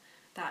bad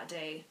that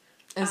day.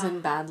 As in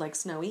bad, like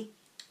snowy?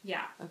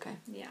 Yeah. Okay.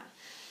 Yeah.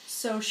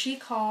 So she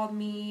called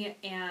me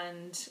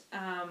and,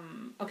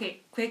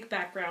 okay, quick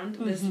background.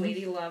 This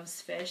lady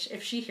loves fish.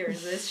 If she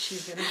hears this,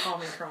 she's going to call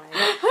me crying.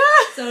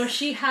 So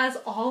she has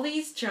all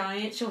these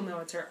giant, she'll know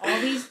it's her,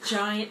 all these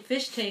giant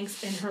fish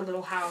tanks in her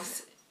little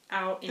house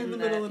out in the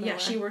middle of nowhere. Yeah,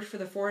 she worked for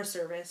the Forest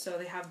Service, so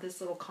they have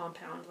this little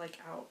compound, like,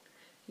 out,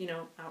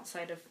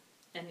 outside of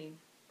any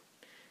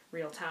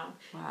real town.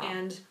 Wow.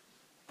 And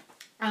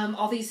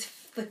all these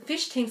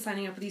fish tanks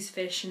lining up with these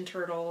fish and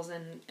turtles,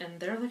 and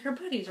they're like her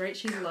buddies, right?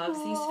 She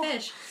loves these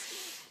fish.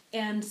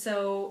 And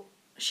so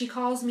she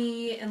calls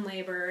me in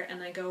labor,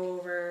 and I go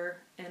over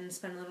and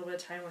spend a little bit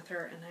of time with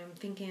her, and I'm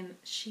thinking,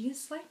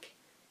 she's like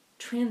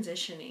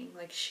transitioning.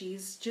 Like,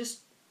 she's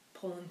just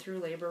pulling through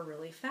labor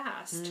really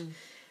fast.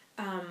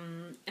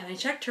 And I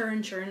checked her,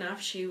 and sure enough,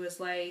 she was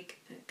like,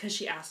 because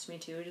she asked me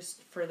to,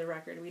 just for the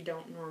record, we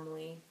don't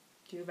normally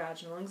do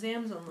vaginal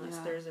exams unless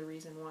there's a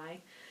reason why.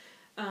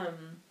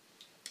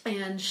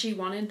 And she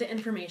wanted the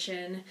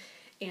information,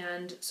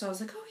 and so I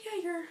was like, oh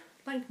yeah, you're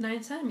like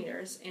 9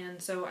 centimeters.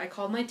 And so I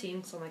called my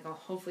team, so I'm like, oh,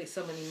 hopefully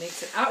somebody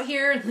makes it out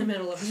here in the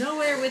middle of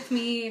nowhere with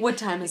me. What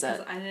time is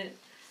it?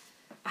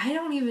 I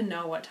don't even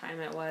know what time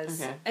it was.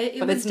 Okay.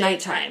 It was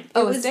daytime.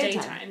 Oh, it was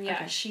daytime. Daytime. Yeah,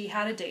 okay. She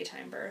had a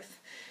daytime birth.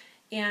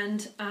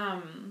 And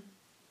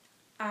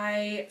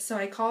I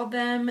called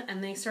them,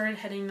 and they started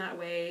heading that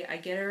way. I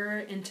get her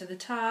into the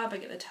tub. I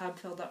get the tub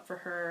filled up for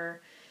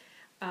her.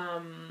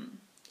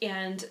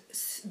 And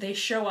they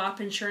show up,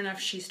 and sure enough,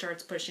 she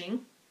starts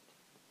pushing.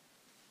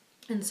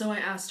 And so I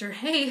asked her,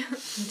 hey,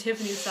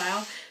 Tiffany style,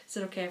 I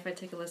said, okay, if I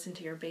take a listen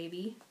to your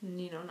baby,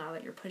 now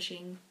that you're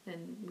pushing,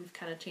 and we've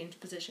kind of changed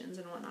positions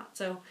and whatnot.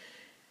 So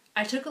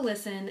I took a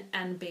listen,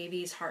 and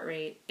baby's heart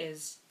rate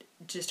is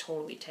just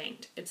totally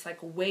tanked. It's like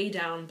way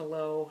down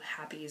below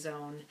happy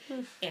zone,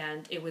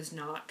 and it was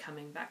not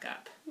coming back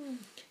up.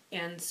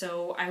 And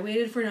so I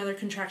waited for another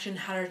contraction,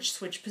 had her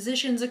switch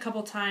positions a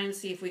couple times,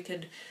 see if we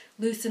could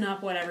loosen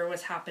up whatever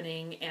was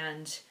happening,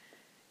 and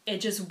it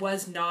just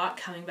was not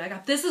coming back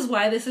up. This is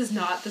why this is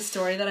not the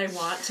story that I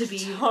want to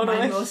be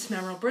my most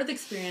memorable birth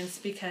experience,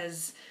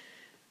 because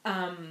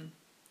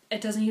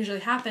it doesn't usually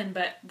happen,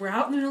 but we're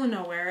out in the middle of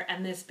nowhere,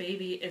 and this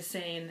baby is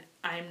saying,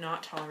 I'm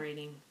not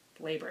tolerating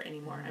labor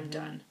anymore. I'm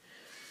done.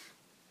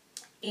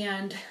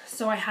 And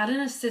so I had an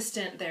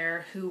assistant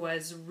there who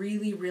was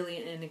really,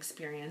 really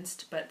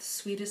inexperienced, but the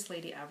sweetest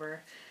lady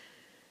ever.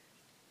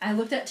 I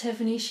looked at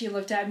Tiffany, she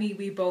looked at me,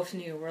 we both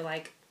knew. We're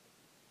like,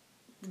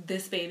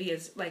 this baby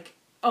is like,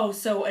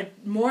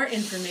 more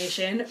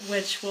information,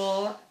 which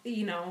will,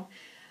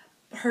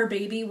 her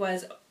baby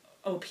was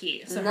OP.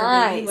 So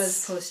Nice. her baby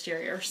was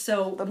posterior.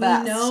 So The we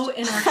best. know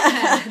in our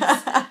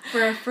heads,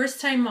 for a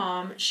first-time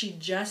mom, she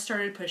just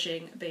started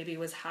pushing, baby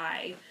was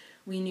high.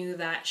 We knew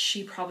that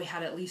she probably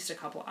had at least a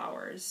couple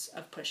hours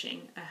of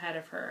pushing ahead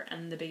of her,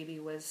 and the baby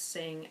was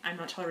saying, I'm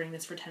not tolerating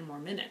this for 10 more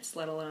minutes,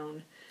 let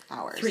alone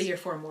Hours. 3 or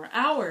 4 more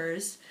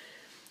hours.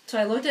 So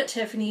I looked at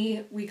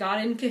Tiffany, we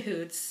got in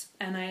cahoots,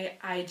 and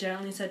I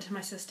gently said to my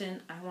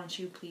assistant, I want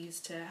you please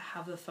to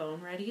have the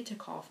phone ready to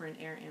call for an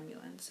air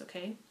ambulance,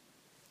 okay?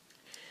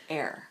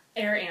 Air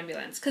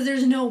Ambulance. Because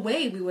there's no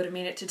way we would have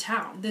made it to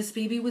town. This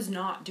baby was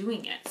not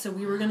doing it. So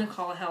we were going to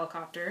call a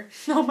helicopter.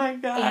 Oh my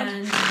God.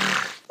 And,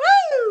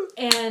 Woo!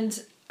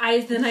 and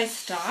I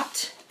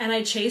stopped, and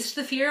I chased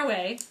the fear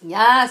away.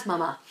 Yes,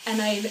 mama.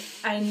 And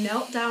I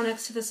knelt down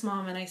next to this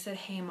mom, and I said,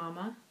 hey,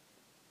 mama,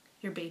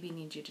 your baby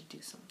needs you to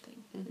do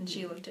something. Mm-hmm. And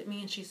she looked at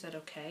me, and she said,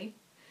 okay.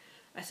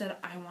 I said,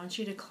 I want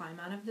you to climb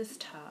out of this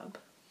tub,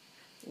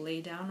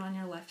 lay down on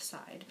your left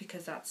side,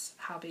 because that's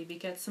how baby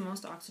gets the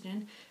most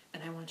oxygen,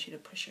 and I want you to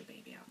push your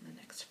baby out in the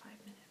next 5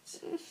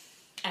 minutes.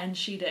 And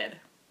she did.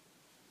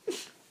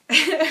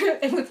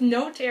 And with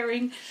no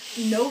tearing,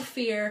 no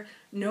fear,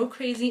 no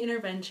crazy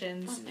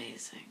interventions.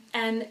 Amazing.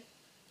 And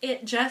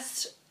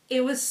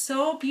it was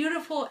so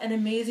beautiful and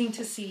amazing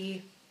to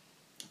see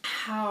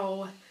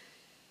how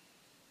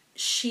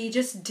she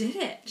just did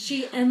it.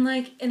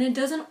 And it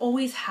doesn't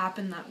always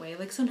happen that way.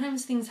 Like,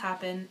 sometimes things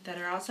happen that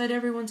are outside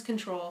everyone's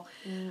control.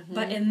 Mm-hmm.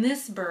 But in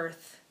this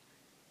birth,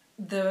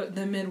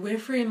 the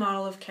midwifery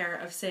model of care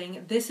of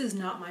saying, this is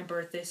not my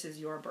birth, this is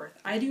your birth.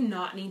 I do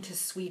not need to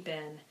sweep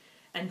in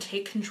and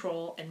take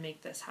control and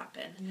make this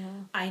happen. Yeah.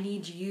 I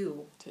need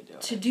you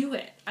to do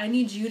it. I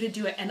need you to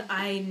do it. And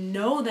I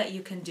know that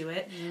you can do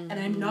it. Mm-hmm. And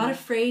I'm not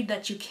afraid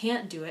that you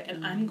can't do it. And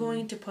mm-hmm. I'm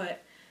going to put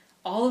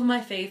all of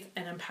my faith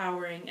and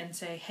empowering and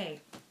say,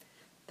 hey,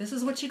 this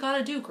is what you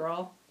gotta do,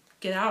 girl.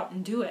 Get out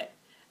and do it.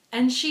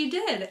 And she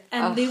did.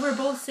 And they were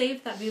both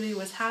safe. That baby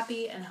was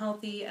happy and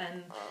healthy.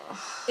 And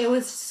it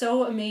was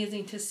so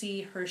amazing to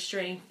see her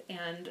strength.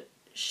 And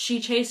she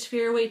chased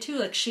fear away too.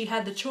 Like, she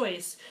had the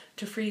choice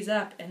to freeze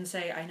up and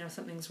say, I know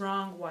something's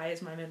wrong. Why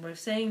is my midwife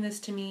saying this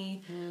to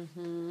me?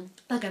 Mm-hmm.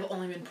 Like, I've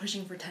only been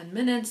pushing for 10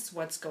 minutes.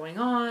 What's going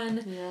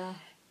on? Yeah.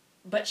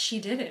 But she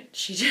didn't.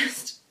 She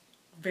just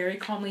very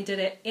calmly did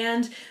it.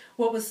 And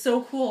what was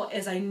so cool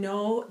is I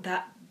know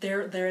that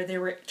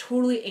there were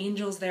totally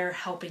angels there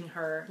helping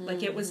her. Mm-hmm.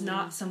 Like, it was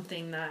not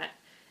something that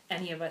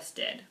any of us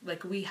did.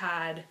 Like, we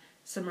had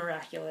some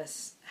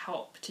miraculous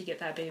help to get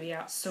that baby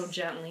out so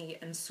gently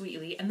and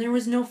sweetly. And there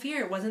was no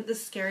fear. It wasn't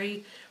this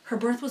scary. Her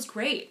birth was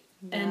great.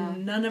 Yeah.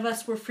 And none of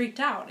us were freaked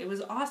out. It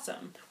was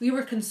awesome. We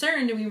were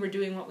concerned and we were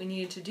doing what we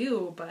needed to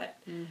do, but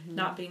mm-hmm.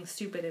 not being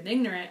stupid and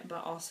ignorant,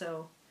 but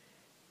also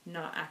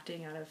not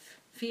acting out of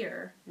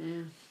fear.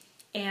 Mm.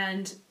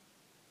 And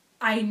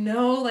I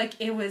know, like,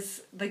 it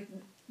was,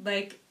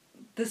 like,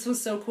 this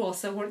was so cool.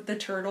 So the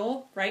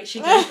turtle, right,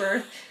 she gave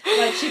birth,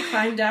 like, she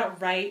climbed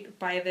out right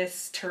by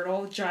this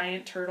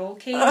giant turtle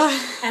cage,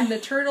 and the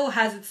turtle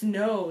has its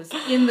nose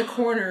in the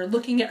corner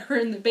looking at her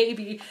and the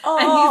baby,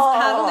 and he's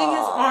paddling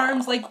his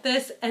arms like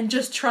this and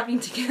just trying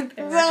to get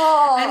there.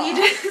 And he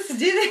just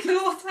did it the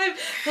whole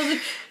time.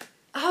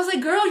 I was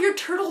like, girl, your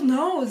turtle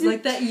knows,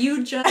 like, that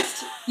you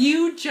just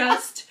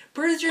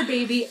birthed your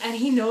baby, and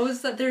he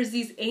knows that there's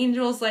these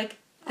angels, like,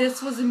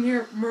 this was a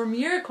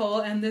miracle,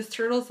 and this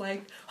turtle's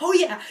like, oh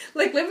yeah,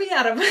 like, let me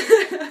at him.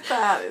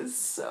 That is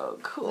so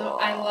cool. So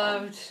I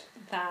loved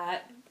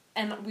that.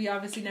 And we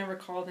obviously never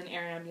called an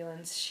air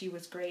ambulance. She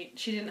was great.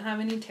 She didn't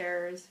have any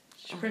tears.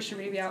 She pushed her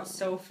baby out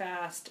so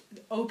fast.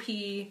 OP,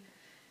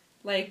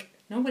 like,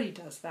 nobody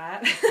does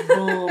that.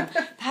 Boom.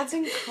 That's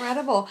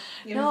incredible.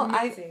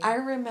 I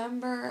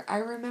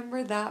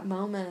remember that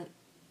moment.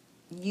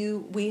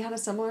 We had a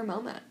similar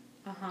moment.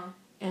 Uh-huh.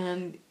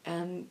 And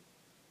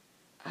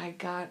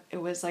it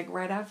was like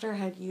right after I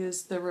had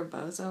used the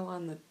Rebozo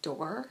on the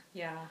door.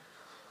 Yeah.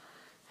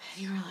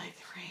 And you were like,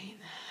 Rain,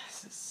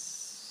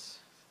 this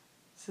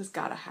has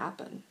gotta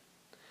happen.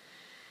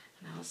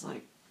 And I was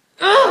like,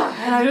 ugh!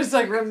 And I just,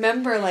 like,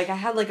 remember, like, I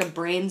had, like, a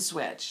brain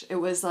switch. It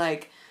was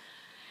like,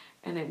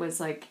 it was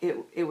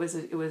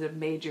a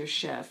major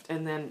shift.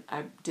 And then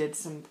I did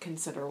some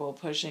considerable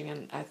pushing,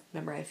 and I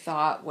remember I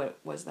thought what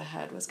was the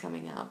head was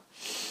coming out.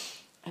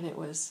 And it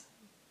was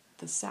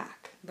the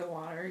sack. The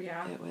water,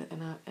 yeah. It was,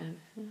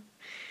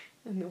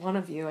 and one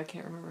of you, I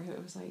can't remember who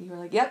it was, like, you were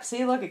like, yep,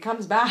 see, look, it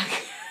comes back.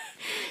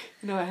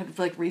 I had,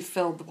 like,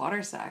 refilled the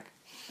water sack.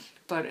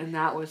 And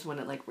that was when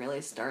it, like,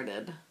 really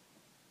started.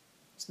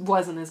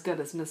 Wasn't as good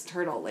as Miss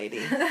Turtle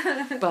Lady.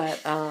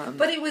 But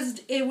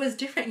it was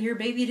different. Your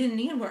baby didn't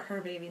need what her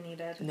baby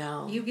needed.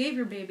 No. You gave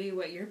your baby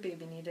what your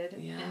baby needed.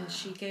 Yeah. And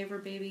she gave her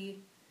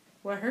baby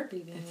what her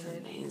baby needed. It's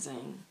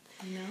amazing.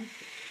 You know?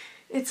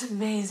 It's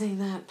amazing,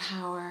 that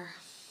power.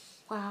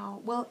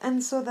 Wow. Well,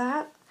 and so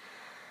that,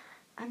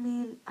 I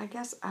mean, I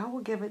guess I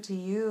will give it to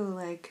you,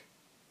 like,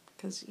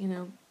 because,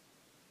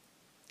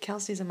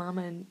 Kelsey's a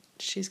mama and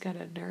she's got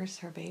to nurse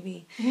her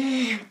baby.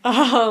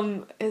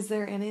 Is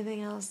there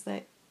anything else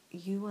that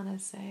you want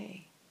to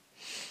say?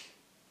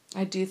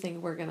 I do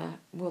think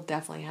we'll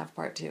definitely have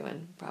part 2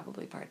 and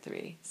probably part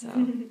 3. So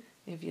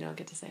if you don't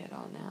get to say it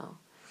all now.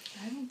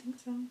 I don't think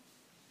so.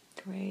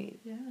 Great.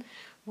 Yeah.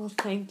 Well,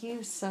 thank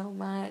you so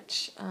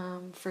much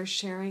for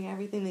sharing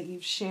everything that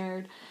you've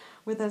shared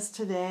with us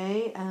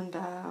today. And,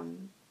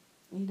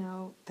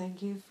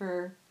 thank you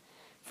for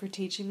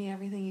teaching me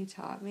everything you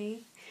taught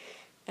me.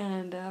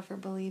 And for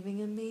believing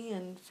in me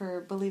and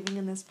for believing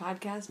in this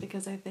podcast,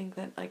 because I think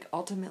that, like,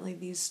 ultimately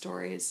these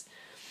stories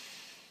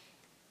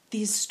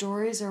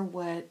are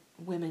what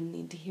women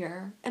need to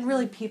hear. And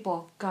really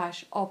people,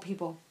 all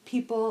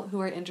people who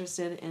are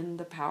interested in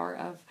the power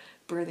of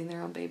birthing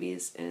their own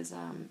babies is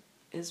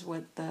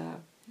what the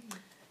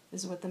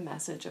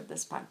message of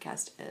this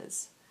podcast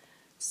is.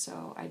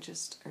 So I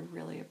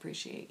really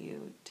appreciate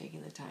you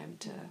taking the time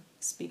to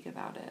speak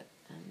about it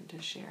and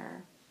to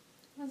share.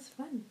 It was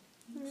fun.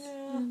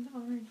 Yeah.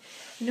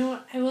 You know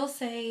what? I will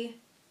say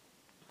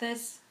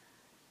this,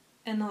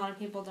 and a lot of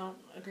people don't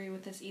agree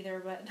with this either,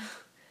 but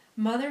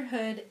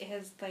motherhood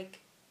is,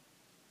 like,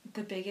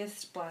 the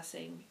biggest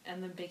blessing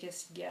and the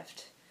biggest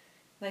gift.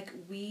 Like,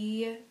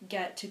 we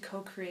get to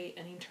co-create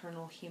an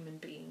eternal human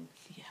being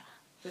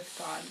with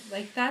God.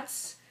 Like,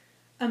 that's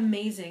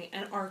amazing.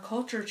 And our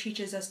culture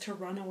teaches us to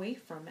run away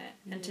from it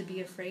and to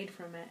be afraid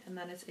from it, and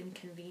that it's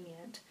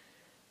inconvenient.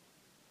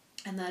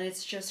 And that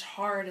it's just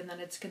hard, and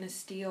that it's going to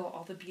steal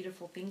all the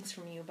beautiful things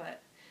from you,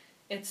 but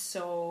it's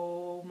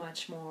so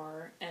much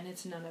more, and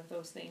it's none of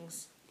those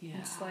things. Yeah.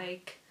 It's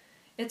like,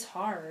 it's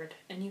hard,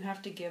 and you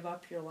have to give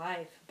up your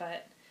life,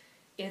 but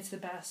it's the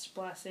best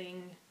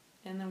blessing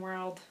in the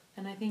world.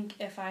 And I think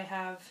if I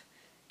have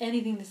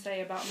anything to say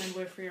about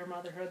midwifery or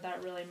motherhood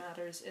that really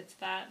matters, it's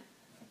that.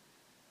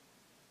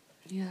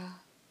 Yeah.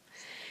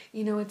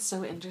 It's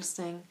so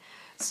interesting.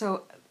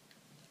 So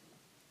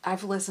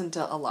I've listened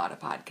to a lot of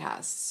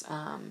podcasts,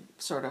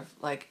 sort of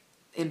like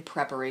in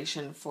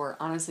preparation for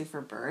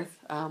birth.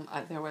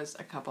 There was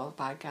a couple of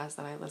podcasts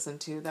that I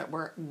listened to that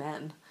were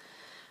men,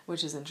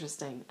 which is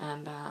interesting.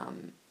 And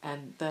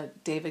the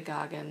David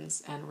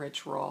Goggins and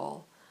Rich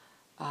Roll,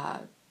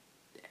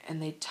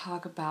 and they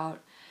talk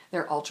about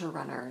they're ultra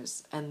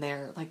runners, and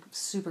they're like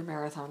super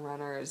marathon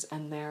runners,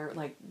 and they're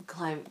like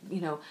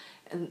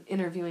and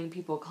interviewing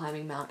people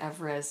climbing Mount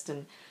Everest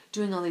and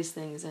doing all these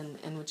things.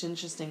 And what's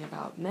interesting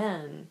about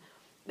men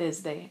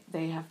is they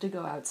have to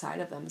go outside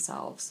of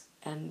themselves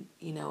and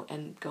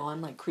go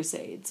on like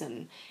crusades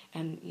and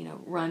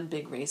run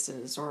big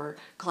races or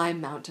climb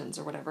mountains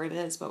or whatever it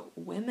is. But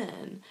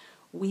women,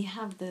 we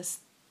have this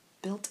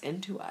built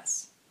into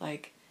us.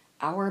 Like,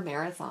 our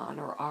marathon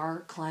or our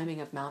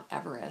climbing of Mount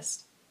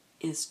Everest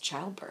is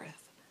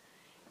childbirth.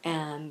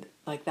 And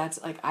like,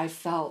 that's like, I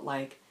felt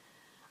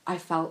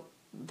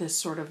this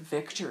sort of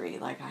victory,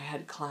 like I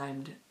had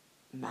climbed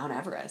Mount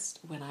Everest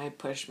when I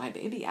pushed my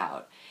baby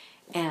out.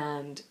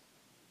 And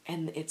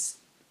it's,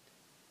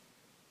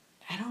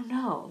 I don't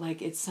know,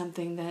 like, it's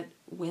something that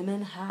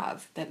women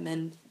have that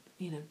men,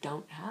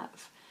 don't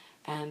have.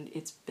 And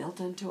it's built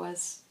into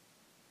us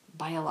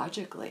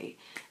biologically.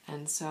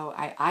 And so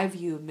I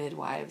view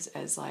midwives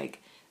as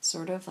like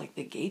sort of like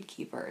the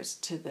gatekeepers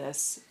to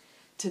this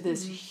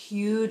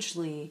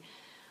hugely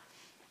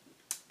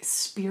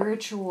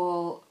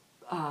spiritual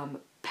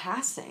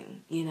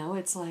passing.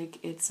 It's like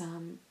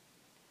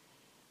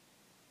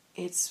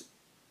it's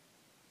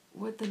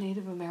what the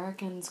Native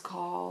Americans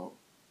call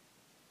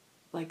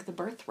like the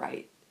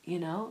birthright,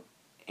 and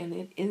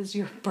it is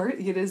your birth.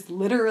 It is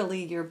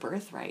literally your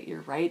birthright,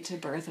 your right to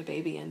birth a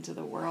baby into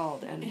the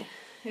world. And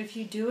if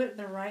you do it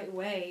the right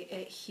way,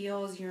 it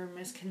heals your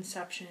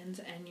misconceptions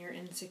and your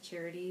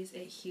insecurities.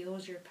 It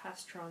heals your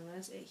past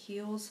traumas. It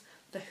heals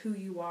the who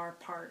you are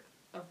part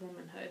of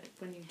womanhood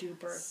when you do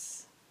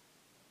birth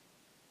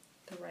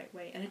the right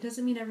way. And it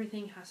doesn't mean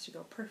everything has to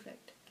go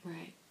perfect.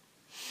 Right.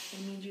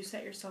 It means you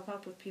set yourself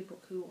up with people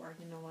who are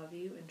going to love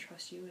you and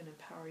trust you and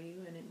empower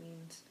you, and it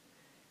means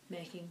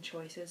making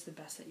choices the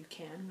best that you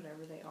can,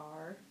 whatever they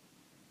are,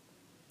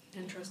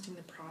 and trusting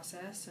the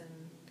process.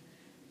 And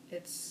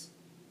it's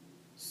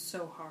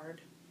so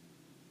hard.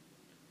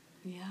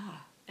 Yeah.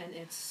 And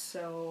it's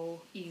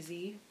so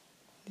easy.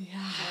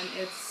 Yeah. And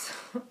it's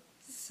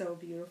so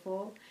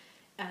beautiful.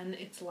 And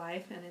it's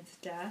life and it's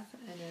death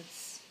and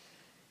it's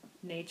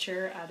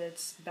nature at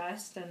its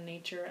best and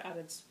nature at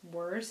its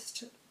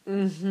worst.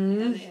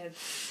 Mm-hmm. And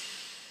it's,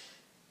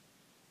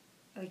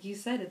 like you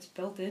said, it's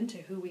built into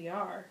who we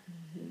are.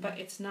 Mm-hmm. But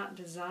it's not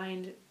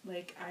designed,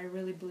 like, I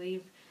really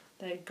believe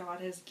that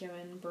God has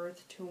given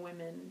birth to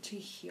women to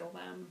heal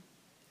them.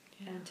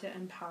 Yeah. And to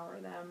empower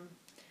them,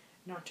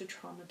 not to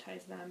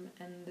traumatize them.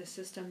 And the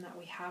system that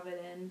we have it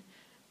in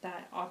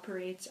that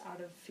operates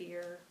out of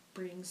fear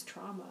brings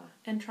trauma.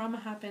 And trauma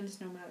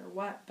happens no matter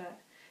what, but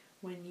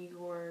when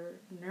you're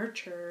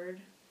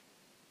nurtured,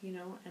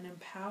 and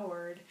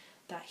empowered,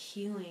 that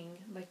healing,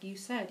 like you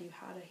said, you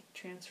had a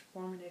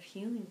transformative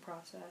healing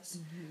process.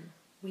 Mm-hmm.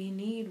 We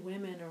need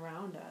women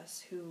around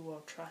us who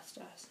will trust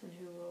us and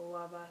who will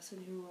love us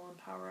and who will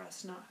empower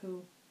us, not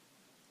who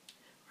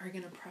are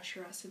going to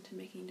pressure us into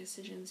making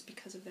decisions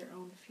because of their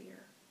own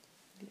fear.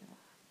 Yeah.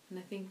 And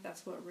I think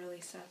that's what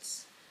really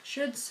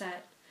should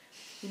set,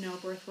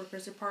 birth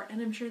workers apart.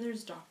 And I'm sure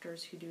there's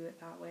doctors who do it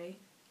that way.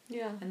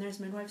 Yeah. And there's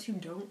midwives who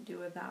don't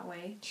do it that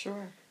way.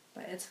 Sure.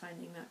 But it's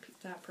finding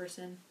that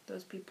person,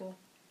 those people.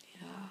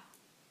 Yeah.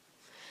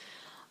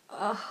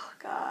 Oh,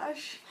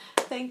 gosh.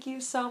 Thank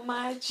you so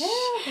much.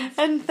 Yeah.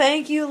 And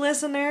thank you,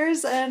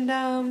 listeners. And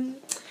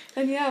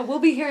yeah, we'll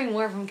be hearing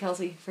more from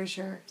Kelsey for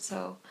sure.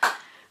 So,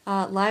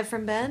 live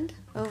from Bend,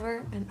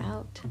 over and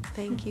out.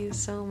 Thank you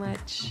so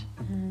much.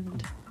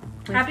 And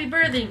happy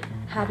birthing.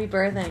 Happy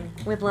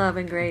birthing with love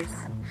and grace.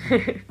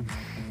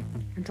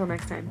 Until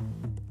next time.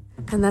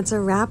 And that's a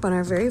wrap on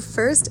our very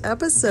first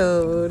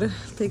episode.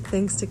 Big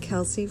thanks to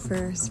Kelsey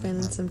for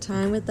spending some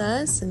time with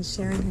us and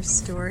sharing her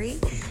story.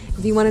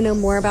 If you want to know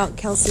more about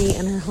Kelsey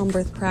and her home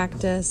birth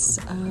practice,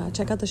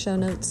 check out the show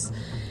notes.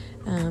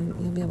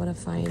 You'll be able to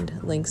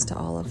find links to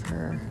all of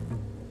her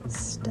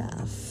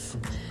stuff.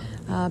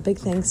 Big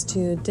thanks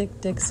to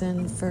Dick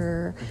Dixon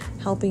for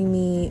helping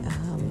me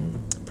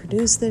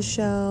produce this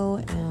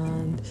show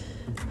and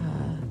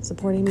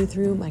supporting me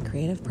through my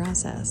creative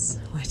process,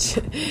 which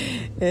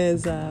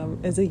is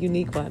a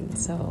unique one.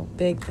 So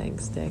big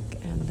thanks, Dick.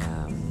 And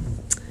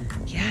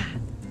yeah,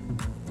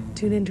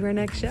 tune into our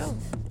next show.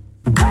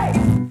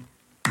 Hey!